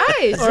crap,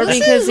 guys. Or this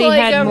because is he like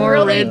had a more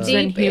really ribs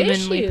than deep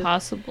humanly issue.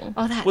 possible.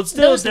 Oh, that Would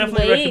still those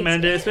definitely legs.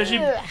 recommend it, especially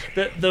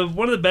Ugh. the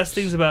one of the best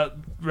things about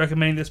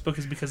recommending this book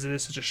is because it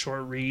is such a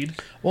short read.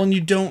 Well, and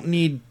you don't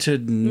need to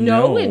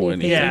know anything.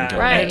 anything Yeah,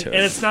 going right. and, into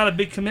and it. it's not a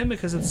big commitment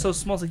because it's so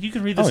small. It's like you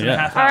can read this Oh, in yeah. a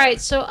half All hour. right,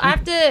 so I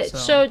have to. So-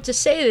 So to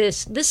say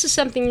this is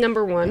something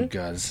number Oh one.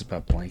 god, this is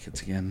about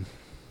blankets again.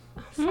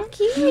 Fuck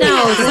you.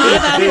 No, it's not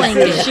about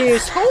blankets.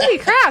 Issues. Holy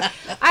crap!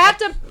 I have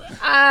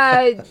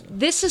to.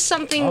 This is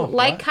something Oh,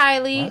 like what?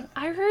 Kylie. What?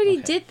 I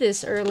already did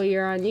this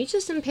earlier on. You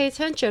just didn't pay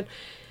attention.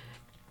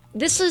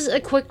 This is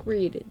a quick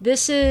read.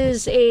 This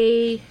is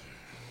a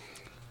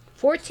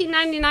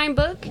 $14.99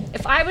 book.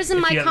 If I was in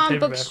If my you had a comic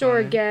book paperback store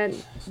one, yeah. again,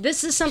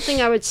 this is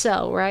something I would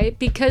sell, right?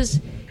 Because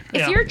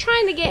if Yeah. you're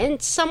trying to get in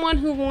someone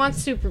who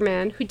wants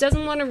Superman, who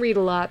doesn't want to read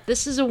a lot,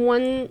 this is a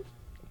one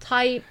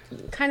type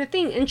kind of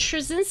thing. And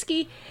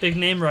Straczynski, Big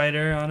name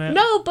writer on it.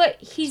 no, but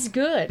he's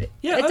good.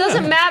 Yeah, It oh,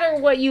 doesn't yeah. matter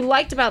what you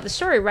liked about the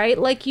story, right?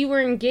 Like, you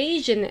were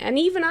engaged in it, and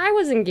even I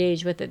was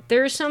engaged with it.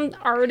 There are some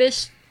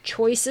artist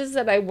choices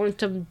that I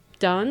wouldn't have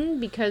done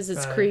because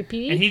it's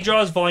creepy. And he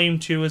draws volume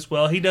 2 as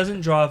well. He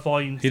doesn't draw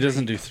volume 3. He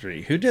doesn't do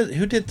 3. Who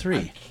did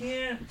 3?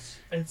 Can't.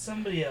 It's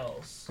somebody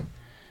else.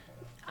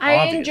 I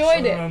obvious.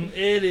 enjoyed it.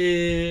 It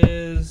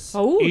is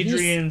Oh,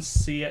 Adrian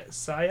Syaf?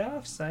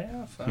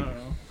 Syaf? I don't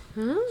know.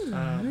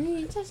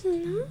 He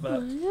doesn't know.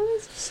 but- It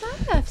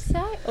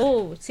was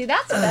Oh, see,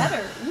 that's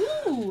better.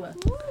 Ooh.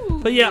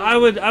 But yeah, I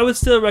would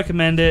still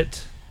recommend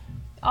it.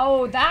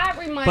 Oh, that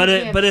reminds But me.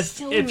 it, of- but if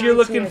still if you're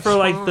reminds me looking of for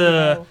like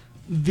Chongo.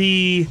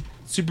 the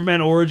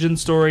Superman origin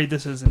story,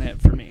 this isn't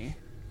it for me.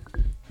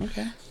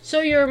 Okay. So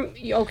you're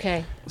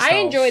okay. I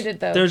So, enjoyed it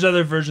though. There's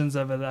other versions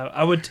of it that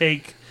I would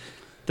take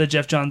the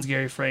Jeff Johns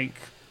Gary Frank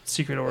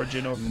Secret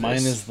Origin over Mine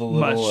this is the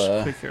little,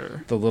 much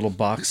quicker. The little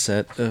box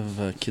set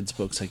of kids'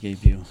 books I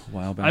gave you a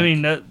while back. I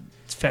mean,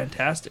 that's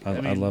fantastic.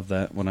 I mean, love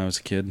that when I was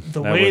a kid.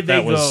 The that way was, they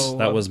that was, go-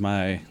 That was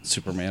my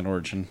Superman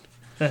origin.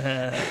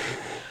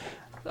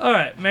 All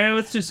right, Mary,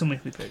 let's do some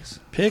weekly picks.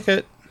 Pick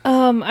it.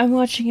 I'm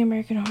watching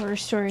American Horror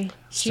Story.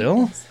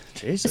 Still?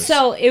 Jesus.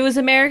 So it was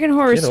American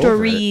Horror Get over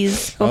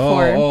Stories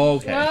before. Oh,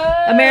 okay.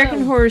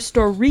 American Horror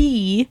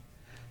Story.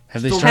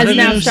 Have they Has started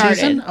now a new started.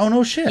 season? Oh,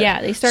 no shit.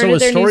 Yeah, they So started is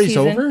their Stories new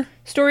season. over?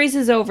 Stories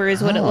is over,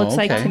 is what it Oh, looks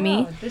like okay. to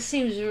me. Oh, this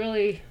seems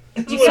really.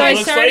 What I it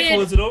looks started- like.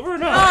 Was it over or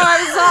not?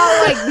 I was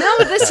all like,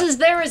 no,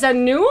 there is a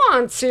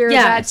nuance here.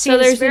 Yeah, that so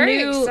seems there's very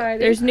new. exciting.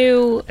 There's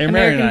new Hey,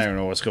 Mary and I American don't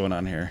know what's going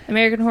on here.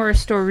 American Horror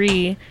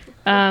Story.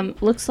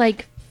 Looks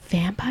like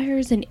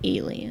vampires and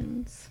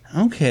aliens.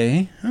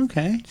 Okay.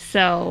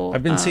 So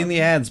I've been seeing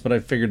the ads, but I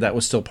figured that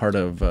was still part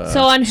of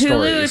So on Hulu,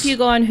 Stories. if you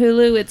go on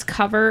Hulu, it's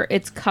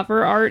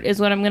cover art is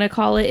what I'm gonna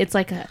call it. It's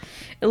like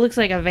it looks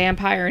like a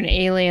vampire and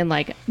alien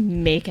like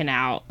making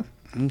out.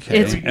 Okay.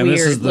 it's and this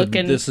is weird the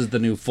looking. this is the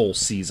new full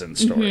season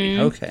story.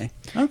 Okay.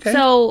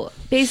 So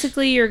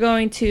basically, you're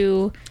going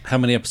to How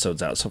many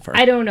episodes out so far?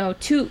 I don't know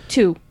two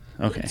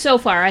Okay. so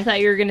far. I thought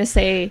you were gonna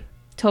say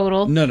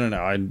total. No.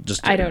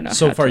 I don't know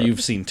So how far, to-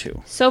 you've seen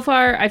 2. So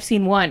far, I've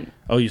seen one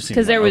Oh, you've seen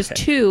because there one. was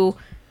Okay. 2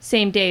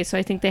 same day. So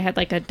I think they had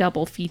like a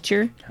double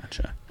feature.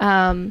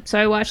 Gotcha. So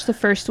I watched the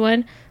first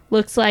one.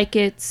 Looks like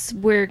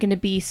we're gonna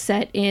be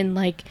set in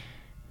like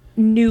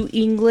New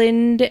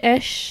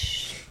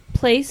England-ish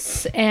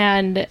place,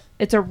 and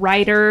it's a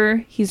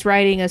writer. He's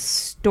writing a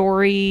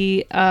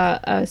story,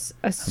 a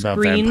About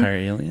screen, vampire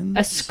aliens.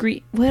 a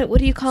screen. What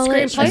do you call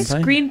Screenplay? it? A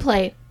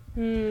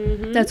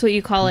screenplay. That's what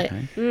you call it.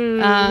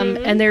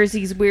 Okay. And there's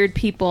these weird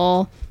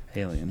people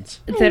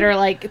Aliens. that are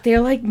like they're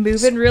like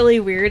moving really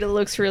weird. It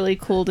looks really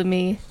cool to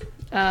me,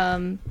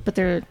 but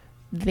they're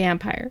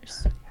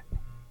vampires.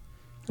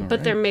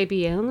 but there may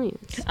be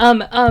aliens.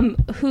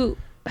 Who?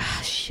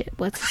 Shit.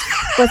 What's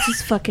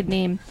his fucking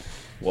name?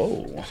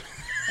 Whoa.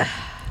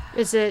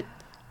 Is it?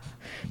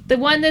 The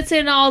one that's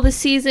in all the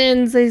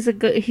seasons. He's a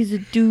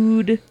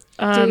dude.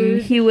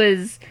 Dude. He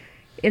was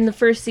in the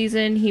first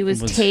season. He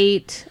was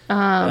Tate.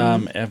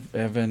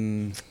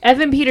 Evan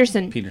Evan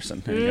Peterson.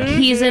 Peterson. There you go.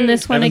 He's in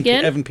this one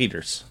again. Evan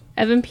Peters.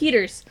 Evan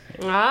Peters.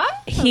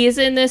 He is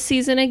in this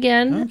season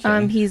again.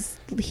 Okay.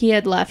 He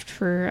had left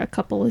for a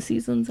couple of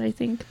seasons, I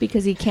think,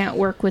 because he can't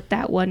work with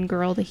that one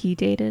girl that he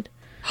dated.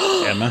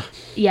 Emma.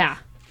 Yeah.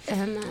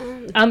 Emma.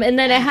 And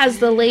then it has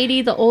the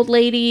old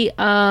lady,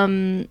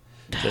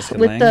 Jessica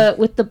with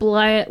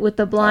Lange.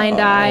 the blind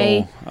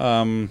eye.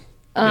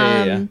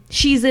 Yeah.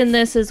 She's in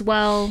this as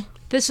well.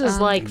 This is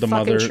like The fucking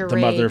mother, charade. the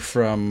mother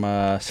from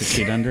 6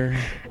 Feet Under.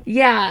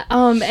 Yeah.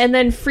 And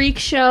then Freak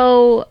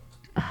Show.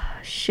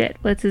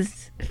 What's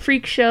his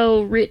Freak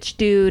Show? Rich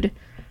dude.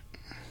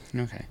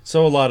 Okay.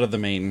 So a lot of the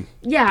main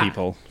Yeah.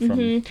 people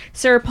from...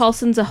 Sarah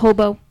Paulson's a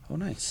hobo. Oh,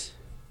 nice.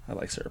 I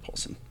like Sarah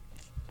Paulson.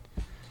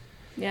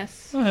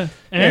 Yes. Aaron,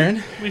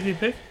 Aaron? weekly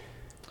pick.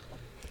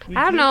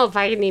 I don't know if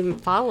I can even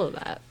follow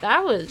that.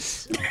 That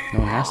was No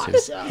one has to.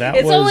 Awesome. That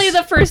It's was... only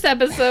the first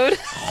episode.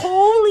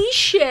 holy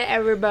shit,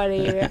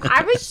 everybody.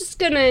 I was just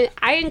gonna.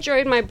 I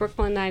enjoyed my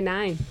Brooklyn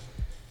Nine-Nine.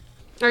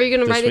 Are you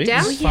gonna This write it week?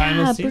 down?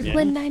 Final Yeah, season.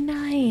 Brooklyn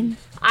Nine-Nine.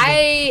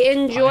 I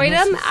enjoyed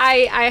Final them.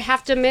 I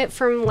have to admit,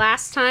 from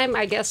last time,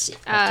 I guess.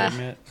 Have to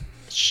admit.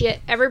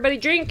 Shit, everybody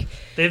drink.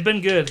 They've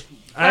been good.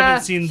 I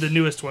haven't seen the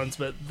newest ones,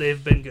 but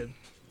they've been good.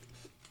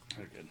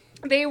 Very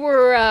good. They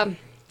were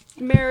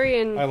Mary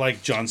and I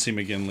like John C.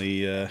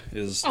 McGinley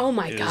is Oh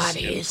my God,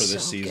 he in is for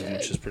this so season, good.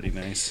 which is pretty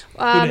nice.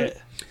 Who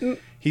did?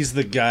 He's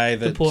the guy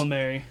The that Pull and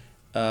Mary.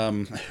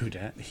 who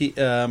dat? He you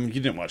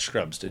didn't watch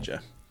Scrubs, did you?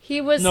 he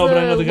was No, but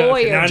I know the the guy. Okay,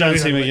 lawyer. now I know John who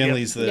C. you're talking about,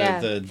 McGinley's Yeah.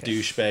 the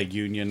douchebag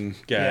union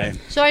guy. Yeah.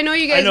 So I know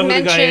you I guys know who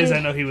the guy is. I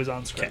mentioned know he was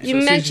on Scrubs. you So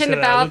as soon as mentioned said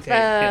that, I about was like,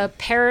 okay, the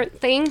parent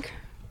thing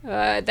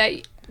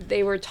that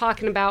they were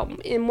talking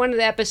about in one of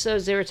the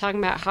episodes. They were talking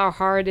about how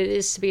hard it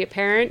is to be a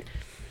parent.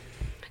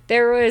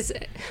 There was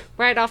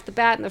right off the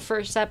bat in the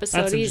first episode.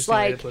 That's He's interesting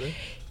way to like, put it.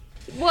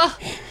 well,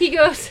 he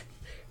goes,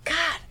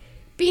 God,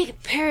 being a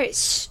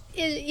parent.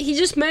 He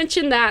just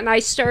mentioned that, and I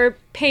started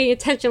paying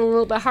attention a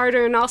little bit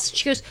harder. And also,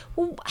 she goes,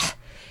 well,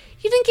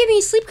 you didn't get any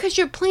sleep because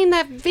you're playing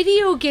that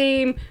video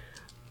game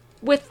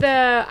with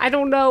the, I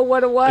don't know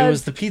what it was. It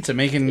was the pizza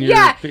making your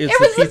Yeah, it's it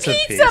was the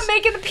pizza piece.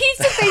 making the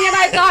pizza thing, and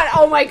I thought,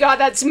 oh my God,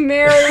 that's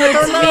Mary with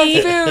her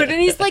little food.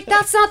 And he's like,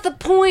 that's not the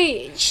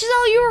point. She's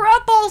all, you were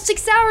up all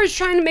 6 hours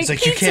trying to make It's like,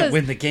 pizzas. you can't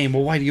win the game.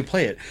 Well, why do you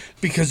play it?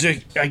 Because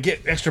I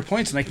get extra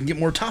points and I can get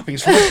more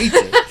toppings for the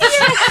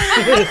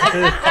pizza.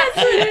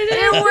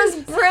 It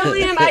was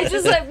brilliant. I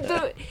just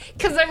like,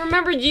 because I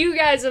remembered you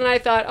guys, and I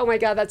thought, oh my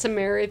God, that's a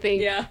Mary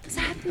thing. Yeah. Because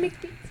I have to make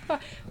pizza.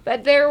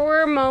 But there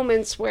were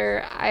moments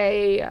where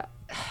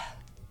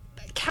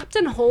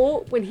Captain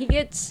Holt, when he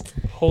gets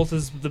Holt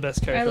is the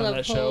best character on love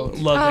that Holt.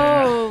 show. Love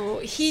him. oh,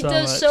 he So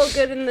does much. so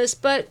good in this.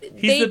 But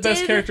He's the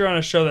best character on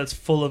a show that's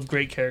full of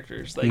great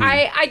characters. Like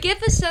I get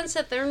the sense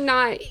that they're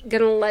not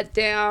gonna let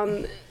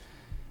down.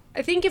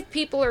 I think if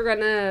people are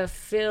gonna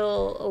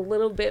feel a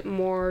little bit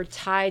more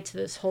tied to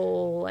this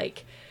whole,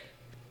 like,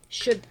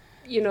 should,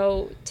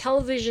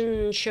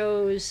 television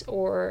shows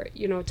or,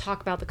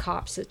 talk about the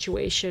cop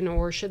situation,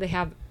 or should they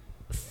have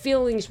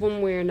feelings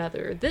one way or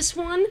another? This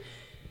one,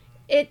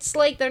 it's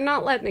like they're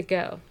not letting it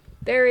go.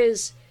 There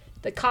is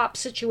the cop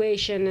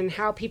situation and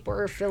how people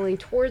are feeling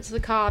towards the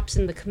cops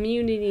and the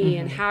community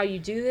and how you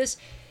do this.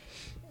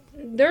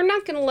 They're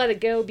not going to let it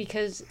go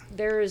because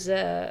there is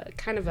a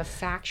kind of a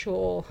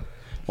factual.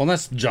 Well,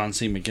 that's John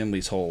C.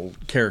 McGinley's whole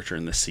character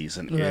in this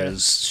season Right.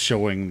 is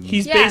showing.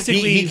 he's Yeah.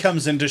 basically he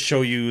comes in to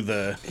show you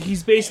the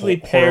he's basically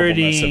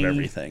horribleness parodying of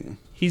everything.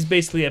 He's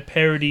basically a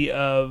parody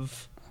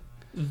of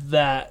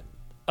that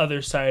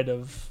other side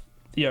of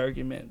the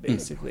argument,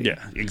 basically. Yeah,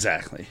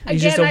 exactly.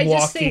 He's just a I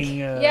walking,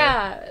 think, uh,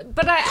 yeah,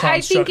 but I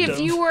think if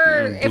construct you of-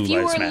 were Blue if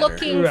you Lives were Matter.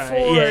 looking Right.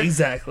 for Yeah,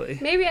 exactly.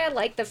 maybe I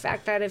like the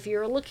fact that if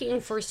you're looking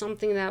for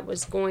something that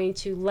was going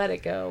to let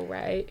it go,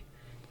 right?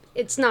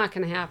 It's not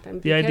going to happen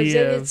because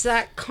idea it's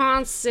that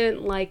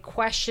constant like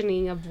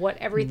questioning of what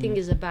everything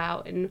is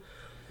about, and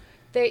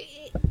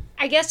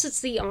I guess it's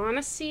the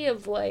honesty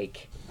of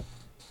like,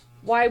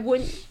 why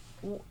wouldn't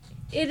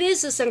it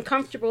is this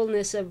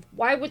uncomfortableness of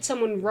why would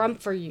someone run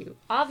for you?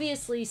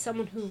 Obviously,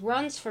 someone who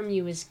runs from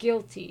you is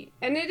guilty,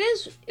 and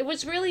it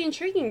was really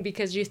intriguing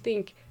because you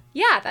think,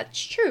 yeah, that's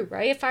true,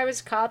 right? If I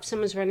was a cop,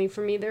 someone's running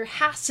for me, there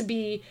has to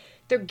be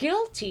they're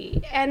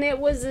guilty, and it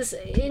was this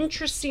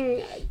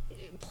interesting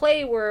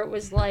play where it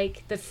was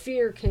like the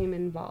fear came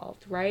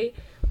involved, right?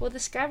 Well,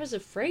 this guy was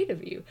afraid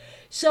of you,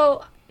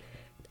 so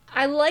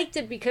I liked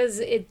it because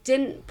it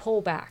didn't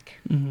pull back.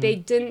 They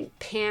didn't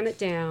pan it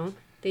down.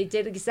 They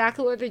did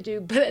exactly what they do,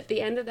 but at the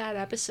end of that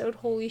episode,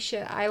 holy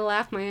shit, I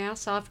laughed my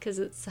ass off because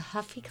it's a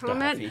Huffy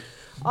comment. Huffy.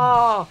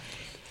 Oh,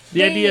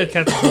 The idea of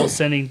Captain Holt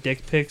sending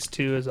dick pics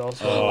too is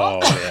also Oh,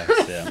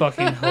 yes, yeah.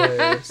 fucking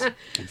hilarious.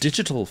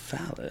 Digital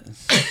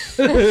phallus.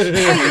 but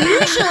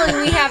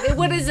usually we have,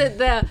 what is it,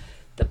 the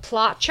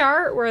plot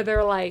chart where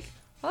they're like,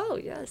 oh,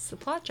 yes, the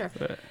plot chart.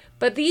 Right.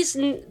 But these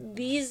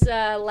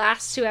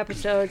last two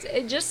episodes,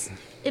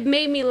 it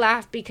made me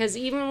laugh because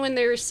even when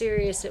they were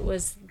serious, it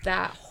was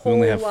that We whole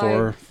only have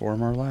like, four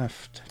more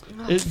left.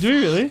 Do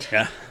we really?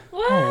 Yeah.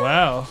 Oh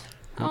wow.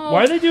 Oh.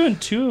 Why are they doing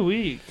 2 a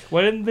week?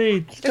 Why didn't they?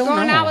 They're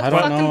going know. out with I the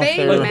don't know fucking if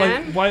baby, they're-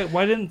 man.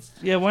 why didn't?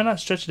 Yeah, why not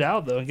stretch it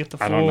out though and get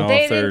the I don't know full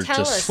They if they're didn't tell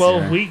just us.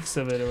 12 Yeah. weeks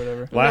of it or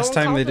whatever? Last No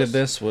one time they told did us.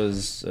 this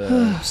was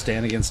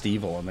Stand Against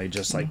Evil, and they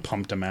just like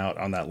pumped them out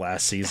on that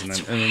last season, and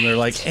then they're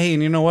like, "Hey,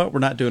 and you know what? We're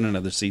not doing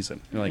another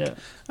season." You're like, Yeah.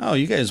 "Oh,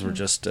 you guys were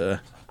just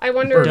I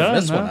wonder. Done,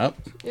 this one huh? up."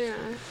 Yeah.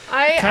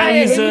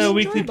 Kylie's it was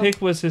weekly enjoyable.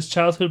 pick was his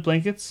childhood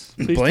blankets.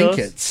 Please tell us.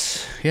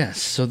 Blankets,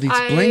 yes. So these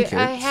blankets.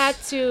 I had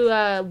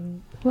to.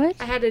 What?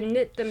 I had to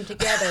knit them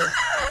together.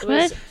 It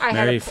was, What? I had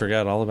Mary to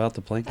forgot all about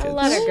the blankets.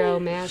 let her go,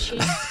 man. She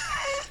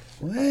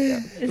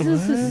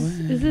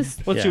Is this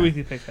What's Yeah. your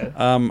weekly pick, Ed?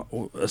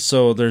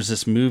 So there's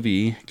this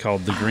movie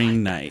called The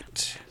Green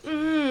Knight.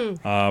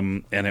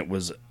 And it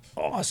was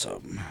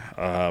awesome.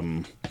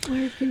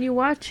 where can you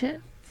watch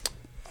it?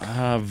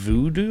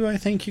 Voodoo, I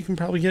think you can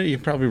probably get it. You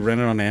can probably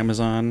rent it on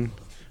Amazon.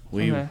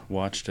 We Okay.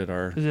 watched it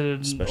our Is it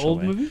an special old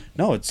way. movie?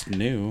 No, it's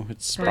new.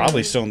 It's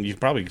probably still. You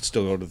probably could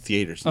still go to the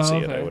theaters and Oh, see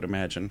it. okay. I would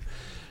imagine.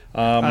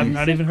 I've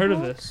not even heard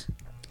of this.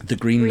 The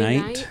Green,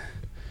 Green Knight.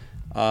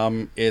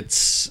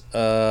 It's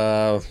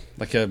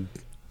like a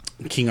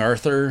King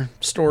Arthur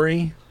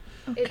story.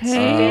 It's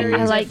Okay, very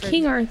I like different.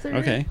 King Arthur.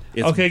 Okay.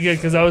 It's, Okay, good,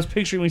 because I was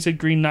picturing when you said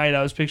Green Knight,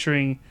 I was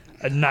picturing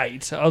a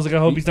knight. I was like, I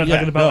hope he's not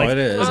talking about no, it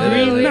is. Oh, It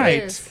Green is. it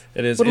Knight. is.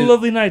 It is. What a It-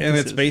 lovely night And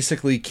this it's is.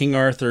 basically King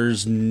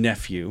Arthur's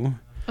nephew.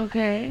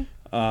 Okay.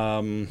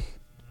 Oh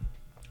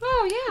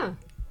yeah.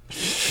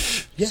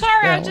 Yeah,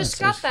 Sorry, yeah, I it just was.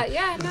 got that.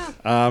 Yeah,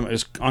 no. It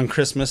was on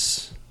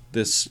Christmas.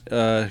 This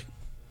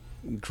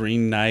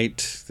Green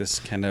Knight. This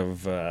kind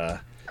of.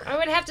 I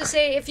would have to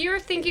say, if you're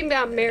thinking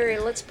about Mary,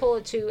 let's pull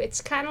it to.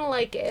 It's kind of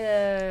like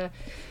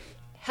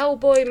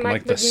Hellboy, Mike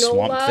like the Mignola.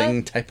 Swamp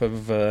Thing type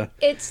of.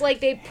 It's like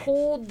they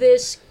pulled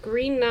this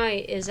Green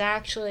Knight is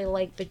actually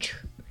like the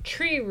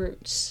tree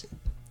roots,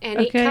 and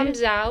he Okay.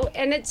 comes out,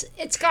 and it's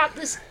got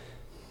this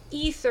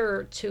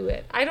ether to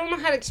it. I don't know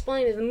how to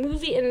explain it. The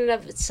movie in and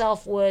of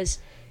itself was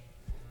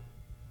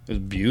It was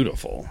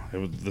beautiful.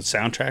 The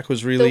soundtrack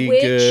was really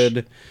Witch.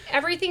 good.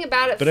 everything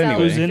about it. But felt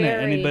anyway. Who's in it?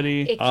 very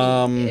Anybody? icky.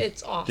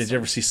 It's awesome. Did you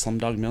ever see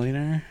Slumdog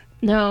Millionaire?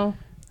 No.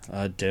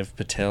 Dev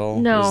Patel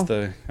No. was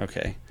the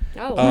okay.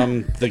 Oh,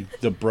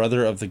 The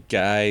brother of the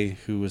guy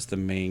who was the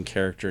main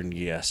character in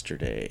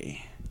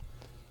Yesterday.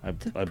 I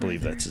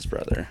believe that's his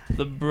brother.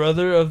 The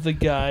brother of the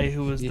guy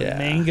who was the Yeah.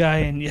 main guy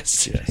in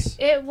Yesterday. Yes.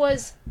 it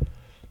was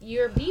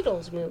your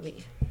Beatles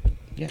movie.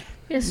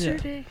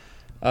 Yesterday.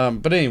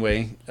 But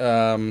anyway,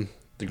 the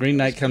Green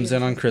Knight comes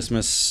in on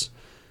Christmas.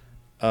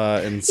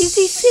 And Is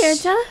he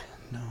Santa?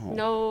 No.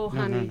 No,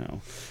 honey.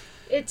 No.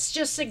 It's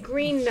just a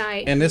Green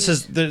Knight. And this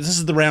is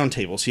the round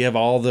table. So you have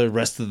all the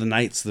rest of the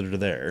knights that are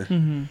there,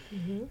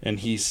 and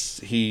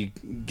he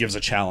gives a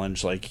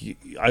challenge like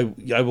I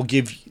will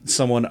give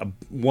someone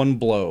one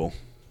blow,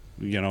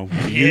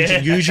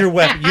 use your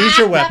weapon. Use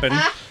your weapon.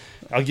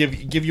 I'll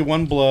give you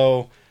one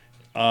blow,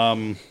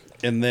 and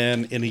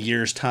then in a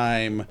year's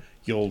time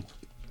you'll.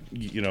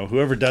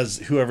 Whoever does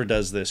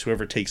this,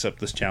 whoever takes up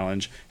this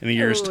challenge in a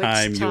year's Ooh, it's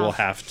time, you will tough.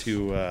 have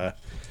to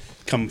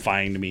come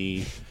find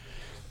me.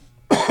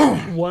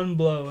 One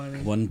blow. I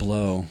mean. One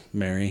blow,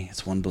 Mary.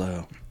 It's one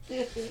blow.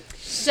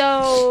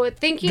 So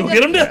thinking Go of,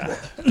 get him down.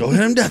 Go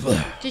hit him, Devil.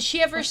 did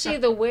she ever see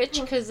The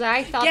Witch? Because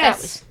I thought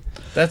Yes.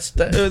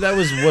 That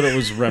was what it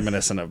was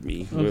reminiscent of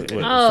me.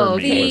 Oh,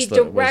 okay. the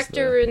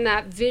director in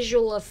that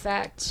visual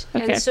effect.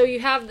 Okay. And so you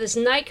have this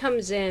knight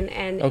comes in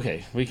and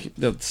Okay,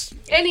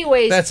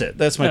 anyways, that's it.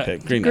 That's my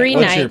pick. Green Knight. Green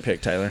What's Knight. your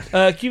pick, Tyler?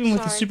 Keeping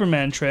with the Sorry.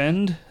 Superman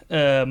trend,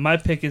 my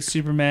pick is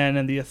Superman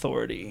and the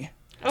Authority.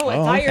 I Oh, thought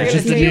you were okay. going Which to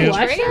is the say new- the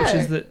Watch trailer. that.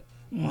 Which is the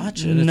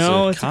Watch it.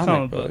 no, it's a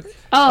comic book.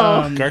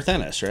 Oh. Garth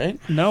Ennis, right?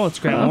 No, it's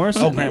Grant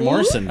Morrison. Oh, Grant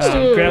Morrison.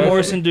 Grant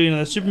Morrison doing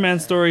the Superman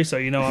story, so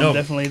I'm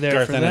definitely there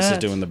Garth for Ennis that. is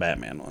doing the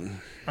Batman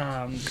one.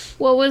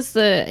 What was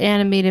the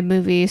animated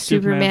movie?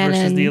 Superman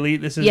versus and the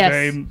Elite. This is Yes.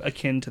 very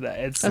akin to that.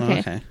 It's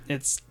Okay.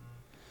 it's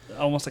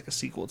almost like a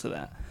sequel to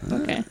that.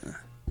 Okay.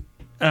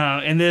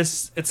 In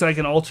this, it's like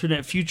an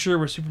alternate future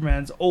where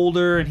Superman's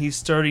older and he's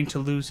starting to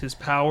lose his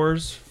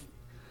powers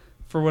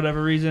for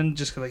whatever reason,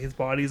 just because like his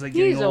body's like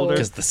getting He's older. old.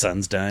 Because the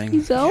sun's dying.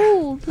 He's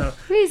old. So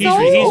He's he's,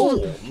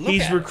 old.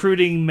 he's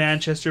recruiting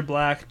Manchester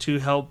Black to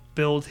help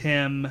build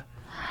him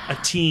a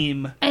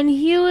team. And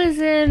he was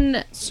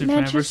in Superman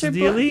Manchester versus the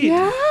Bla- Elite.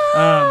 Yeah.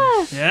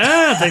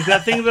 Yeah, it's like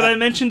that thing that I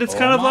mentioned. It's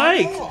kind of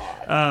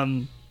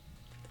like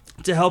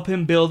to help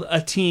him build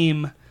a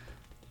team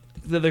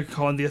that they're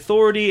calling the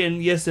Authority.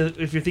 And yes,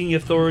 if you're thinking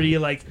Authority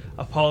like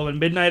Apollo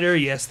and Midnighter,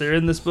 yes, they're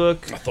in this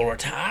book.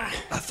 Authority.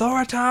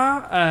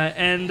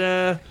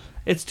 And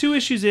it's 2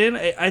 issues in.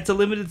 It's a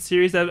limited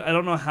series. I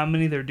don't know how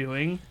many they're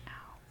doing.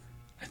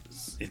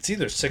 It's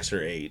either 6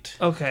 or 8.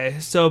 Okay,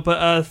 so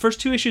but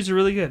first 2 issues are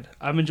really good.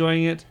 I'm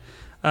enjoying it.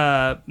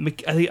 I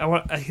think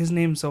his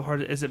name's so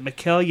hard. Is it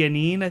Mikhail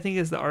Yanin? I think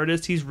is the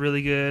artist. He's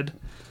really good.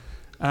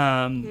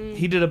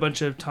 He did a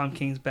bunch of Tom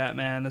King's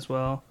Batman as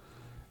well,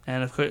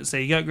 and of course,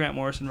 you got Grant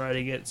Morrison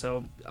writing it.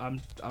 So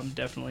I'm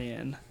definitely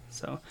in.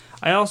 So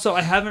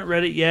I haven't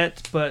read it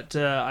yet, but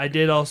I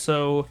did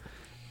also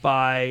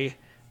buy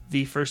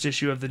the first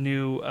issue of the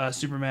new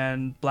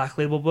Superman Black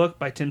Label book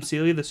by Tim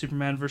Seeley, the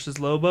Superman versus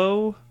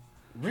Lobo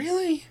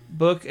Really?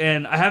 book,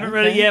 and I haven't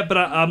read it yet, but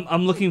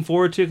I'm looking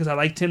forward to it because I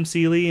like Tim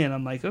Seeley, and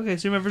I'm like, okay,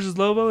 Superman versus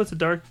Lobo, it's a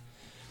dark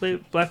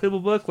Black Label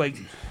book, like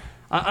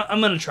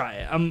I'm gonna try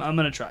it. I'm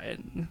gonna try it.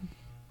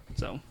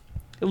 So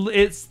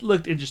it's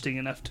looked interesting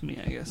enough to me,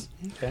 I guess.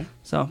 Okay.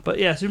 So, but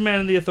yeah, Superman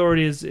and the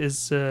Authority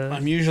is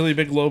I'm usually a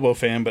big Lobo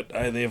fan, but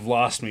they've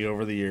lost me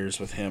over the years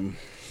with him.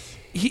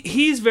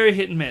 he's very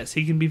hit and miss.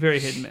 He can be very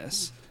hit and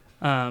miss,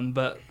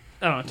 but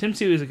I don't know. Tim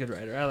Sue is a good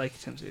writer. I like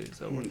Tim Sue.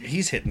 So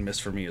He's hit and miss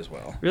for me as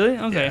well. really,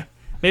 okay. Yeah.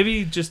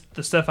 Maybe just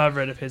the stuff I've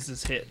read of his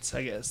is hits.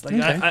 I guess. Like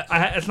Okay.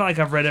 I it's not like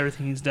I've read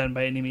everything he's done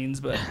by any means,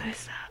 but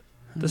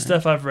the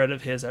stuff I've read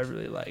of his I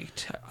really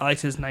liked. I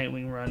liked his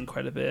Nightwing run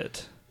quite a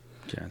bit.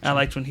 Gotcha. I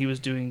liked when he was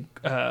doing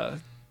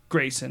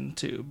Grayson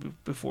too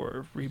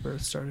before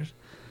Rebirth started.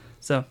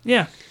 So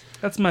yeah,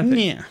 that's my pick.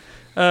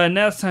 Yeah.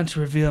 Now it's time to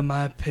reveal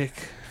my pick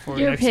for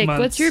Your next pick. month.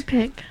 What's your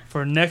pick?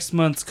 For next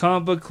month's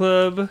comic book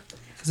club?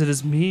 Because it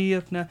is me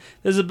up now.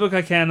 There's a book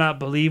I cannot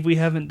believe we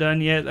haven't done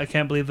yet. I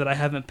can't believe that I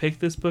haven't picked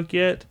this book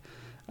yet.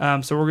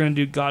 So we're going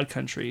to do God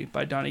Country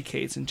by Donny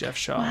Cates and Jeff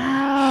Shaw.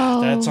 Wow.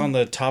 That's on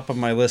the top of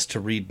my list to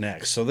read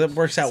next, so that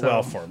works out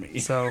well for me.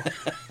 So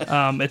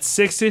it's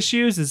 6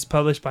 issues. It's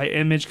published by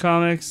Image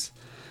Comics.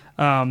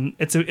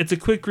 It's a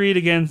quick read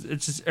again.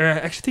 It's just, or I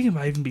actually think it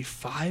might even be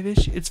 5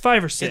 issues. It's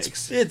 5 or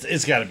 6.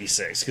 It's got to be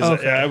 6 because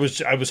Okay.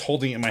 I was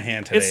holding it in my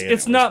hand today. and It's it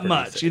was not pretty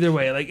much thick. either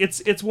way. Like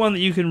it's one that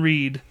you can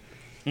read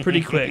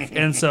pretty quick,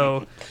 and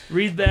so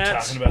read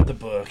that Talking about the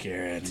book,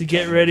 Aaron. to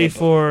get ready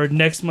for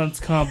next month's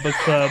comic book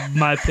club.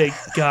 My pick,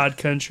 God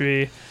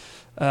Country.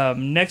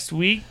 Next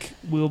week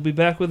we'll be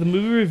back with a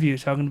movie review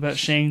talking about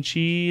Shang-Chi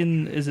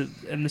and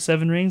the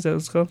Seven Rings. Is that what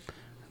it's called?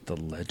 The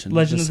Legend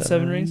of the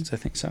Seven Rings? I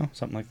think so,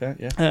 something like that.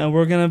 Yeah.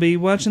 We're gonna be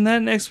watching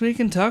that next week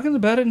and talking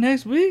about it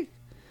next week.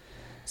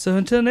 So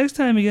until next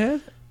time, you guys.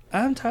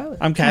 I'm Tyler,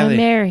 I'm I'm Kylie.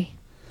 Mary.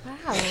 Wow.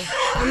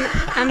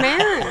 I'm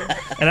Aaron.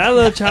 and I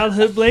love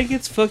childhood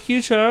blankets. Fuck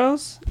you,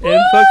 Charles, and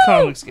fuck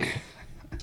Comics Geek.